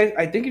know if you guys.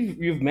 I think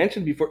you've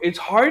mentioned before. It's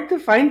hard to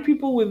find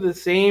people with the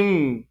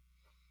same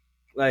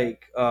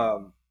like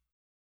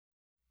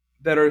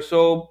that are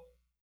so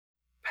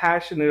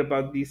passionate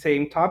about these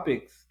same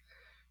topics.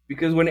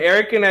 Because when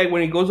Eric and I,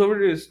 when he goes over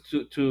to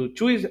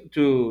Chewy's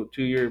to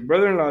your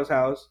brother in law's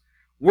house,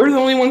 we're the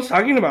only ones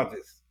talking about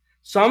this.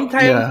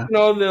 Sometimes Yeah,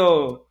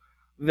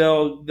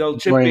 they'll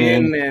chip join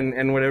in. in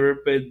and whatever,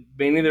 but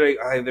mainly they're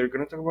like, they're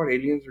gonna talk about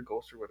aliens or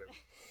ghosts or whatever.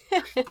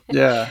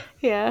 Yeah,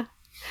 Yeah,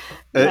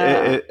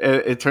 it, no,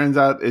 it turns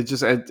out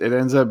it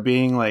ends up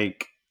being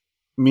like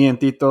me and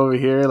Tito over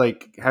here,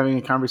 like having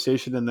a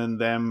conversation, and then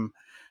them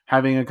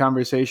having a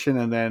conversation,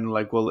 and then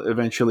like we'll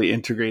eventually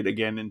integrate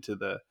again into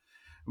the.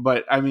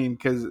 But I mean,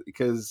 because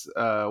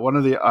one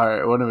of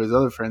his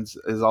other friends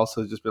is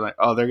also just been like,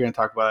 oh, they're gonna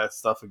talk about that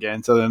stuff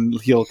again, so then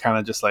he'll kind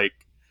of just like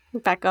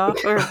back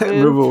off or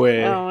move move.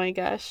 away. Oh my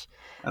gosh,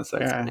 That's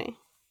like, that's funny.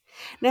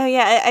 No,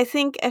 yeah, I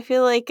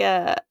feel like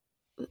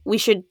we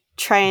should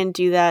try and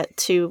do that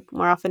too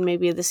more often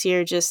maybe this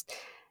year, just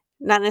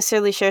not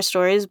necessarily share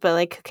stories, but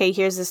like, okay,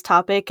 here's this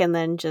topic, and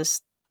then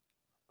just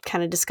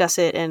kind of discuss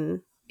it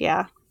and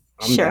yeah,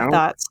 I'm share down.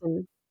 thoughts.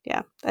 And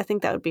yeah, I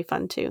think that would be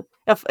fun too,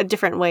 a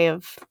different way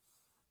of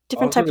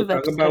different Also type to of talk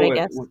episode, about I what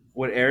guess. what,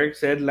 what Eric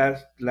said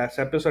last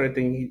episode. I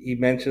think he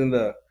mentioned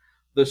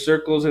the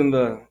circles in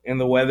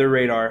the weather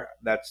radar.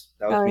 That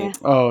was Oh me. yeah.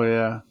 oh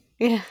yeah,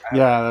 Yeah.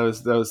 yeah,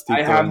 that was Tito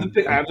I have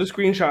the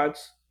screenshots.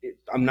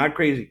 I'm not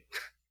crazy.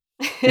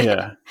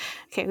 yeah.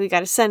 Okay, we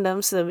got to send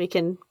them so that we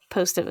can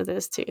post it with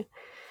this too.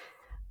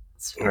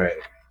 It's All fun. right.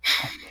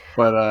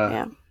 But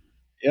Yeah.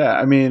 yeah,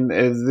 I mean,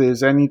 if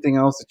there's anything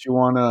else that you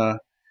want to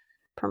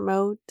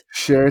Promote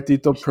share,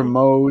 Tito, or say.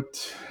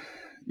 promote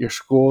your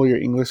school, your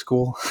English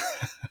school.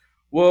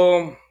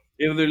 Well,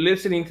 if they're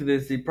listening to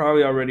this, they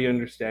probably already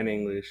understand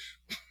English.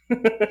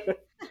 Do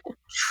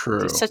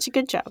True. such a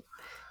good job.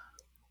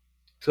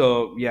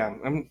 So yeah,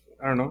 I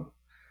don't know.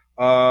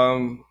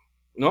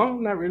 No,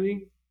 not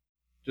really.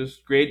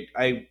 Just great.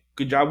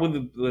 Good job with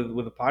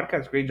the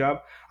podcast. Great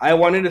job. I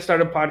wanted to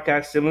start a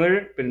podcast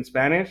similar, but in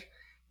Spanish.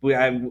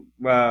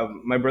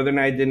 My brother and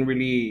I didn't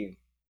really.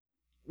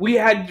 We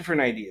had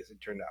different ideas. It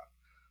turned out.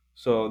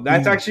 So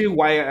that's Mm. actually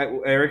why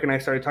Eric and I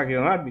started talking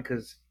a lot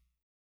because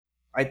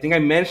I think I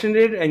mentioned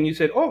it, and you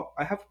said, "Oh,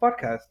 I have a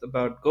podcast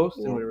about ghosts,"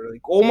 and Yeah. we were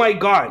like, "Oh my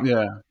god,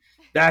 Yeah,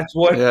 that's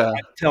what! yeah.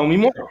 Tell me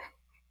more."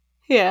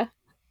 Yeah.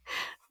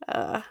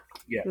 Uh,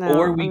 Yeah, or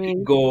no, I we could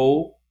mean,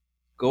 go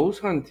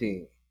ghost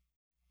hunting,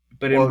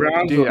 but in Well, dude,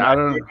 Brownsville, not I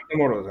here don't. in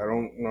Matamoros. I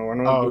don't know. I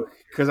don't do Oh, it.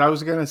 because I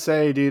was gonna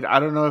say, dude, I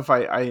don't know if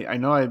I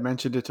know I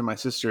mentioned it to my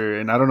sister,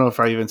 and I don't know if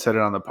I even said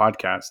it on the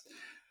podcast.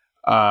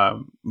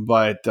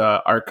 But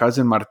our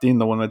cousin Martin,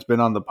 the one that's been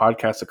on the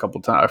podcast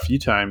a few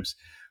times,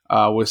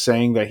 was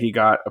saying that he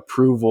got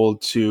approval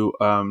to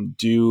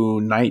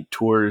do night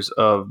tours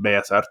of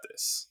Bellas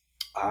Artes.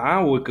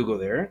 Ah, we could go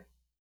there.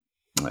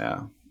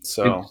 Yeah,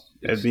 so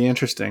it'd It's be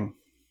interesting.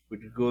 we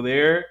could go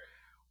there.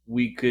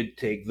 We could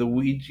take the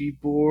Ouija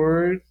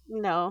board.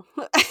 no.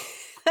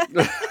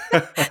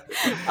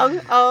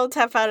 I'll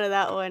tap out of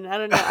that one. I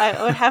don't know.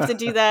 I would have to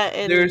do that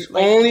in There's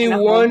like only in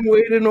a one home.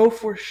 way to know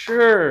for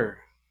sure.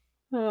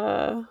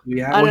 Uh,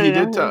 We I have Well,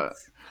 don't know.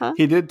 Huh?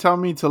 he did tell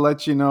me to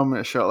let you know,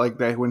 Michelle, like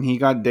that when he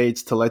got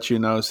dates to let you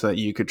know so that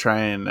you could try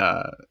and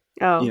Oh,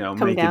 come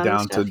make it down and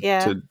down stuff.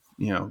 Yeah. to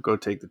go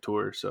take the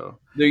tour. So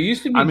there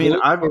used to I be mean,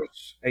 ghost I've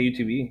tours at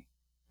UTV.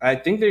 I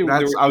think they were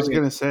that's doing it. I was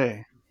gonna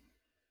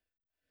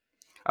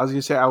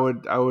say I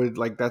would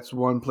like that's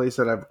one place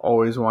that I've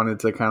always wanted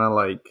to kind of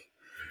like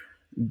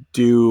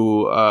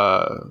do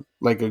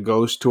like a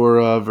ghost tour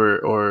of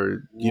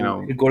or Ooh,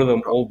 we could go to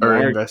the old or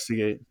Mark.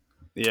 investigate.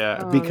 Yeah,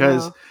 Oh no.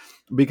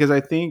 because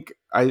I think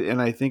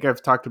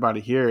I've talked about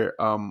it here.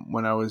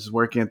 When I was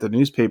working at the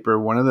newspaper,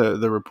 one of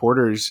the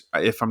reporters,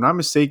 if I'm not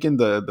mistaken,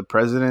 the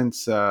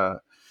president's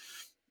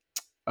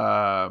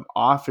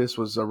office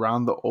was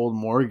around the old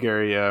morgue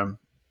area,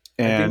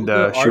 I think and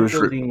the she art was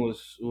building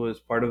was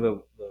part of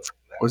the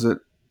was it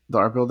the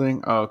art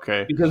building? Oh,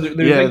 okay, because there's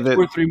yeah, like two that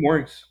or three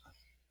morgues.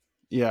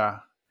 yeah,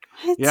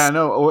 yeah. What?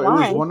 No, it was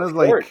Why? one The of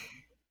fort. like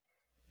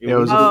It it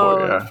was was a a fort.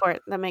 fort. Oh, the Yeah,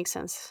 fort. That makes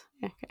sense.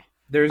 Okay.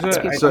 There's Lots a.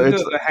 of yeah. I people. So think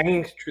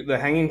it's the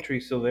hanging tree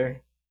still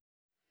there.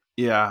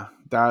 yeah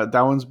that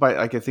one's by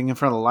like I think in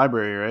front of the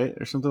library, right,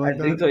 or something I like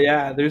think that. so.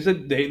 Yeah, there's a.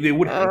 They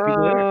would hang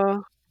people there.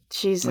 Oh,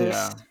 Jesus.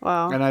 Yeah.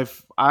 Wow. And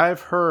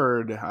I've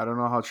heard, I don't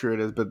know how true it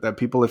is, but that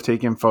people have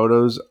taken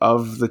photos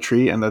of the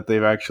tree and that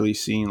they've actually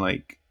seen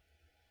like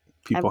I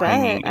people bet.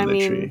 hanging I in the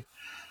mean, tree.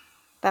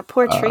 that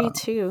poor tree Uh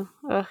too.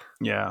 Ugh.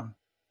 yeah.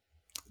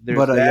 There's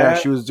But yeah,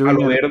 that she was doing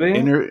Palo an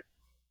Verde,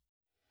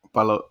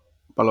 palo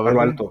Palo verde.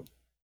 Alto,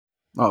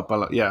 Oh,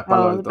 palo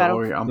Oh, alto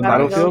over here on the Price.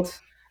 battlefield. battlefield.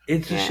 Yeah.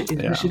 It's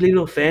just Yeah. a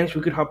little fence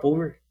we could hop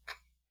over.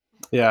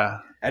 Yeah.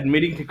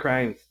 Admitting to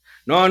crimes.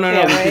 No, no, no.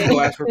 Yeah. We could Right. go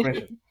ask for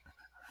permission.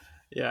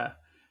 Yeah.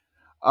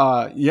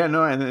 Yeah,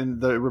 no, and then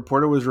the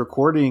reporter was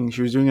recording.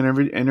 She was doing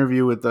an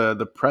interview with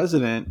the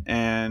president,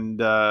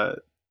 and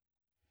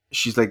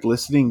she's like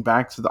listening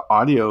back to the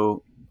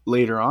audio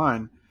later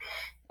on,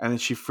 and then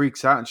she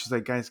freaks out and she's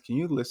like, guys, can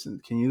you listen,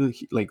 can you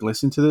like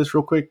listen to this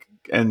real quick?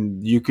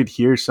 And you could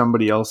hear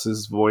somebody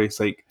else's voice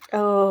like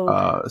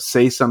Oh,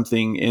 say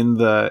something in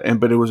the and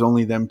but it was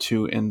only them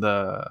two in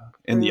the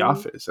room.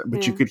 office,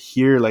 but you Yeah. could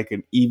hear like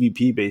an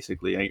evp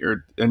basically, like,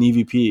 or an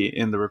evp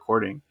in the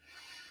recording.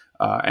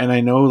 And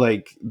I know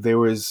like there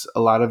was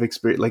a lot of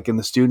experience like in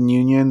the student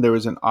union there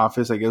was an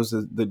office, like it was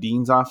the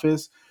dean's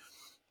office.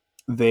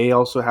 They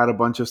also had a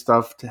bunch of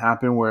stuff to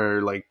happen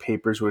where like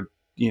papers would,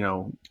 you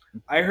know,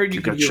 I heard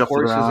you could got hear shuffled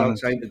horses around.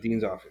 outside the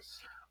dean's office.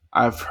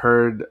 I've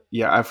heard,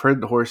 yeah, I've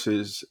heard the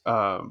horses.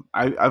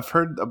 I've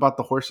heard about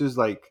the horses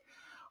like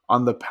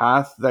on the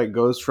path that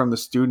goes from the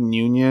student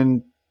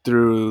union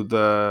through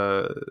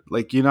the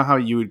like you know how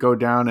you would go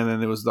down and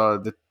then it was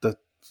the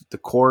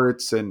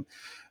courts and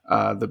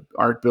the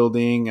art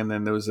building and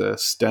then there was a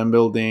STEM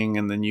building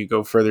and then you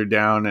go further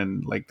down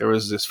and like there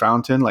was this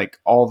fountain, like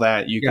all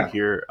that you could Yeah,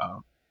 hear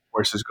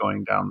horses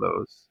going down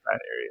that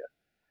area.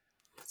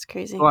 That's A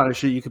crazy. lot of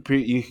shit you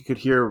could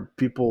hear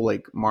people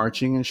like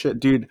marching and shit,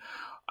 dude.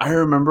 I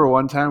remember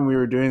one time we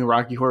were doing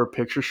Rocky Horror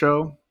Picture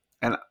Show,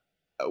 and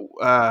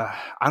I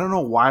don't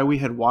know why we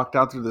had walked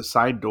out through the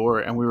side door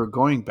and we were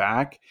going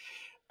back,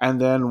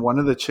 and then one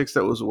of the chicks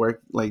that was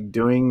like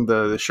doing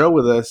the show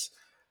with us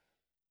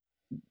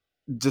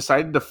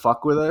decided to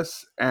fuck with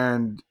us,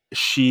 and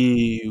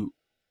she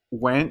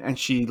went and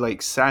she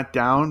like sat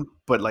down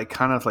but like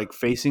kind of like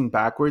facing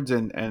backwards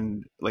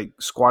and like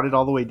squatted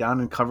all the way down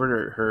and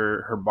covered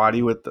her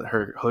body with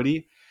her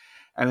hoodie,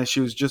 and then she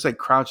was just like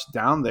crouched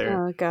down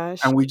there, Oh gosh.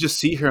 and we just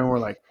see her and we're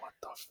like, what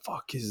the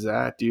fuck is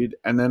that, dude?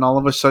 And then all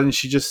of a sudden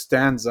she just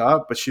stands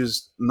up but she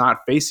was not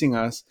facing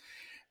us,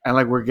 and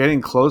like we're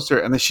getting closer,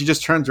 and then she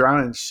just turns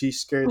around and she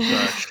scared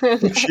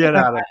the shit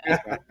out of us,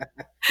 man,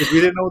 because we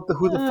didn't know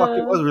who the fuck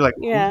it was. We were like,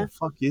 who Yeah. the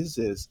fuck is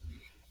this?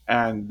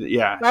 And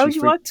yeah, Why she would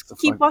you walk? freaked the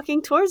Keep fuck,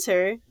 walking towards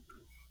her.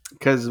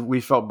 because we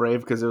felt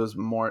brave because it was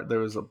more, there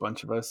was a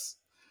bunch of us,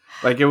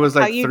 like it was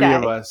That's how like you three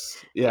of die. us.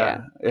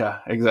 Yeah. Yeah,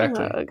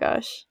 exactly. Oh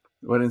gosh.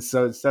 But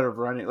instead of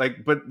running,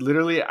 like, but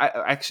literally,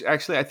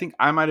 actually, I think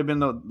I might have been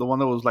the one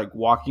that was like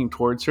walking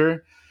towards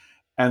her,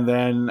 and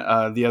then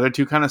the other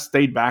two kind of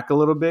stayed back a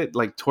little bit,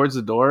 like towards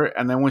the door.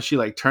 And then when she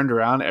like turned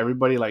around,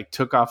 everybody like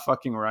took off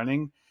fucking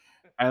running,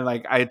 And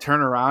like I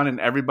turn around and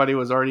everybody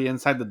was already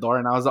inside the door,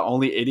 and I was the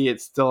only idiot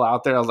still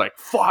out there. I was like,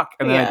 "Fuck!"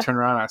 And then I Yeah. turned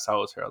around and I saw it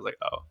was her. I was like,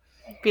 "Oh,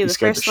 Be you the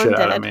scared the first one shit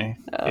out of dead. me."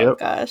 Oh Yep.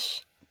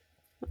 gosh.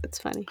 That's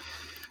funny.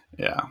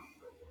 Yeah.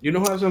 You know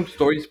how some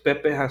stories?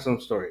 Pepe has some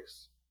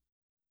stories.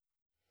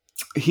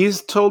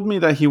 He's told me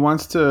that he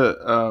wants to.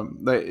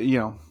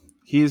 That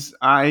he's.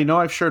 I know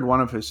I've shared one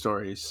of his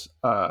stories.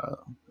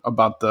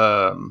 About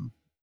the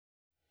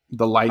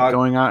light Dog.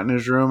 going out in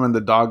his room and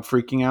the dog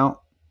freaking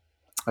out.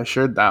 I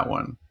shared that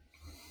one.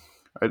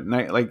 At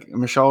night, like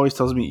Michelle always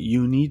tells me,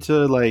 you need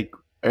to like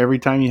every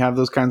time you have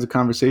those kinds of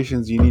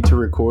conversations, you need to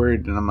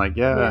record. And I'm like,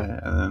 Yeah. yeah,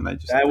 and then I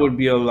just That would don't.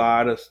 be a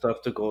lot of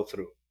stuff to go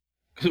through.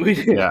 'Cause we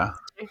did. Yeah,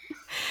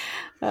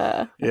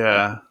 Okay.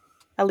 yeah.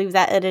 I'll leave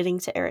that editing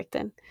to Eric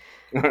then.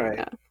 All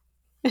right.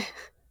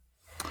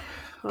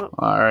 Well,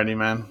 Alrighty,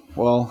 man.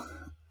 Well,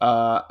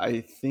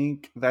 I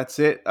think that's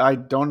it. I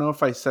don't know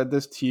if I said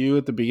this to you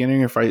at the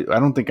beginning. If I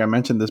don't think I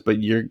mentioned this,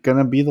 but you're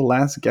gonna be the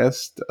last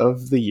guest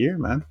of the year,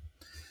 man.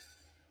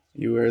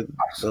 You were the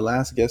Awesome.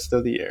 last guest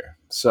of the year.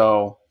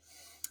 So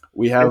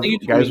we I have think you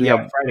told me, guys. We yeah,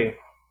 have Friday.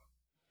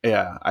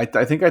 Yeah, I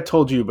think I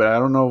told you, but I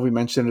don't know if we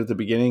mentioned it at the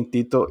beginning.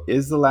 Tito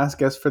is the last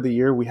guest for the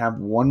year. We have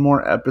one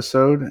more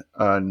episode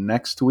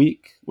next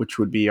week, which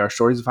would be our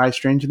stories of high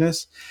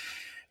strangeness,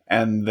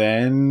 and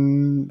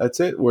then that's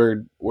it.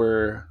 We're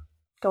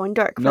going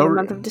dark for the no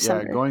month of yeah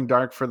December. going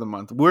dark for the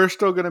month. We're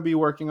still going to be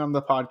working on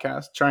the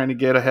podcast, trying to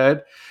get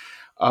ahead.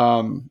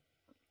 Um,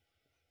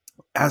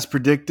 as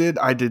predicted,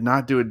 I did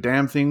not do a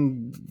damn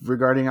thing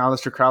regarding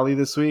Aleister Crowley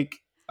this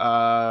week.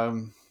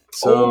 Oh,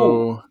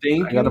 So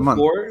thank I got a you month.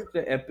 for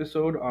the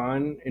episode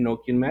on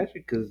Enochian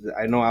Magic because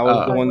I know I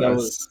was the Oh one that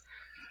was. yes.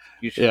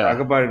 You should talk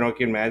Yeah, about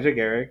Enochian Magic,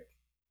 Eric.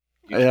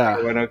 You should yeah.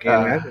 talk about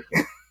Enochian Magic.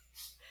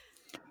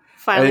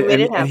 Finally made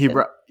it And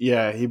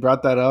happen. he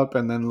brought that up,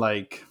 and then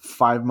like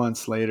 5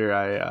 months later,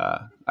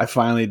 I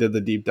finally did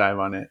the deep dive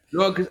on it,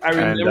 No, because I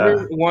and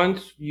remember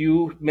once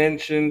you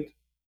mentioned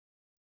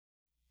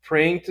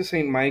praying to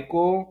Saint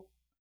Michael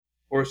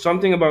or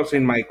something about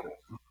Saint Michael,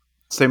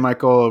 Saint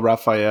Michael,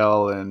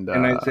 Raphael, and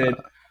and I said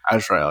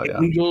Azrael. Yeah,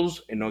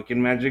 angels. Enochian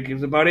Magic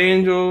is about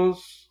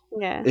angels.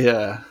 Yeah.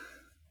 yeah,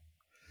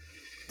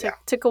 Yeah,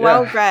 Took a yeah.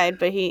 wild ride,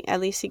 but he at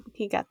least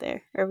he got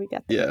there. Or we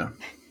got there. yeah.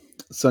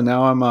 So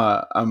now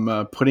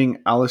I'm putting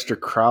Aleister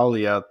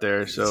Crowley out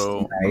there.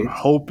 So I'm Nice.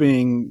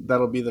 hoping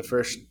that'll be the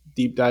first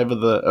deep dive of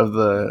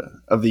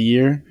the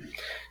year.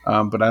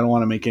 But I don't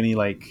want to make any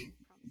like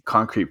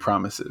concrete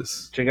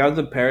promises. Check out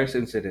the Paris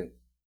incident.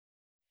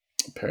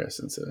 Paris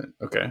incident.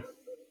 Okay.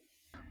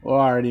 Well,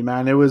 alrighty,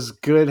 man. It was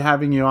good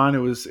having you on. It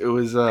was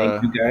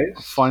Thank you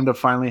guys. fun to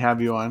finally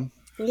have you on.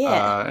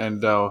 Yeah.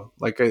 And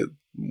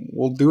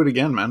we'll do it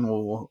again, man.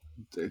 We'll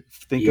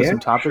think of Yeah, some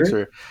topics,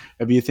 sure. or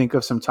if you think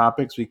of some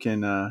topics, we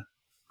can all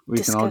get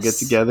Discuss.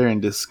 together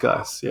and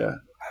discuss. Yeah.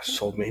 I have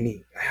so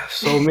many. I have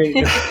so many.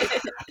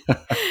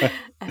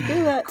 I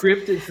feel that.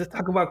 Cryptids. Let's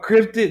talk about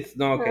cryptids.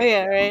 No, Oh okay.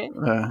 yeah, right.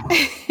 Uh,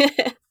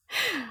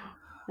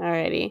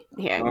 Alrighty.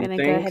 Here, I'm gonna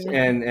go Thanks ahead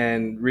and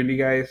and really,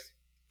 guys,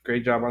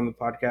 great job on the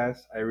podcast.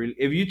 I really,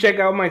 if you check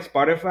out my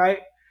Spotify,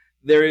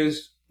 there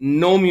is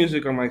no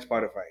music on my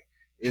Spotify.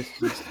 It's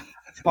just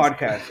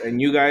podcasts, and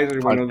you guys are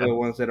one of the podcast.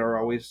 ones that are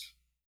always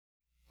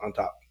on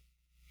top.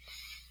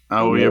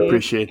 Oh, thank we you.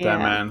 appreciate that,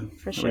 Yeah, man.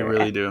 for We sure.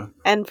 really do.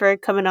 And for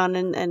coming on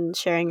and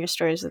sharing your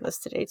stories with us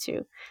today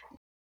too.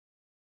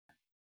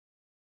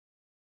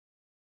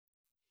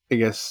 I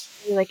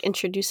guess. You like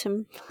introduce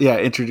him. Yeah,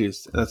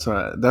 introduced. That's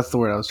the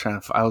word I was trying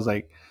to. I was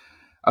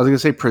gonna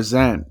say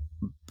present,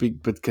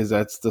 because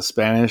that's the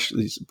Spanish.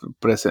 Te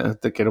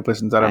quiero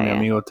presentar Oh a mi yeah.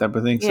 amigo type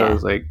of thing. So it Yeah.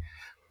 was like,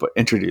 but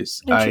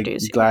introduce. I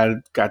Introduce you. glad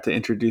got to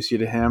introduce you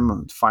to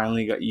him.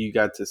 Finally,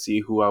 got to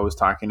see who I was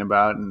talking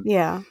about, and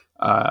Yeah.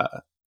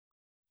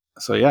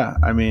 so yeah.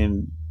 I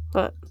mean,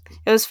 But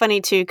it was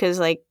funny too, because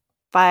like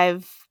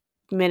 5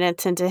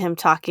 minutes into him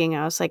talking,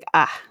 I was like,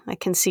 I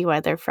can see why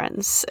they're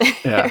friends.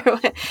 yeah,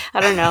 I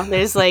don't know.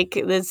 There's like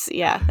this,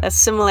 a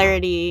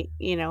similarity,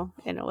 in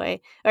a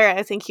way. Or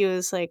I think he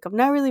was like, I'm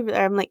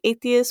like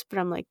atheist, but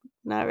I'm like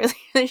not really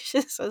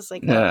religious. I was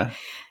like, oh, yeah,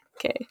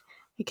 okay.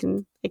 I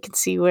can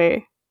see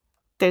where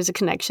there's a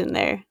connection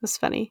there. That's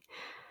funny.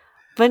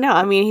 But no,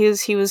 I mean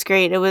he was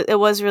great. It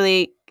was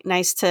really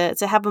nice to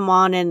have him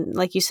on, and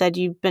like you said,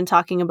 you've been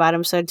talking about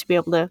him, so to be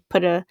able to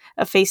put a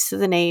face to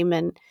the name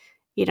and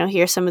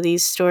hear some of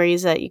these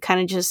stories that you kind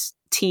of just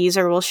tease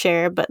or will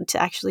share, but to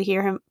actually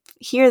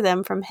hear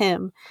them from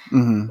him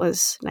hmm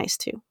was nice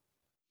too.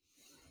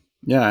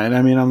 yeah. And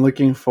I mean, I'm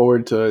looking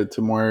forward to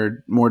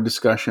more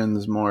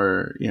discussions,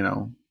 more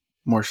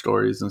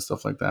stories and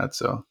stuff like that.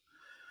 So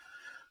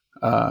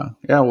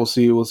yeah, we'll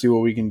see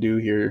what we can do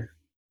here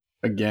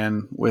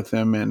again with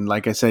him. And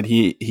like I said,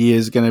 he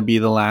is going to be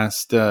the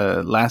last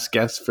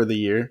guest for the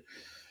year.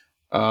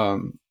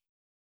 Um,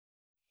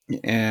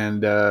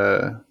 and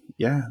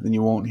yeah, then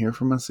you won't hear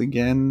from us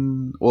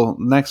again. Well,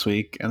 next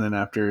week, and then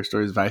after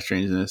Stories of High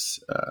Strangeness,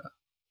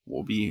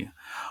 we'll be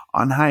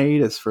on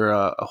hiatus for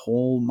a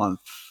whole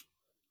month.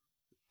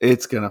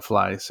 It's gonna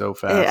fly so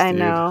fast, I dude.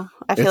 know.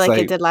 I feel It's like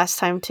it like, did last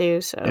time too.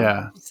 So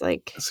yeah, it's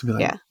like, it's gonna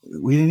be like, yeah,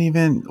 we didn't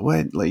even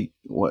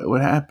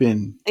what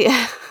happened?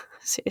 yeah.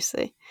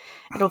 Seriously,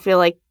 it'll feel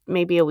like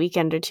maybe a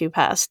weekend or two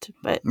passed,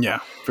 but Yeah,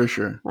 for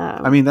sure. I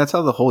um, mean, that's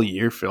how the whole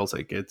year feels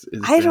like. It's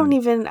I don't been.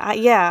 even. I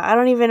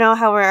don't even know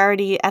how we're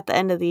already at the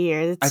end of the year.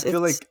 It's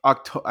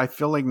I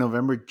feel like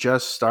November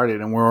just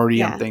started and we're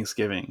already on yeah,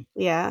 Thanksgiving.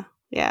 yeah.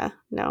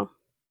 No,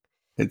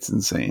 It's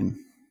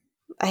insane.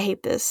 I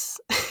hate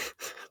this.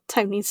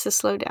 Time needs to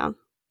slow down.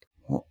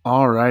 Well,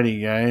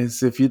 alrighty,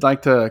 guys. If you'd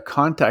like to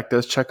contact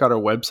us, check out our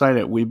website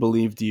at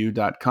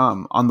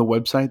webelievedyou.com. On the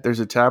website, there's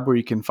a tab where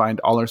you can find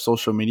all our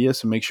social media,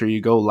 so make sure you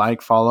go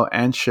like, follow,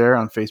 and share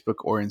on Facebook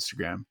or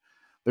Instagram.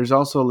 There's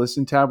also a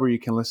listen tab where you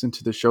can listen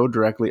to the show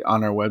directly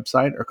on our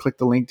website or click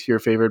the link to your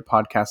favorite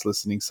podcast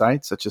listening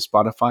sites, such as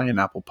Spotify and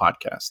Apple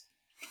Podcasts.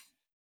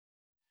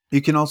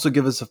 You can also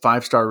give us a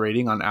 5-star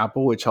rating on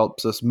Apple, which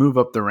helps us move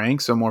up the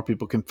ranks so more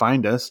people can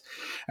find us.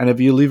 And if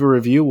you leave a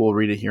review, we'll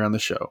read it here on the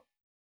show.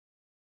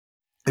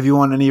 If you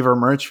want any of our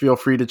merch, feel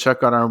free to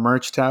check out our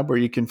merch tab where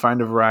you can find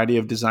a variety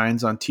of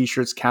designs on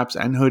t-shirts, caps,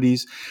 and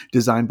hoodies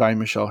designed by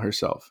Michelle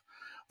herself.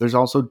 There's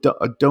also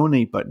a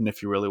donate button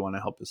if you really want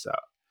to help us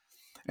out.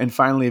 And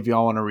finally, if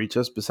y'all want to reach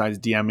us, besides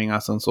DMing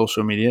us on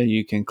social media,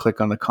 you can click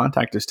on the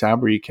Contact Us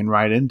tab where you can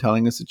write in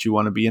telling us that you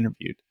want to be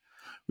interviewed.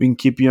 We can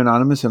keep you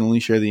anonymous and only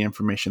share the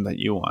information that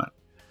you want.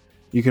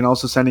 You can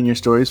also send in your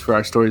stories for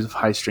our Stories of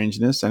High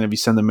Strangeness, and if you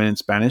send them in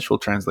Spanish, we'll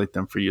translate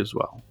them for you as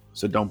well.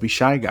 So don't be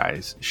shy,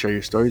 guys. Share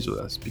your stories with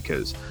us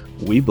because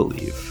we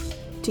believe.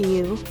 Do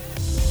you?